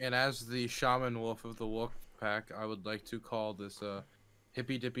 And as the shaman wolf of the Wolf Pack, I would like to call this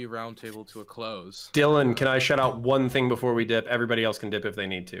hippy dippy roundtable to a close. Dylan, can I shout out one thing before we dip? Everybody else can dip if they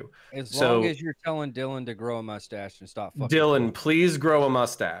need to. As long as you're telling Dylan to grow a mustache and stop fucking. Dylan, please grow a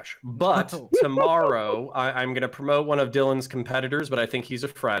mustache. But tomorrow, I'm going to promote one of Dylan's competitors, but I think he's a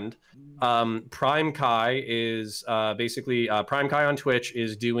friend. Prime Kai is basically Prime Kai on Twitch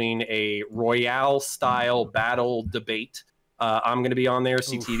is doing a Royale style battle debate. I'm going to be on there.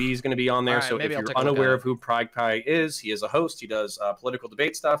 CTV is going to be on there. Right, so if you're unaware of who Prime Kai is, he is a host. He does political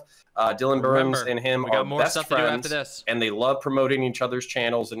debate stuff. Dylan Burns and him are best friends, and they love promoting each other's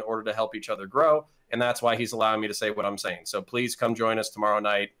channels in order to help each other grow. And that's why he's allowing me to say what I'm saying. So please come join us tomorrow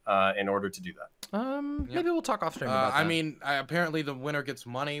night in order to do that. Maybe we'll talk off stream about that. I mean, apparently the winner gets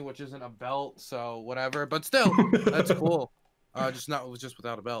money, which isn't a belt, so whatever. But still, that's cool. Just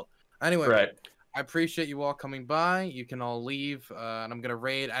without a belt. Anyway. Right. I appreciate you all coming by. You can all leave, and I'm gonna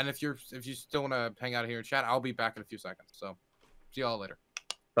raid. And if you still want to hang out here and chat, I'll be back in a few seconds. So, see y'all later.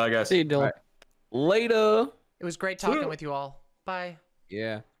 Bye, guys. See you, Dylan. Right. Later. It was great talking with you all. Bye.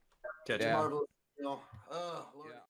 Yeah. Catch you.